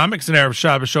Mark Zomics, an Erev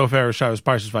Shabbos show for Erev Shabbos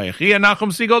Parshas Vayechi at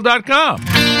NachumSegal.com.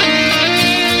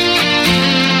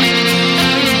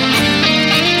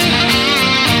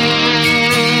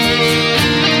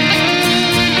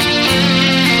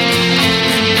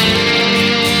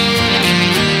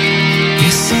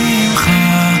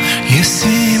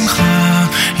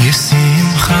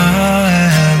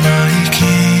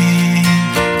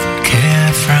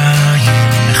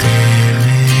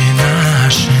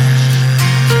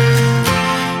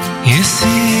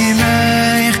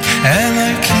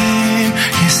 Elokim,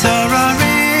 Yisrael.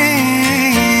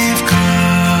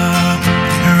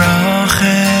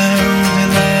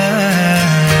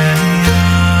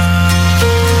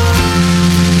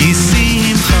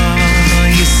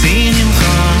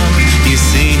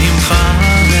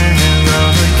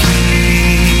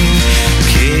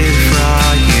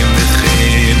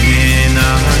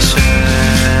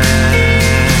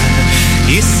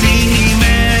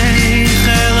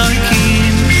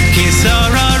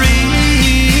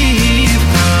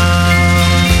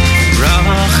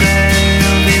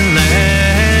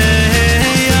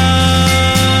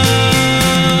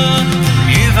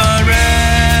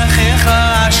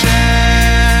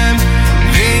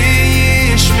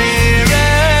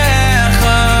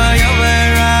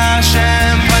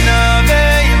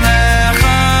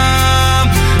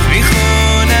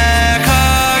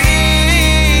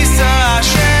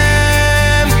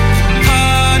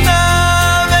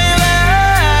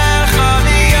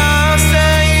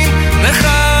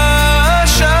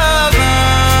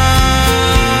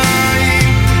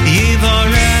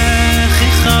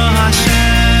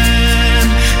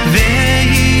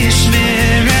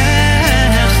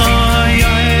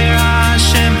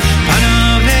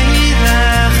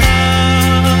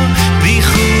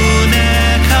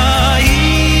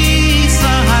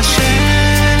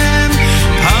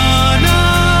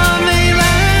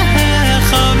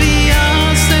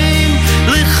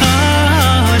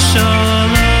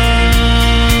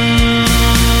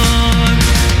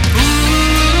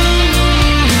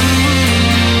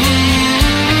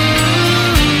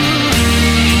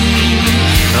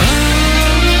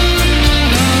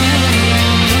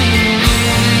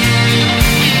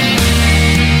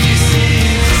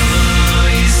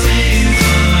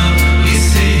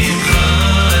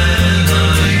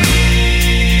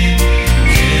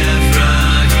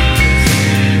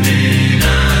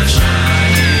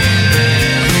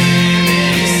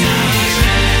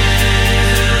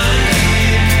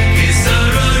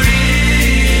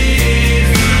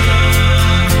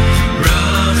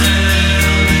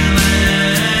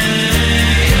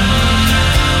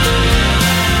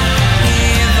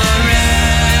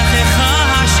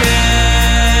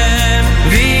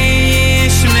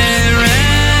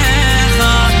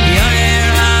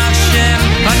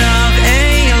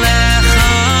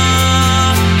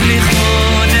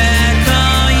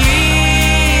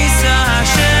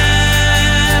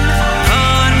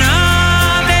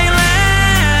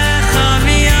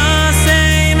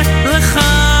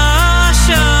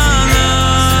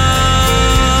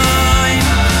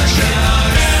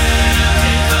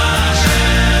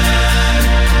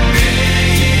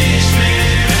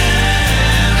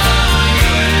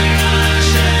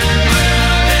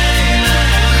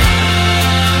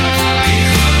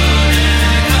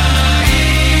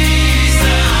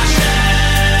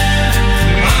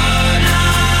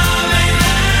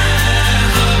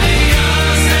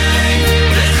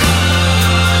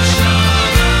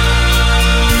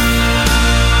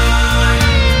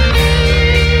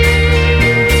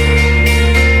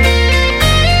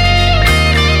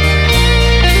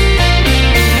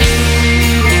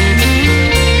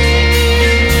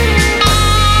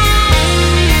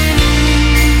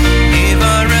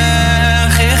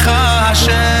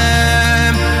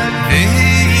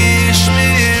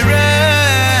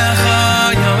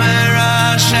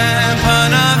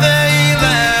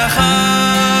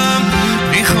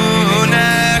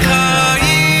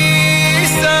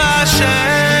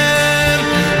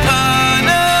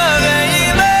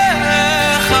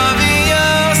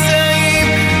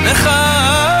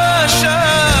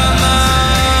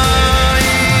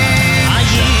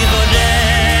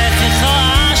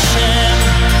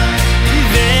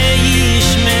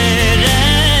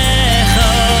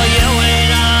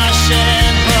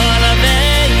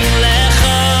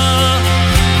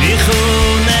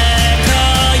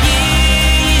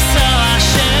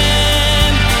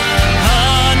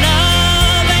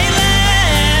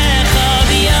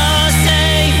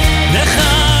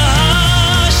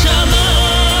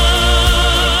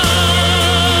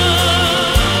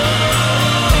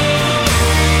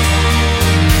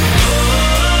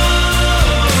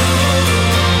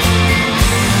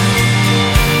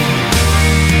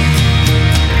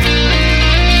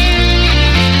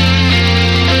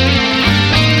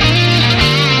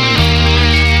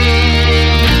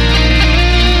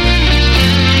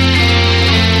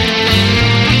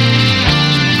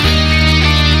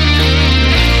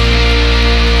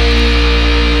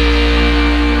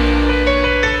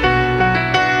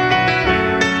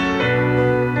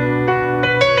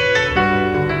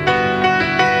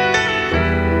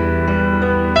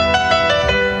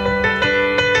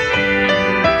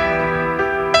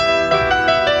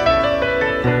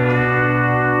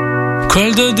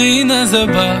 דודין הזה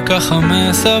בא, ככה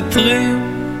מספרים,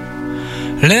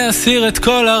 להסיר את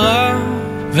כל הרע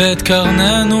ואת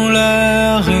קרננו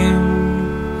להרים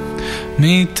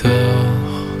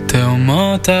מתוך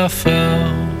תאומות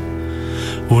אפר,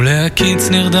 ולהקיץ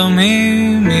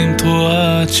נרדמים עם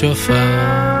תרועת שופר.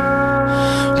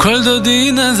 כל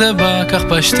דודין הזה בא, כך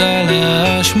פשטה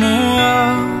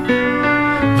להשמועה,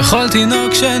 וכל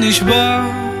תינוק שנשבע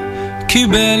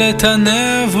קיבל את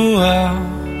הנבואה.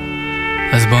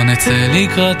 אז בוא נצא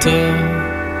לקראתו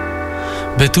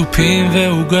בתופים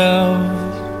ועוגב,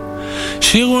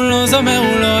 שירו לו,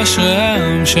 זמרו לו, אשרי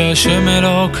העם שהשם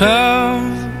אלוקיו.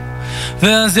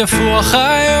 ואז יפוח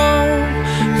היום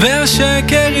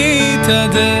והשקר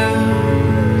יתהדר,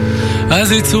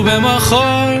 אז יצאו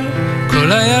במחול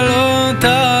כל איילות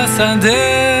השדה,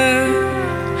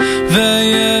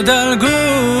 וידלגו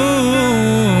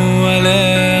על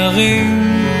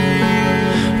הערים,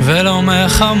 ולא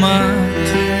מחמת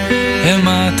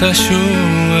אימת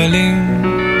השועלים,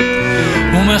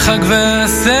 ומחג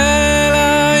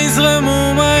וסלע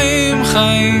יזרמו מים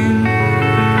חיים,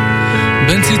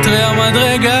 בין סתרי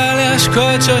המדרגה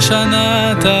להשקות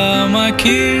שושנת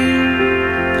העמקים,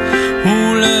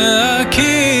 ולהקים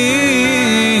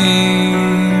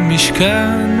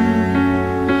משכן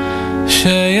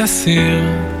שיסיר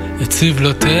את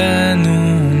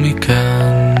סבלותינו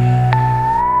מכאן.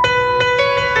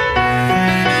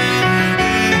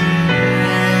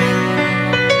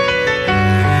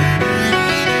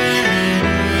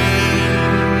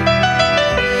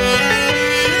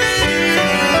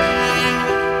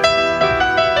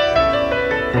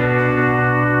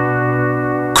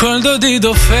 כל דודי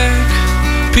דופק,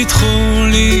 פיתחו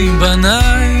לי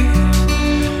בניי,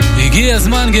 הגיע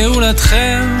זמן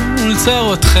גאולתכם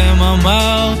ולצרותכם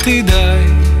אמרתי די,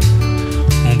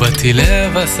 ובאתי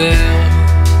לבשר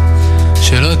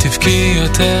שלא תבכי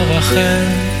יותר רחל,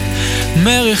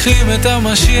 מריחים את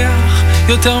המשיח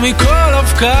יותר מכל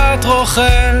אבקת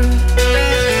רוכל.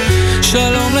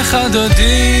 שלום לך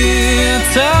דודי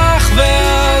הצח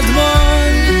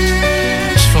ואדמון,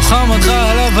 שפוך חמתך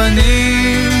על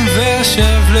אבנים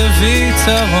והשב לוי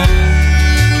צרון,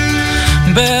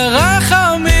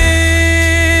 ברחמים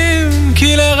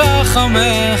כי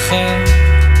לרחמך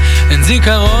אין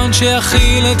זיכרון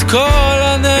שיכיל את כל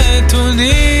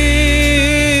הנתונים.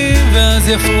 ואז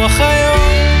יפוח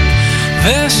היום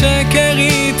והשקר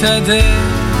יתהדר,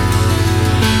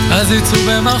 אז יצאו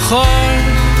במחול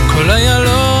כל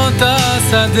איילות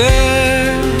השדה,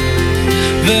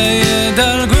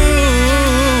 וידלגו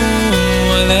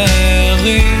על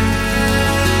הערים,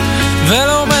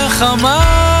 ולא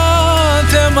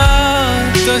מחמת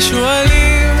אימת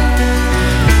השועלים,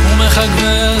 ומחג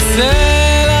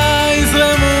וסלע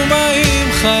יזרמו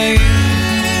מים חיים,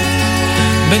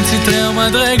 בין סתרי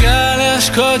המדרגה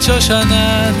להשקות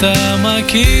שושנת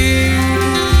העמקים,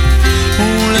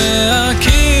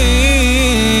 ולהקים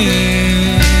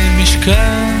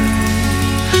משכן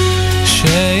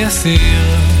שיסיר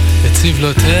את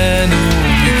סבלותינו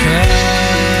מכאן.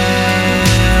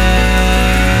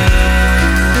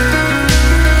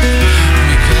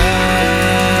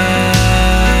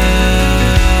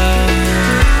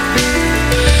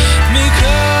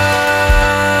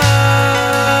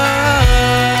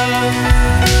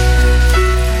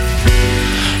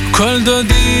 כל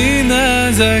דודין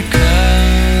הזקן,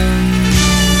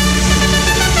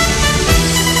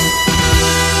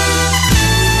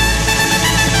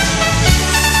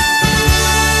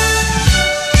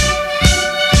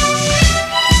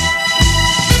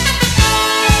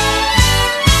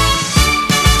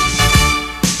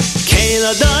 kein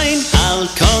adain al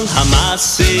kol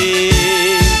hamasi,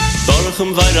 borchum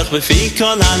vayrach befi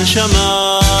kol hanshama,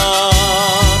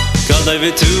 Kol I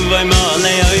tu vai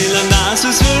male oila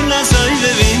nasus urna soy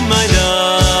levin my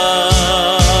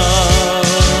dog.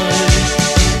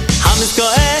 Hamis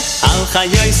koe al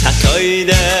chayos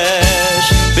hakoidesh,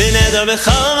 b'neder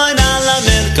b'chol mein ala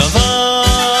merkava.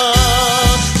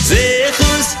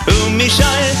 Zechus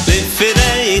u'mishay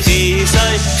l'firei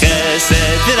chisay,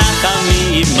 chesed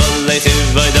v'rachamim molechu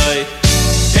v'odoi.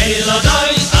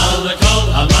 Keiladai al kol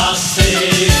hamasi,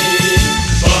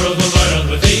 Baruch v'baruch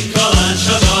v'fikol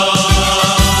hanshama.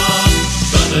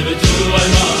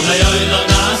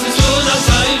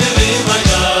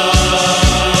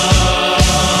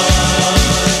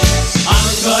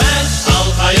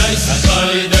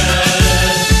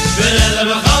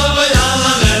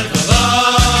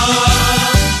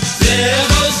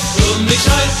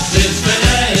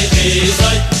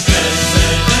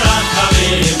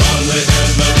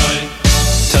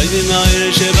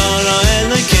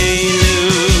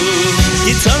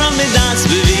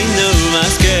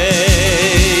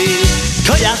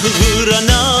 khura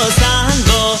no san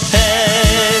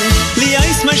bohen li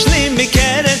eis mashlim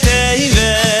mikeret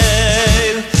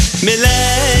eivel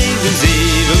milay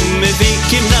ziv me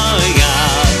fikim noga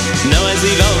no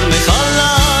azilo me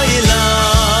khalaylam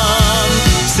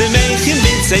semechim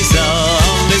mit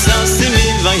seisam besasim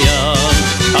vayam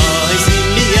ay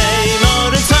simi ay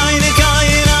mor tayne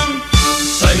kainam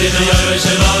Sayyidina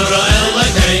Yashel Ra'el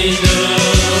Lekeinu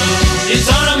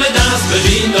Yitzhara Medas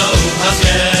Bevino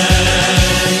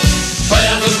Haskei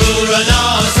Fayach Ugura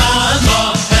Nasan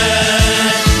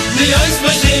Mohen Liyois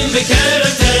Mashim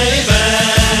B'Kerem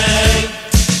Tevei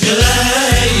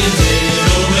Yilei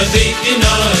Yitiru Mefikim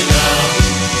Noga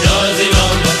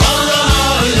Yozimon B'Chol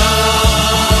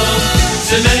Ha'olam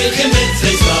Semeichim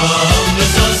Mitzvah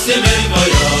V'Sosim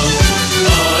Evoyom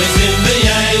Oizim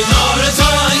V'Yei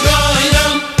Moratzai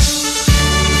Goyim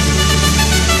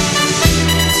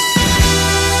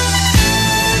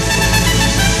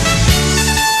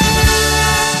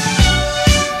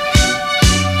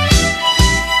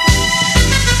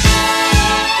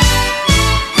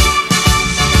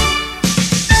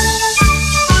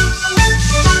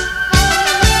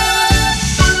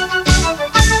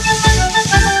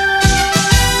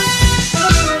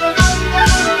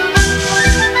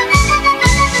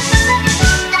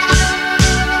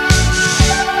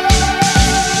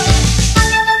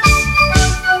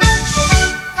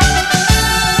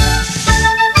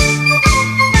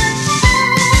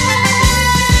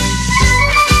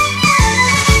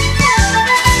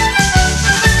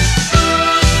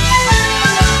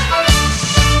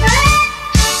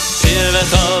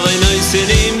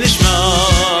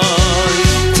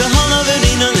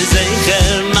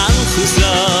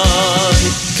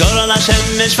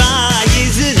Shemesh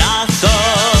vayiz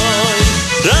nachtoy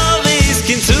Ravis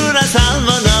kintura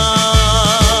salmona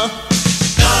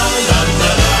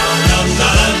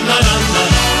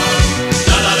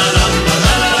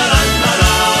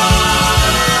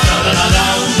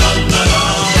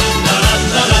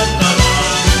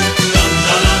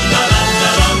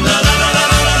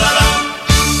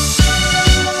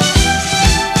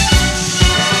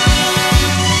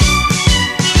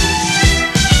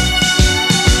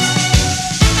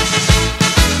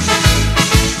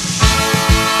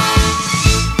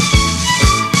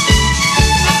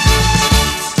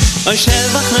Oy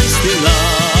shelvach nois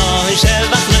niloy,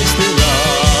 shelvach nois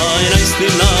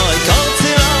niloy, kol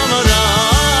tzilom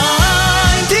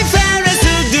onoy, tiferes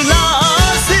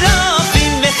ugdulos,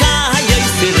 sirofim b'chayos,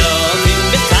 sirofim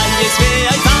b'chayos,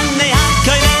 v'oy fanei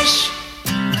ha'kodesh.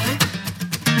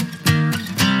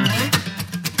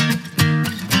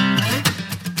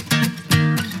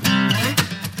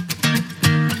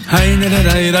 Hay da da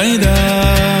da da da.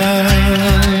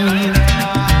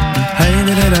 Hay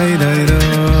da da da da da.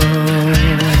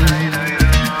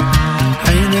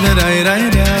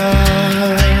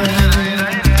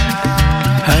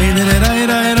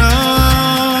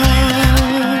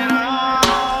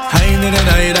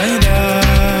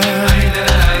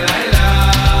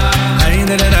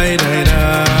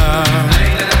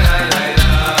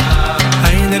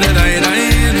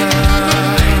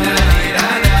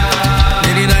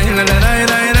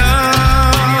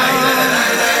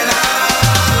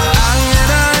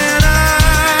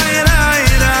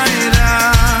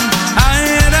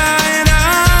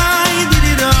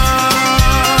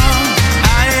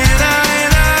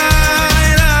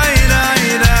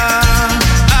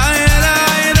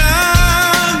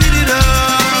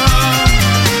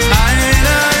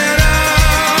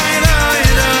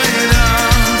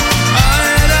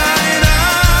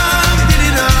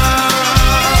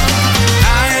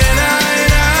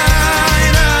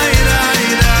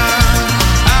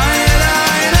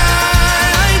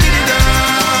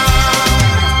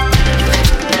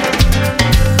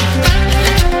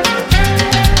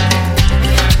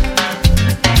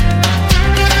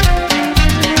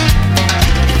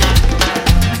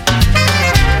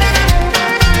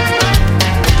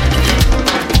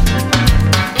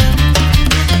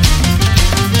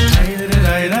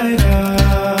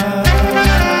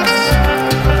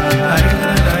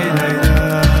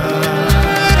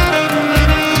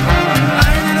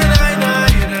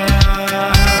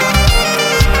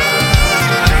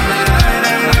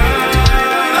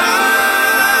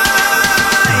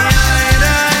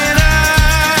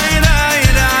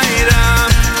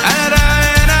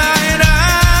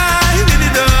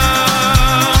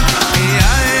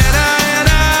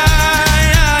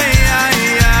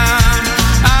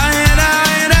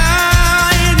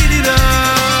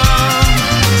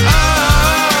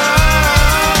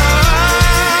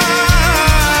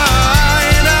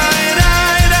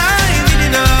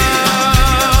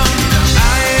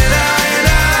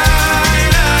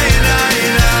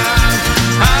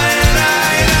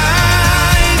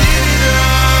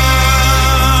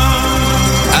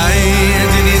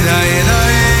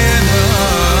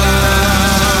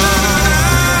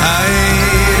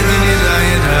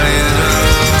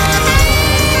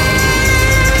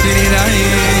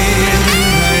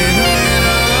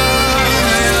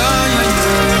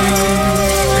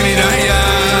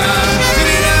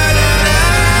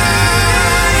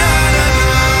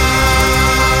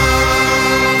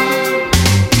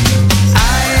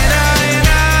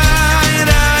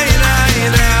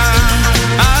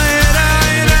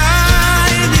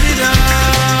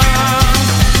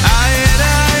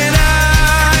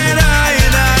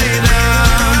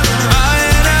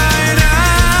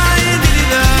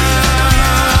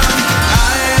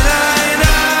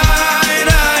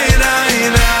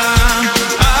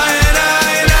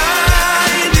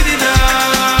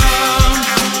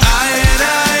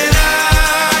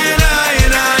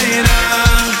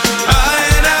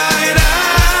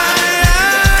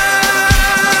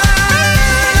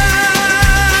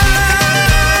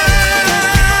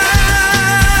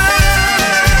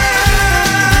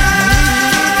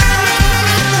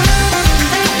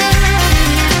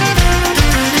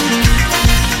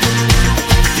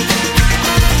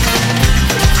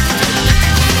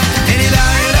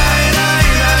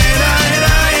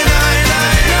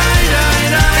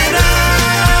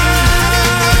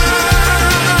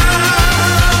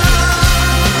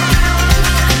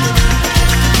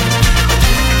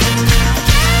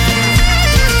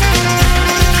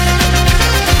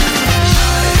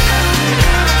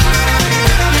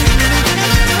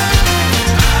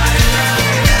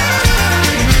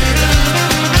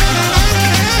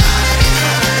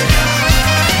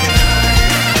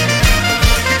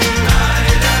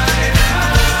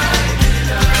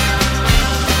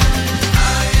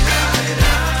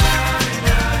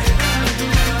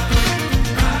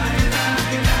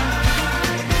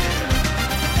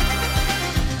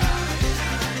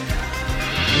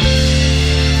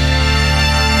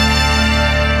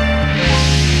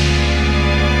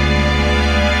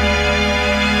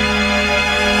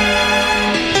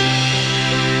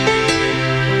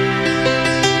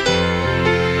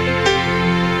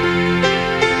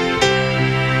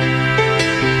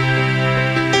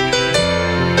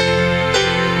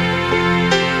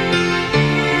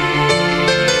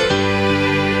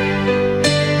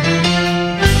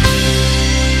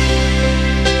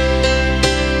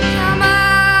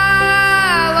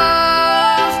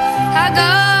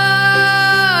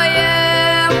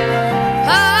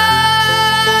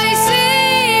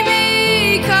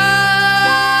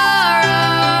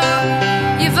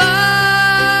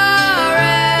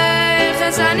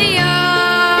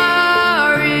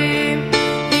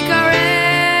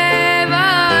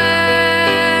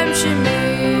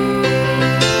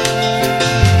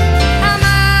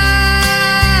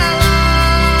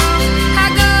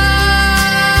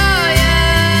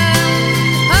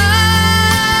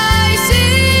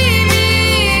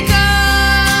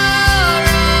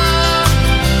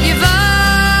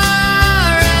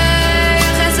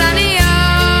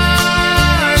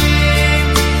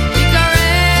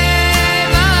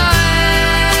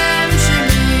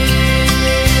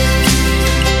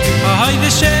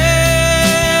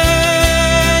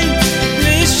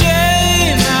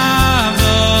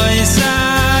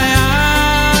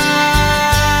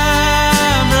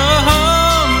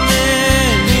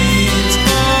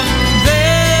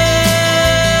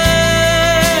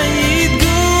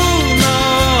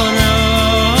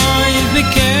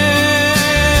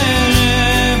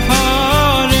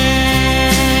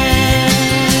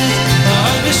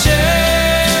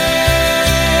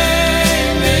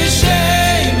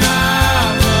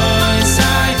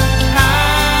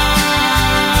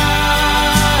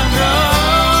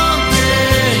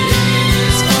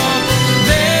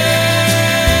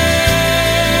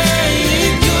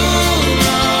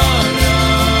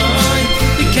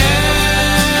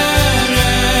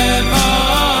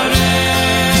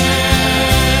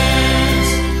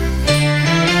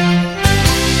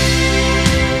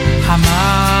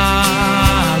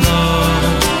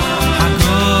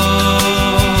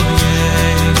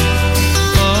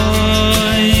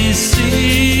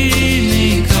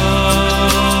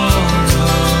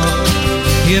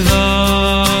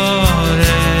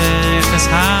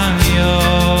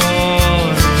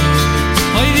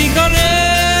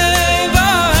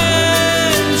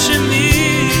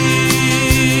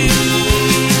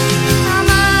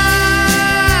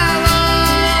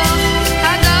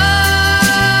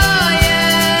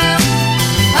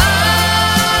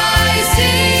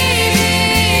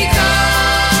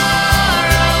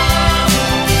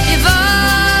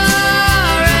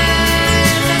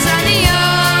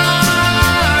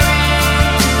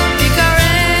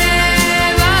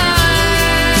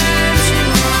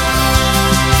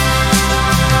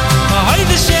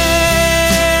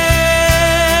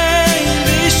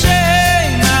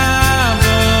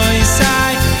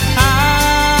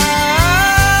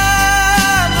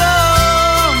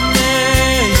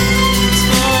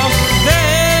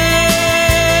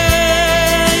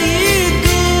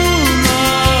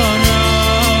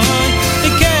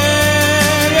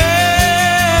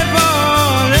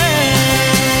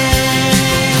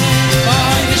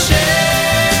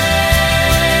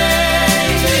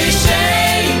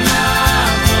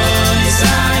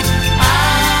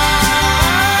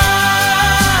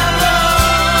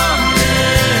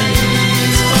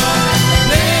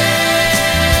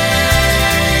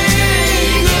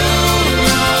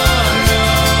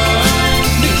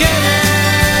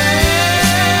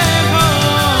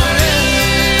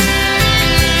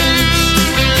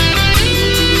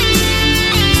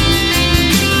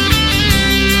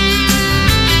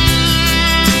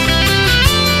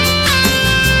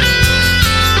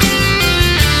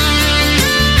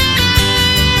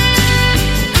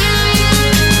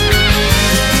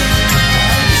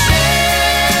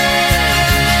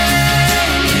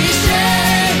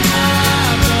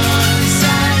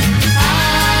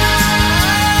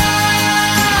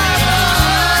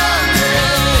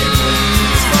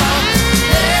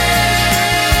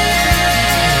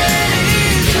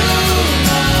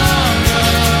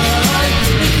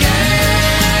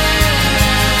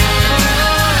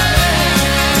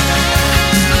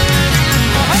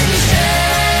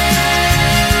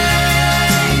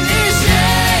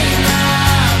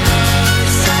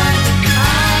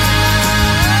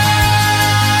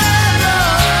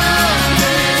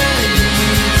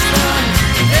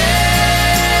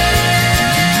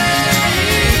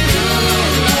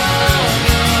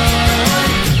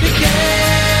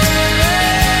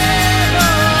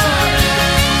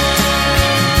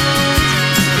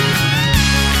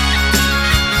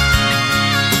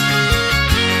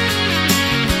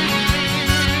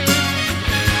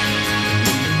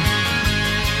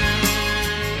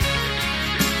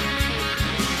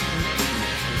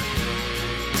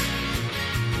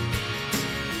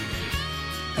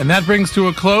 And that brings to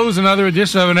a close another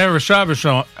edition of an Erev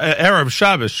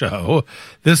Shabbos show.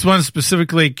 This one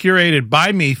specifically curated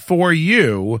by me for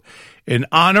you in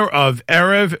honor of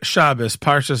Erev Shabbos,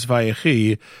 Parshas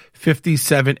Vayechi,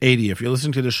 5780. If you're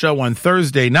listening to the show on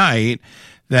Thursday night,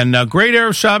 then great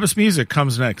Erev Shabbos music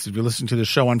comes next. If you listen to the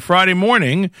show on Friday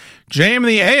morning, JM in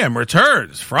the AM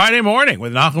returns Friday morning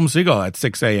with Nachum Siegel at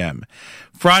 6 a.m.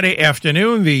 Friday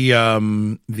afternoon, the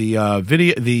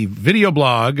video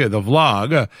blog, the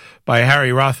vlog by Harry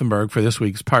Rothenberg for this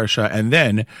week's Parsha, and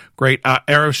then great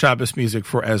Erev Shabbos music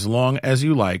for as long as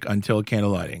you like until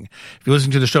candlelighting. If you listen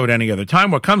to the show at any other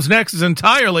time, what comes next is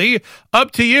entirely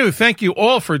up to you. Thank you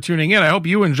all for tuning in. I hope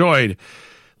you enjoyed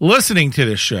listening to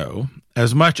this show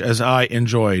as much as I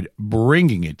enjoyed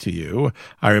bringing it to you.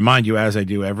 I remind you, as I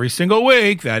do every single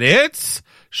week, that it's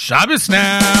Shabbos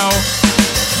now.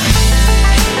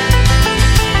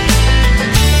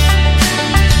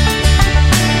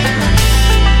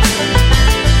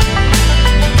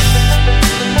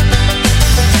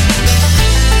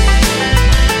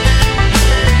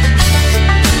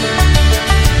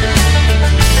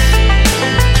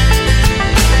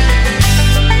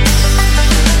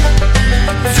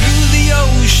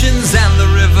 And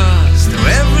the rivers, through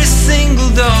every single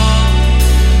dawn,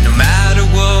 no matter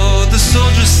what the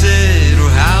soldiers said or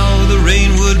how the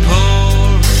rain would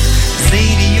pour,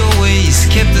 Sadie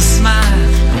always kept a smile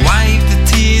and wiped the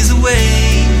tears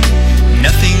away.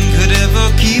 Nothing could ever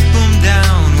keep him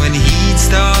down when he'd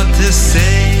start to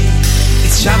say,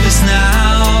 it's Shabbos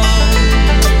now,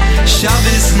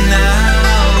 Shabbos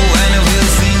now, and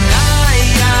we'll sing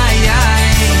aye, aye,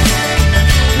 aye,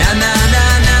 na na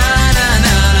na.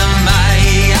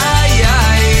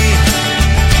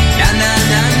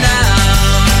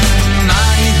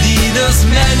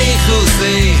 Many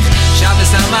chusei,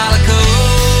 Shabbos al-Malako.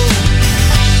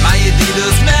 My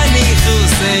yedidus many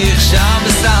chusei,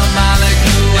 Shabbos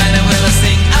al-Malako. And I will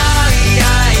sing ay,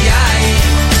 ay, ay.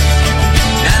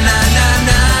 Na na na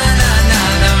na na na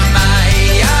na. My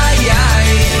ay, ay.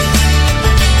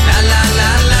 La la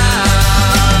la la.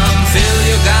 Fill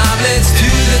your goblets to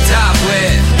the top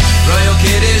with royal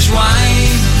Kiddush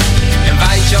wine.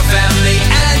 Invite your family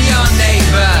and your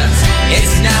neighbors.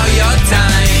 It's now your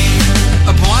time.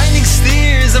 Up winding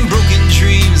stairs and broken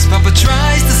dreams, Papa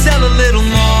tries to sell a little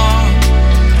more.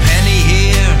 A penny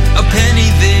here, a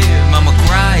penny there, Mama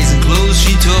cries and clothes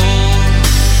she tore.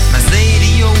 My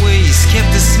lady always kept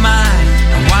a smile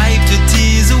and wiped her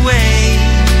tears away.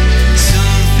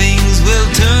 Soon things will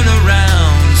turn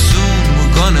around, soon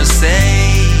we're gonna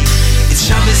say, it's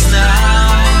Shabbos now,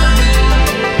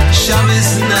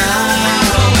 Shabbos now.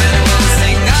 And we'll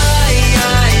sing aye,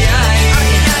 aye, aye.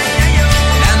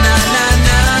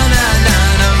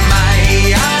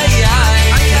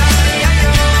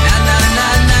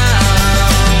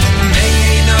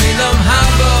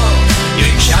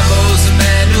 Shabbos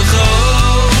menucho,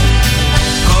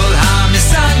 kol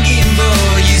ha-misangim bo,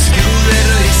 yizku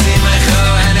leroy simecho,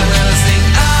 and I will sing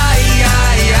ay,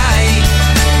 ay, ay,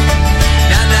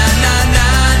 na na na na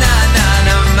na na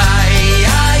na, my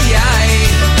ay, ay,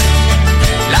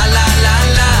 la la la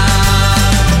la.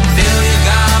 Fill your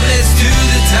goblets to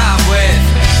the top with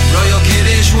royal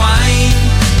Kiddush wine.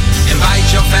 Invite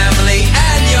your family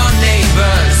and your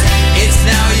neighbors. It's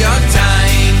now your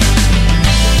time.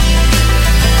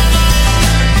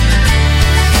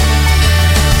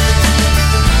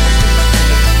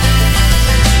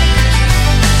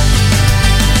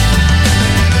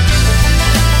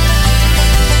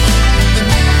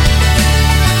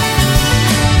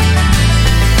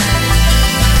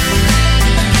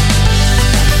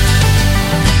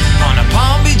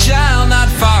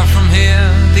 Far from here,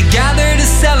 they gather to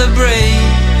celebrate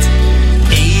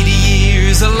 80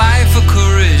 years, a life of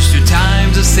courage through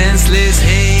times of senseless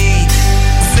hate.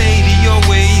 Sadie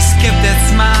always kept that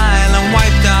smile and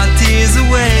wiped our tears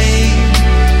away.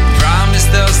 Promised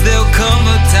us there'll come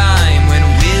a time when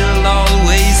we'll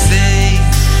always say,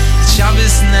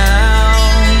 Shabbos now,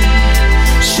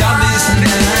 Shabbos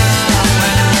now.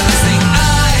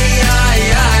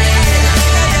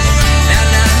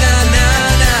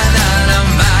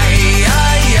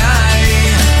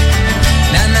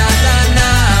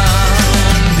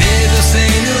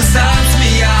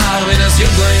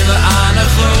 You're going to honor.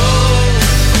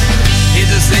 It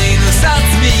is saying,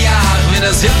 Satz mi yach, when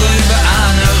das you're going to